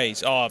have the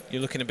phrase, "Oh,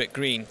 you're looking a bit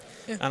green."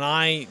 And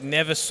I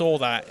never saw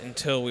that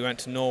until we went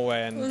to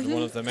Norway, and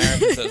one of the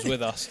Americans that was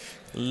with us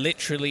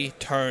literally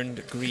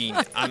turned green.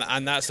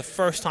 And that's the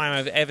first time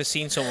I've ever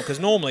seen someone, because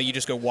normally you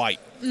just go white.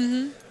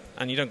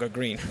 and you don't go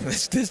green.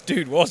 This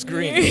dude was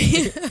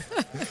green.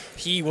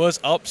 He was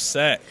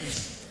upset.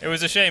 It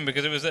was a shame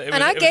because it was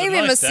and I gave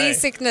him a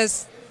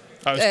seasickness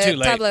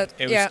tablet.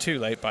 It was too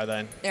late by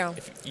then. Yeah.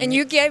 And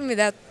you gave me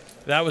that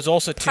That was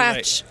also too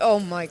patch. late. Oh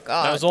my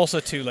god. That was also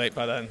too late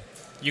by then.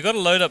 You got to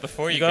load up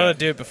before you got to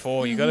do it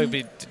before. You got to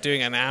be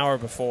doing it an hour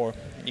before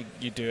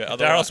you do it.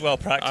 Daryl's well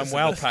practiced. I'm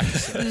well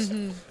practiced at this.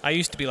 I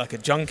used to be like a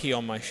junkie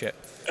on my shit.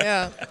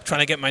 Yeah.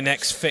 Trying to get my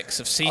next fix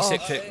of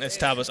seasickness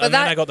tablets. But and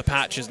then I got the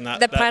patches and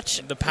the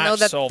patch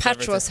solved patch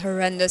everything. was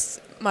horrendous.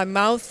 My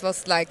mouth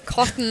was like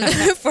cotton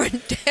for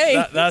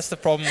days. That's the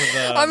problem with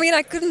I mean,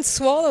 I couldn't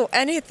swallow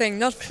anything,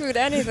 not food,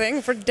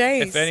 anything for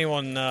days. If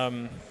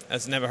anyone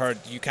has never heard,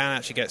 you can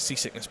actually get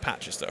seasickness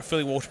patches that are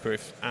fully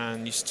waterproof,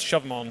 and you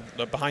shove them on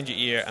behind your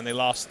ear, and they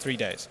last 3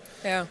 days.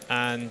 Yeah.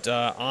 And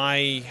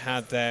I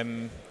had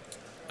them.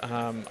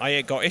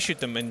 I got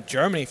issued them in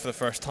Germany for the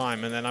first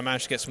time, and then I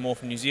managed to get some more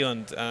from New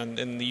Zealand. And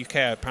in the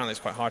UK, apparently,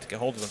 it's quite hard to get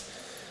hold of them.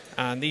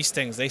 And these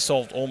things, they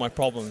solved all my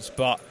problems,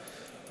 but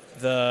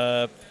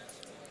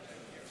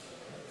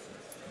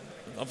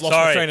I've lost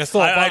my train of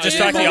thought. I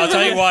distracted you. I'll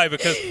tell you why.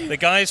 Because the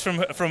guys from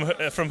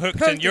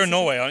Hookton, you're in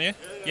Norway, aren't you?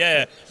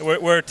 Yeah.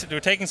 We're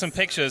taking some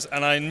pictures,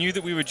 and I knew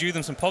that we would do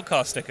them some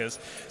podcast stickers.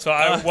 So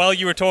while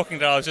you were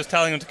talking, I was just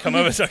telling them to come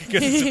over so I could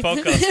get them some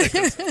podcast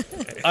stickers.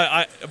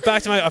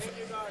 Back to my.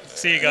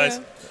 See you guys.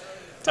 Yeah.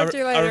 Talk to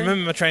you later. I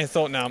remember my train of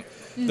thought now.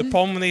 The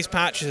problem with these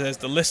patches is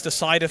the list of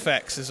side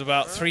effects is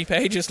about 3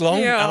 pages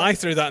long, and I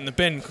threw that in the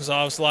bin because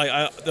I was like,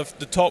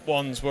 the top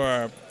ones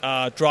were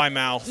dry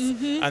mouth,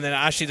 and then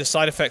actually the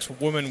side effects for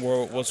women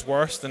was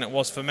worse than it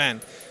was for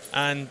men,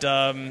 and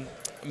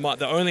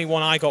the only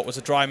one I got was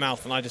a dry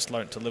mouth, and I just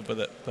learned to live with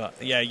it. But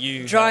yeah,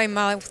 dry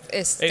mouth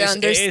is the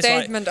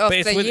understatement of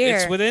the year.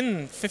 It's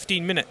within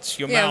 15 minutes,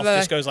 your mouth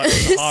just goes like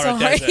the Sahara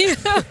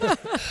Desert.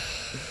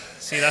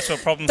 See, that's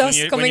what problems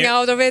dust coming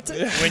out of it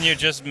when you're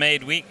just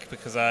made weak,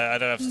 because I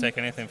don't have to take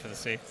anything for the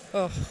sea.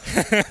 Oh,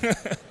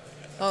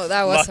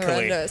 that was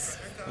horrendous.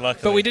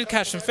 Luckily. But we did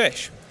catch some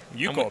fish.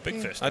 You caught a big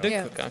fish. I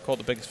did. I caught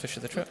the biggest fish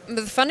of the trip. But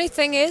the funny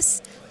thing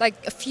is, like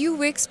a few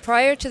weeks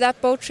prior to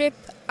that boat trip,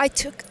 I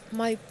took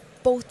my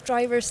boat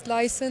driver's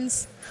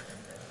license.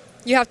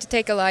 You have to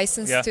take a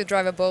license to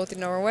drive a boat in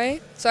Norway.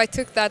 So I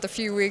took that a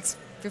few weeks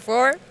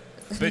before.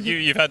 But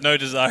you've had no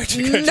desire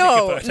to go take a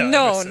boat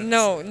out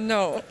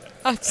No.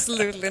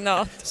 Absolutely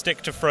not.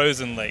 Stick to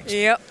frozen lakes.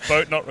 Yep.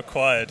 Boat not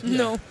required.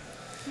 No.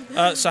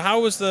 So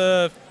how was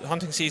the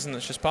hunting season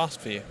that's just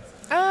passed for you?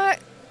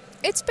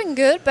 It's been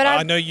good, but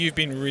I know you've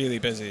been really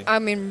busy.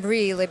 I've been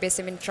really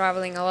busy, been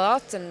traveling a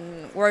lot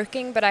and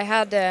working, but I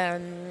had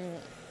a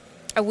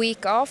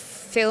week off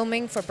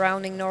filming for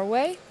Browning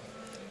Norway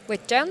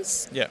with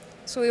Jens. Yeah.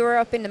 So we were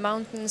up in the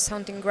mountains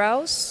hunting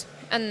grouse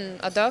and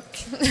a duck.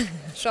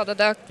 Shot a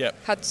duck. Yep.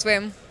 Had to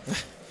swim.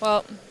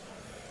 Well...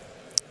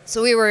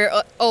 So we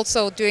were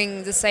also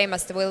doing the same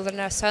as the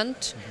wilderness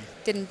hunt.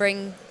 Didn't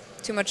bring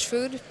too much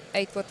food.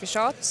 Ate what we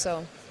shot.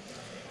 So,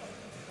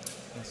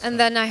 and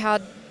then I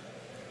had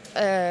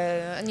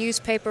a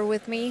newspaper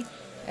with me,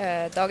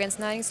 Dagens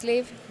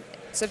Næringsliv.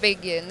 It's a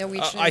big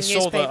Norwegian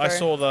newspaper. I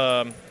saw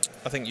the.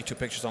 I think you took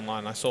pictures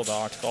online. I saw the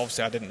article.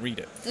 Obviously, I didn't read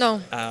it. No.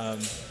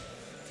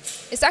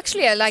 It's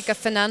actually like a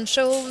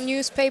financial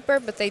newspaper,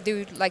 but they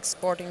do like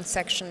sporting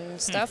section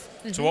stuff.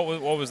 So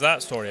what was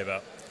that story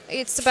about?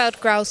 It's about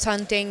grouse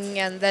hunting,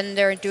 and then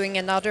they're doing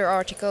another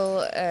article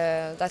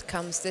that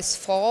comes this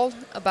fall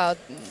about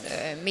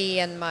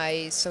me and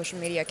my social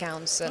media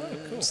accounts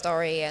and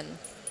story, and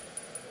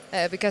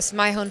because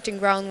my hunting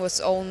ground was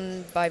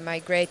owned by my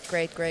great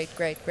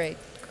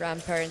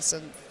grandparents,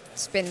 and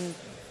it's been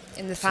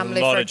in the family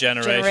a lot for of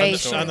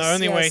generations. And the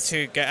only way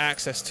to get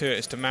access to it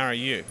is to marry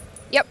you.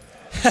 Yep,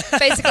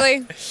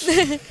 basically.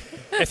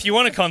 If you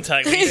want to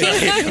contact Lisa,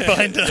 you can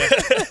find her.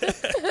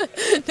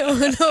 No.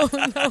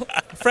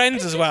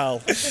 Friends as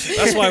well.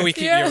 That's why we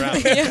keep you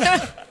around.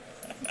 Yeah.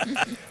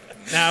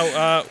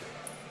 Now,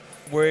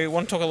 we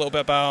want to talk a little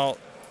bit about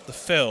the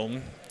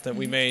film that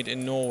we made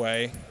in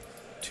Norway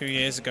 2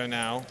 years ago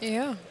now.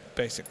 Yeah.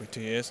 Basically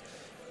 2 years.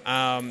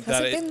 Has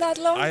it been that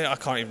long? I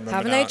can't even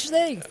remember. Have an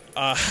HD.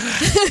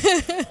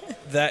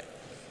 That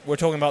we're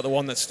talking about the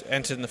one that's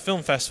entered in the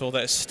film festival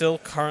that is still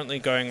currently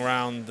going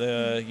around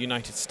the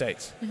United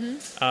States.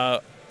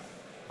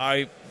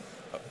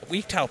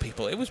 We tell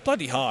people it was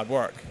bloody hard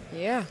work.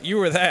 Yeah. You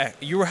were there.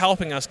 You were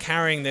helping us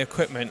carrying the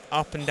equipment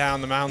up and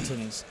down the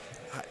mountains.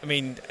 I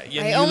mean,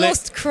 I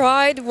almost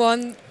cried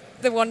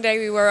the one day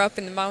we were up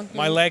in the mountains.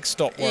 My legs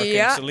stopped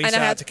working, so Lisa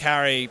had to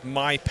carry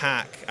my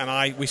pack,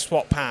 and we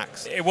swapped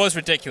packs. It was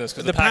ridiculous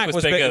because the pack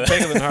was bigger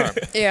than her.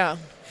 Yeah.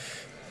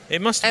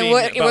 It must have been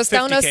about it was 50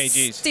 down a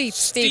kgs.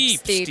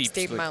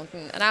 steep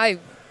mountain, and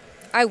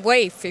I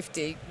weigh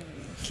 50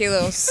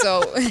 kilos,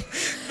 so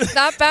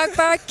that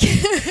backpack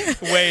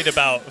weighed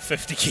about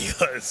 50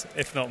 kilos,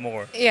 if not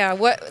more. Yeah,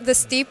 the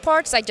steep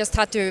parts I just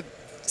had to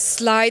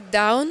slide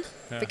down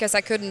because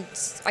I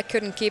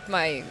couldn't keep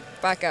my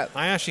back up.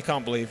 I actually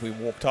can't believe we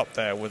walked up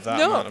there with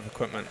that amount of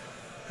equipment.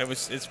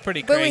 It's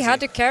pretty crazy. But we had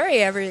to carry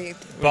every.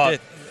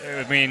 But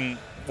I mean,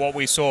 what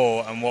we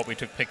saw and what we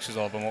took pictures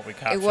of and what we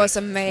captured. It was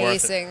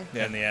amazing.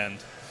 In the end.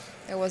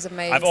 It was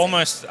amazing. I've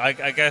almost, I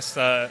guess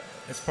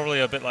it's probably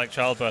a bit like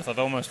childbirth. I've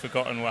almost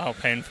forgotten how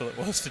painful it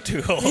was to do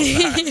all of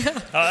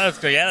that. Let's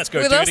go. Yeah, let's go.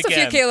 We do it lost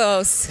again. a few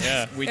kilos.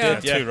 Yeah, We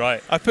did. too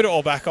right. I put it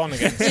all back on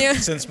again Yeah.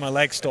 since my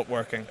legs stopped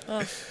working.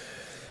 Oh.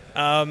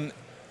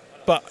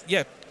 But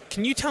yeah,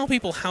 can you tell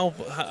people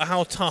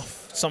how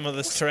tough some of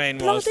this terrain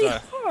was? Bloody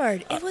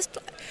hard. It was.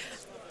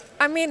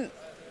 I mean,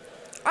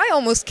 I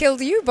almost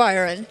killed you,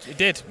 Byron. It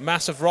did.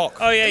 Massive rock.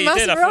 Oh yeah, you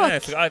did.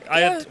 Massive rock. I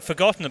had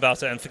forgotten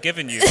about it and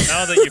forgiven you. But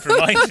now that you've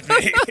reminded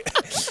me,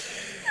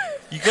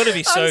 you got to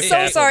be so I'm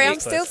careful. so sorry. I'm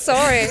with still this.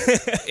 sorry.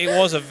 It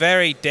was a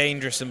very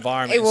dangerous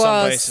environment It in some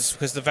was. places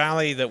because the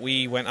valley that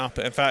we went up.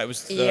 In fact, it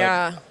was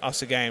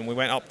us again. We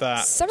went up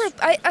that.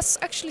 I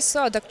actually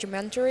saw a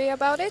documentary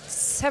about it.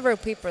 Several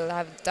people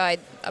have died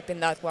up in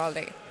that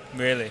valley.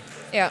 Really,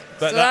 Yeah.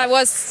 But so that- that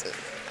was.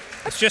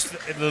 it's just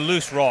the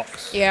loose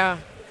rocks. Yeah.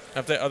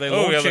 Are they Oh, yeah,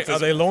 launching? look, Are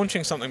they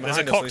launching something There's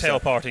behind a us, cocktail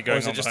Lisa? party going Or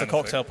is on it just a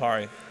behind us, cocktail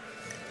party?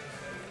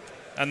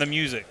 and the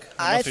music. They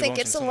I must be think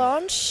launching it's a something.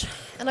 launch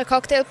and a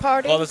cocktail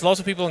party. Well, there's lots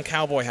of people in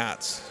cowboy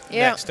hats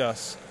next to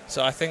us.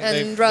 So I think and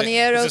Is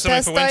Raniero there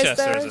something for Testa is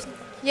Winchester, there. is it?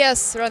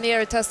 Yes,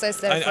 Raniero Testa is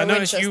there. I for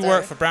noticed Winchester. you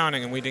work for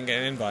Browning and we didn't get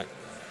an invite.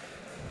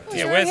 Oh,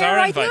 Yeah, you're where's here our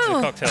right invite to the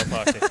now. cocktail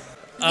party?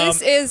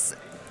 This is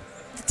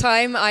the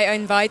time I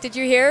invited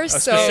you here. So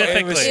specifically.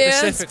 It was yeah,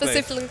 specifically.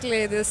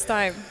 specifically this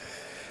time.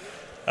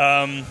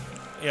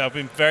 Yeah, I've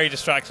been very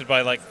distracted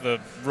by like the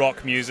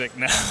rock music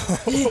now.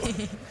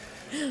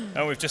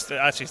 And we've just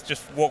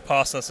walked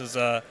past us as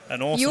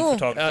an awesome You.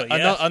 photographer.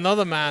 Yeah.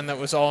 Another man that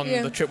was on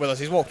Yeah. the trip with us,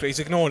 he's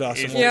ignored us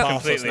and He's walked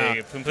past us now.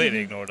 completely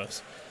ignored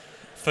us.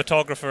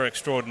 Photographer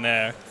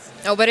extraordinaire.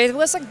 Oh, but it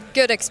was a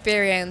good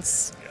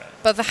experience. Yeah.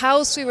 But the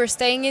house we were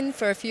staying in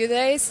for a few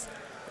days,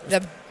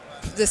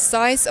 the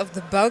size of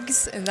the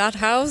bugs in that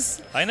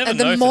house, I never and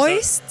the noticed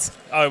moist. that.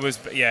 Oh, it was.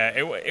 Yeah,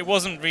 it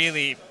wasn't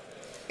really. It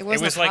It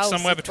wasn't was a like house,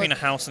 somewhere it between was-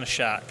 a house and a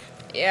shack.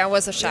 Yeah, it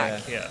was a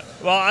shack. Yeah.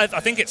 Well, I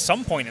think at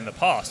some point in the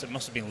past it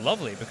must have been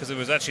lovely because there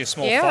was actually a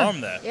small Yeah.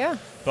 farm there. Yeah.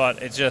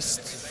 But it just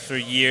for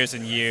years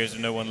and years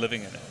no one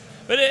living in it.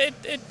 But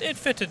it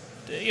fitted.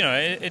 You know,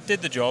 it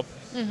did the job.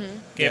 Mm-hmm.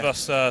 Gave Yeah.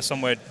 us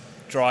somewhere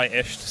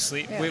dry-ish to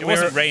sleep. Yeah. It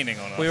wasn't raining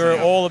on us. We were you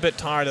know. all a bit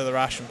tired of the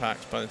ration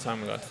packs by the time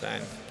we got to the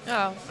end.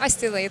 Oh, I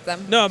still eat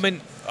them. No, I mean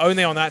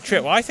only on that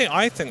trip. Well, I think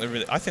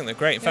they're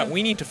great. In fact, Yeah.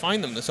 we need to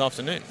find them this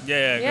afternoon.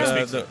 Yeah. Yeah. go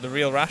speak to them. The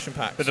real ration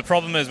packs. But the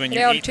problem is when you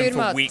They are eat them for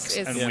Turmat weeks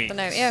is and the weeks.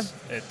 name, yeah.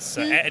 It's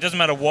it doesn't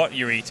matter what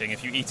you're eating.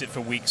 If you eat it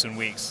for weeks and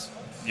weeks,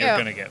 you're Yeah.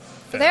 gonna get.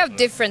 But fed they up have with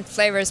it. different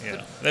flavors.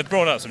 Yeah, they've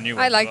brought out some new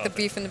But ones. I like as the well.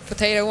 beef and the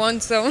potato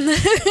one, so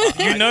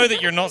You know that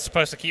you're not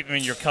supposed to keep them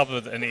in your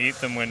cupboard and eat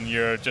them when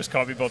you're just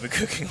can't be bothered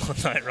cooking all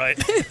night, right?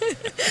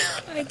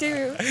 I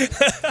do.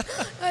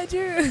 I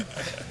do.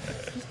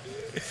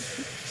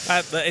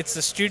 It's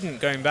the student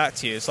going back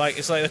to you. It's like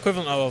the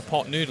equivalent of a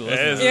pot noodle, It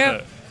isn't is, it? Yeah.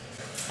 isn't it?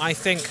 I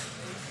think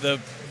the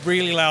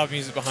really loud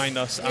music behind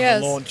us and Yes.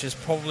 the launch is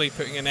probably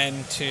putting an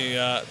end to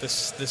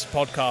this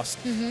podcast.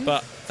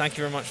 But thank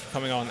you very much for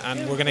coming on, and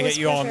Yeah, we're going to it get was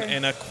you on pleasure.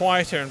 in a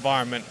quieter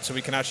environment so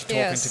we can actually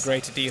talk Yes. into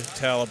greater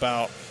detail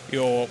about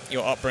your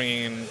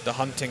upbringing and the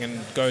hunting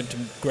and go into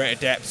greater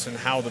depths and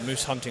how the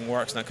moose hunting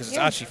works now, because it's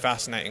Yeah. actually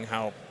fascinating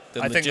how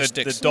the I think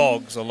logistics. the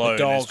dogs alone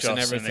dogs is just and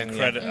everything, an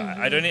yeah.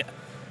 incredible.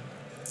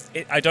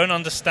 I don't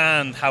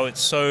understand how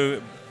it's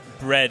so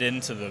bred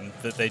into them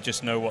that they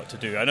just know what to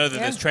do. I know that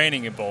Yeah. there's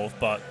training involved,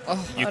 but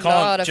Oh, you a can't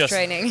lot of just.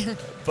 training.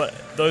 But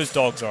those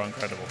dogs are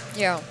incredible.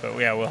 Yeah. But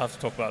yeah, we'll have to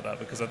talk about that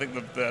because I think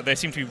they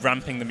seem to be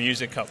ramping the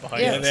music up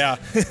behind Yeah. us. Yeah, they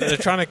are. They're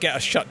trying to get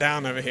us shut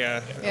down over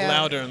here, Yeah.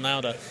 louder and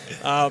louder.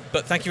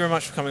 But thank you very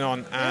much for coming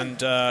on, and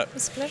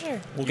It's a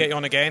pleasure. we'll get you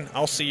on again.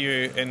 I'll see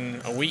you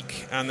in a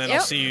week, and then I'll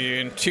Yep. see you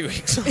in 2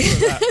 weeks after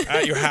that,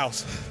 at your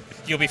house.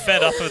 You'll be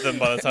fed up with them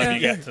by the time Yeah. you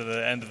get to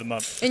the end of the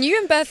month. And you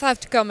and Beth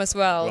have to come as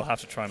well. We'll have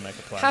to try and make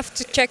a plan. Have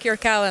to check your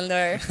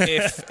calendar.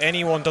 If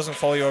anyone doesn't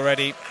follow you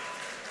already,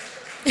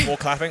 more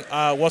clapping.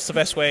 What's the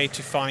best way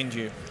to find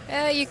you?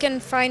 You can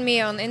find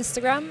me on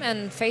Instagram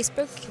and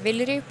Facebook,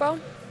 Villrypa.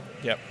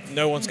 Yep.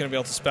 No one's going to be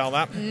able to spell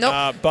that.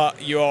 Nope.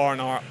 But you are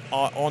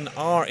on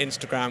our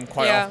Instagram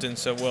quite Yeah. often,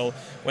 so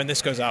when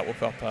this goes out, we'll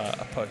put up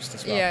a post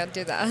as well. Yeah,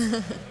 do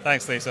that.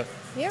 Thanks, Lisa.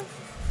 Yeah.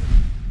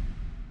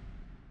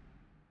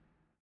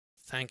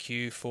 Thank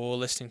you for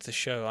listening to the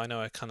show. I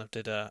know I kind of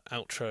did an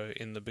outro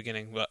in the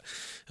beginning, but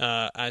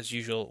as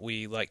usual,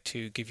 we like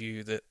to give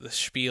you the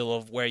spiel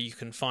of where you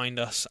can find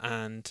us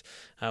and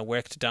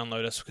where to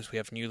download us, because we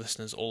have new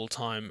listeners all the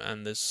time,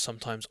 and there's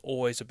sometimes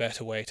always a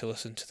better way to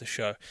listen to the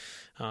show.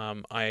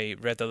 I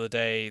read the other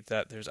day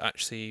that there's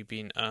actually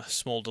been a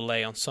small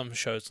delay on some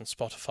shows on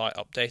Spotify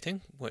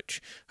updating,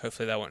 which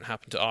hopefully that won't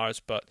happen to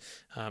ours, but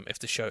if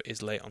the show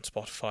is late on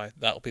Spotify,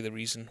 that'll be the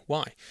reason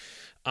why.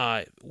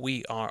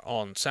 We are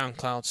on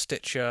SoundCloud,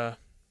 Stitcher,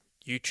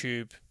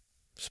 YouTube,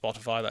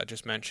 Spotify that I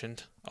just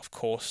mentioned, of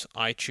course,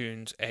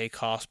 iTunes,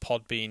 Acast,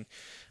 Podbean.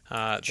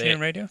 TuneIn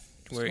Radio?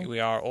 We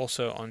are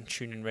also on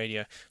TuneIn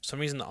Radio. For some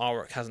reason, the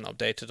artwork hasn't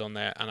updated on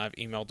there, and I've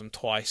emailed them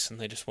twice, and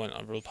they just won't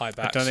reply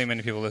back. I don't think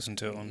many people listen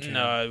to it on TuneIn.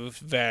 No,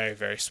 very,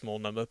 very small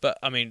number. But,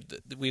 I mean,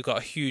 we've got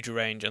a huge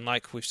range, and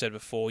like we've said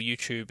before,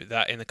 YouTube,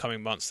 that in the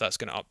coming months, that's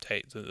going to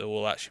update. There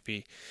will actually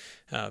be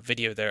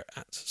video there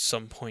at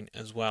some point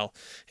as well.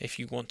 If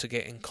you want to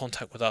get in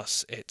contact with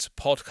us, it's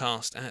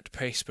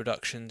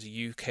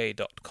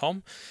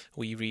podcast@paceproductionsuk.com.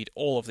 We read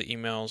all of the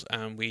emails,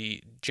 and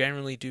we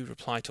generally do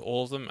reply to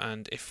all of them,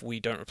 and if we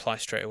don't reply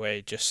straight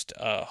away, just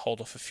hold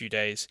off a few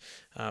days,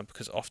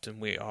 because often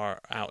we are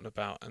out and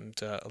about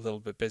and a little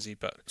bit busy.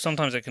 But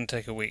sometimes it can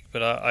take a week,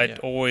 but I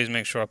always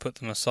make sure I put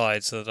them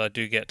aside so that I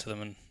do get to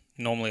them, and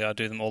normally I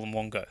do them all in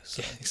one go.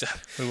 So yeah,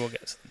 exactly. We will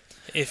get to them.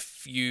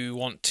 If you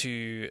want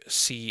to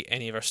see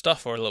any of our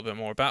stuff or a little bit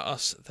more about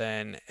us,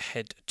 then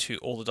head to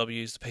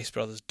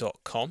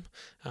allthews.thepacebrothers.com,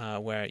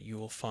 where you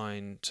will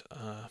find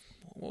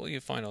what will you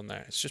find on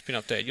there? It's just been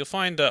updated. You'll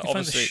find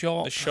obviously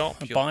the shop,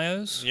 the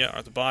bios,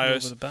 the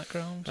bios, the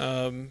background,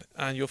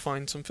 and you'll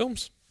find some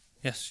films.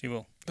 Yes, you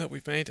will. That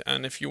we've made,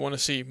 and if you want to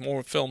see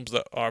more films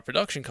that our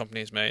production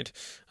companies made,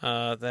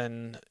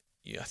 then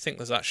I think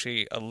there's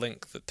actually a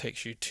link that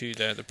takes you to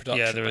the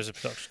production. Yeah, there is a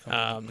production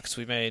company. Because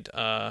we made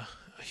a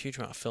huge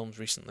amount of films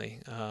recently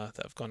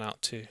that have gone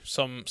out to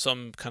some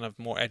kind of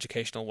more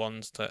educational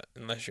ones that,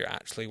 unless you're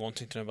actually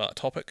wanting to know about a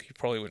topic, you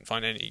probably wouldn't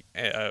find any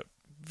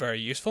very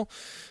useful,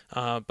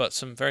 but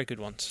some very good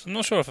ones. I'm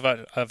not sure if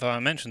I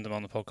mentioned them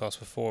on the podcast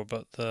before,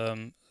 but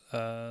the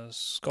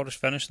Scottish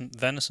Venison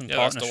Partnership.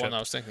 That's the one I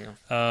was thinking of.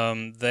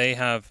 They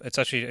have, it's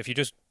actually, if you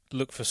just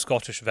look for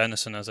Scottish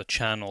Venison as a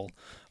channel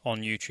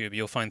on YouTube,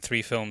 you'll find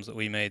 3 films that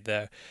we made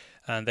there,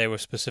 and they were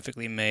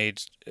specifically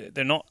made.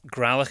 They're not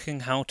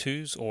gralloching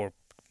how-tos or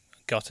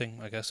gutting,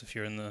 I guess, if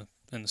you're in the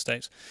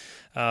States,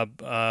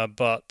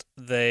 but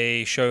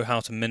they show how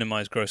to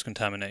minimize gross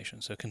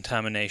contamination. So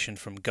contamination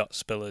from gut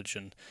spillage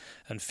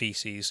and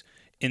feces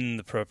in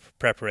the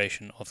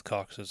preparation of the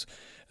carcasses.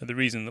 And the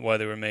reason why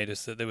they were made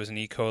is that there was an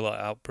E. coli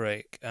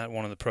outbreak at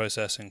one of the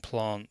processing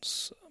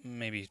plants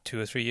maybe 2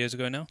 or 3 years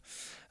ago now.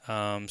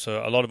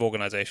 So a lot of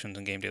organizations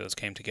and game dealers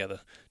came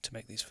together to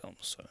make these films.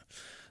 So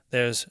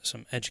there's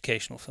some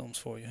educational films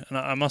for you. And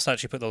I must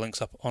actually put the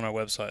links up on our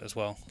website as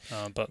well,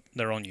 but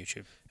they're on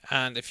YouTube.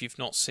 And if you've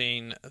not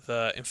seen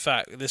in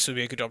fact, this would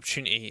be a good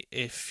opportunity,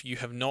 if you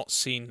have not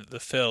seen the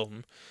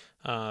film,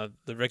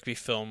 the Rigby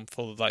film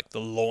for like the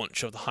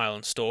launch of the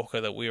Highland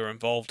Stalker that we were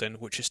involved in,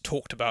 which is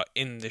talked about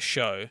in this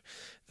show,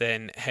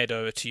 then head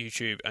over to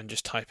YouTube and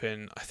just type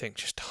in, I think,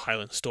 just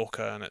Highland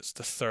Stalker, and it's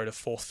the 3rd or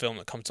 4th film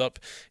that comes up.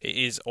 It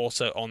is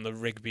also on the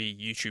Rigby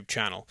YouTube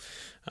channel,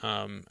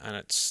 and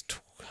it's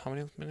how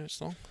many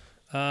minutes long?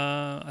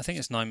 I think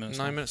it's 9 minutes.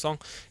 9 minutes long.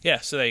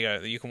 Yeah, so there you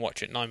go. You can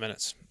watch it 9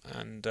 minutes,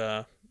 and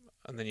then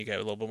you get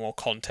a little bit more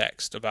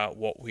context about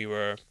what we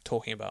were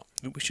talking about.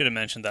 We should have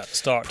mentioned that at the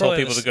start. Probably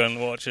told people to go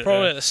and watch it.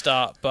 Probably at the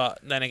start, but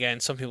then again,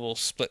 some people will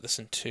split this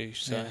in 2,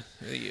 so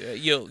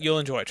you'll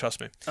enjoy it,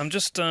 trust me. I'm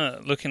just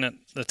looking at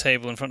the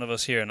table in front of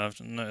us here, and I've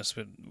noticed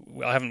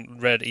I haven't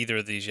read either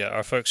of these yet.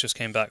 Our folks just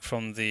came back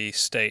from the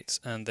States,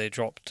 and they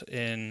dropped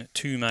in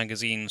 2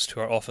 magazines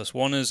to our office.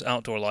 One is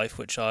Outdoor Life,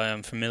 which I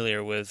am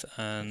familiar with,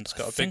 and it's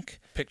got a big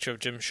picture of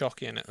Jim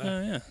Shockey in it there.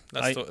 Oh, yeah.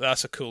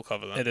 That's a cool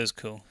cover, though. It is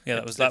cool. Yeah,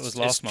 that was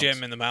last month.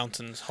 Jim in the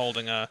mountains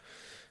holding a...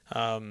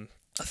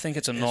 I think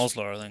it's a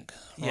Nosler, I think.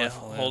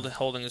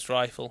 Holding his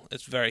rifle.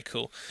 It's very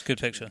cool. Good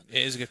picture.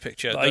 It is a good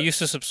picture. I used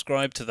to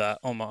subscribe to that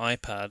on my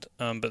iPad,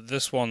 but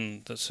this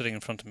one that's sitting in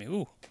front of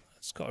me,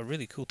 it's got a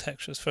really cool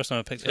texture. It's the first time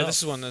I picked it up.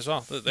 This is one as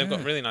well. They've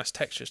got really nice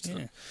textures to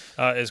them.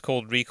 It's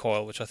called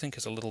Recoil, which I think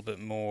is a little bit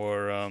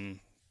more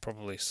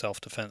probably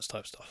self-defense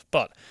type stuff.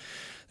 But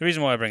the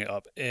reason why I bring it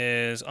up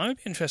is I would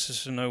be interested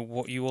to know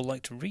what you all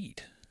like to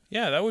read.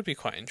 Yeah, that would be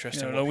quite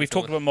interesting. We've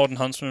talked about Modern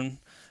Huntsman,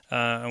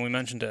 and we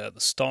mentioned it at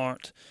the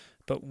start.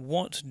 But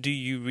what do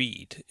you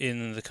read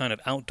in the kind of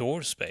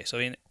outdoor space? I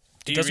mean,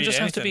 it doesn't just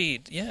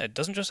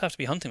have to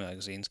be hunting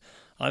magazines.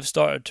 I've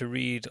started to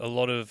read a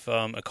lot of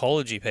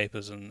ecology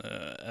papers and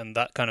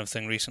that kind of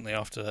thing recently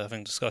after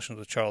having discussions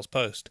with Charles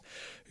Post,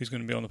 who's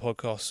going to be on the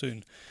podcast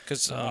soon.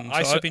 Because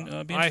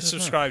I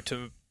subscribe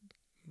to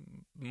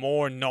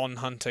more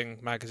non-hunting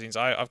magazines.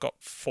 I've got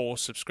 4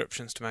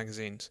 subscriptions to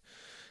magazines,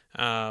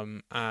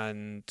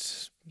 and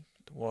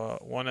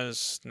one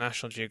is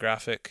National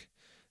Geographic.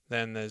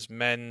 Then there's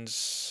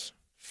Men's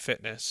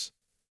Fitness.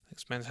 I think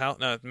it's Men's Health.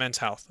 No, Men's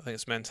Health. I think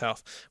it's Men's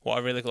Health. What I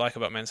really like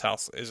about Men's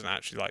Health isn't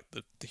actually like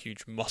the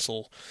huge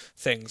muscle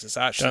things. It's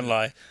actually... Don't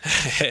lie.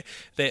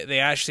 they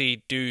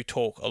actually do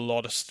talk a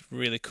lot of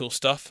really cool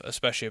stuff,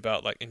 especially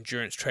about like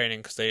endurance training,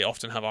 because they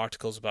often have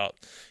articles about,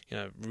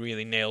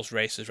 really nails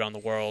races around the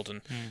world and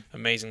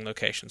amazing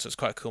locations. So it's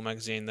quite a cool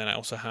magazine. Then I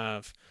also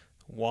have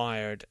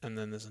Wired, and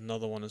then there's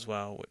another one as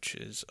well, which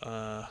is...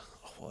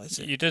 what is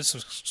it? You did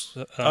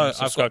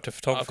subscribe to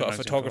photography. I've got a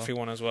photography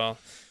one as well.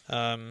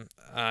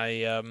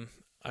 I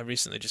I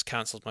recently just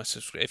cancelled my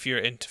subscription. If you're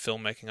into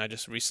filmmaking, I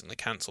just recently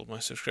cancelled my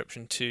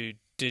subscription to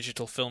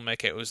Digital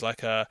Filmmaker. It was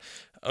like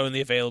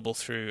only available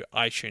through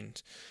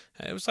iTunes.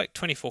 It was like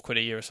 24 quid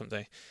a year or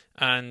something,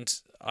 and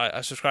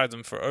I subscribed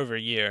them for over a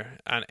year,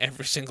 and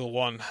every single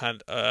one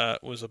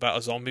was about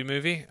a zombie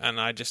movie, and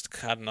I just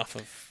had enough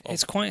of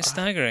it's quite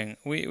staggering.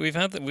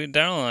 Daryl and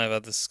I have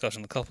had this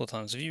discussion a couple of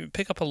times. If you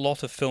pick up a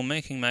lot of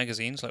filmmaking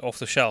magazines, like off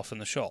the shelf in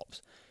the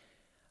shops,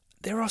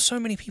 there are so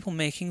many people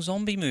making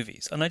zombie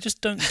movies, and I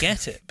just don't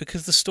get it,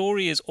 because the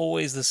story is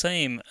always the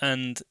same,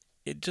 and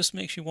it just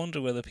makes you wonder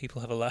whether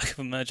people have a lack of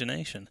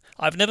imagination.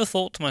 I've never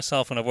thought to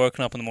myself when I've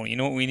woken up in the morning, you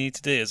know what we need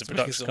to do as a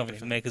production company?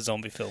 Make a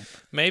zombie film.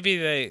 Maybe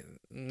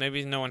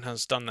no one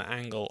has done the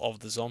angle of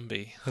the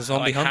zombie. The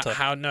zombie hunter.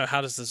 How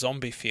does the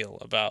zombie feel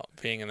about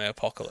being in the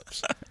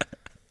apocalypse?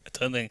 I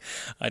don't think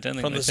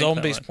from the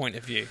zombie's point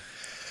of view.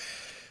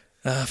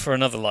 For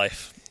another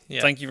life.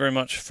 Yeah. Thank you very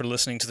much for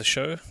listening to the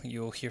show.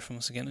 You'll hear from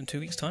us again in 2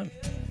 weeks' time.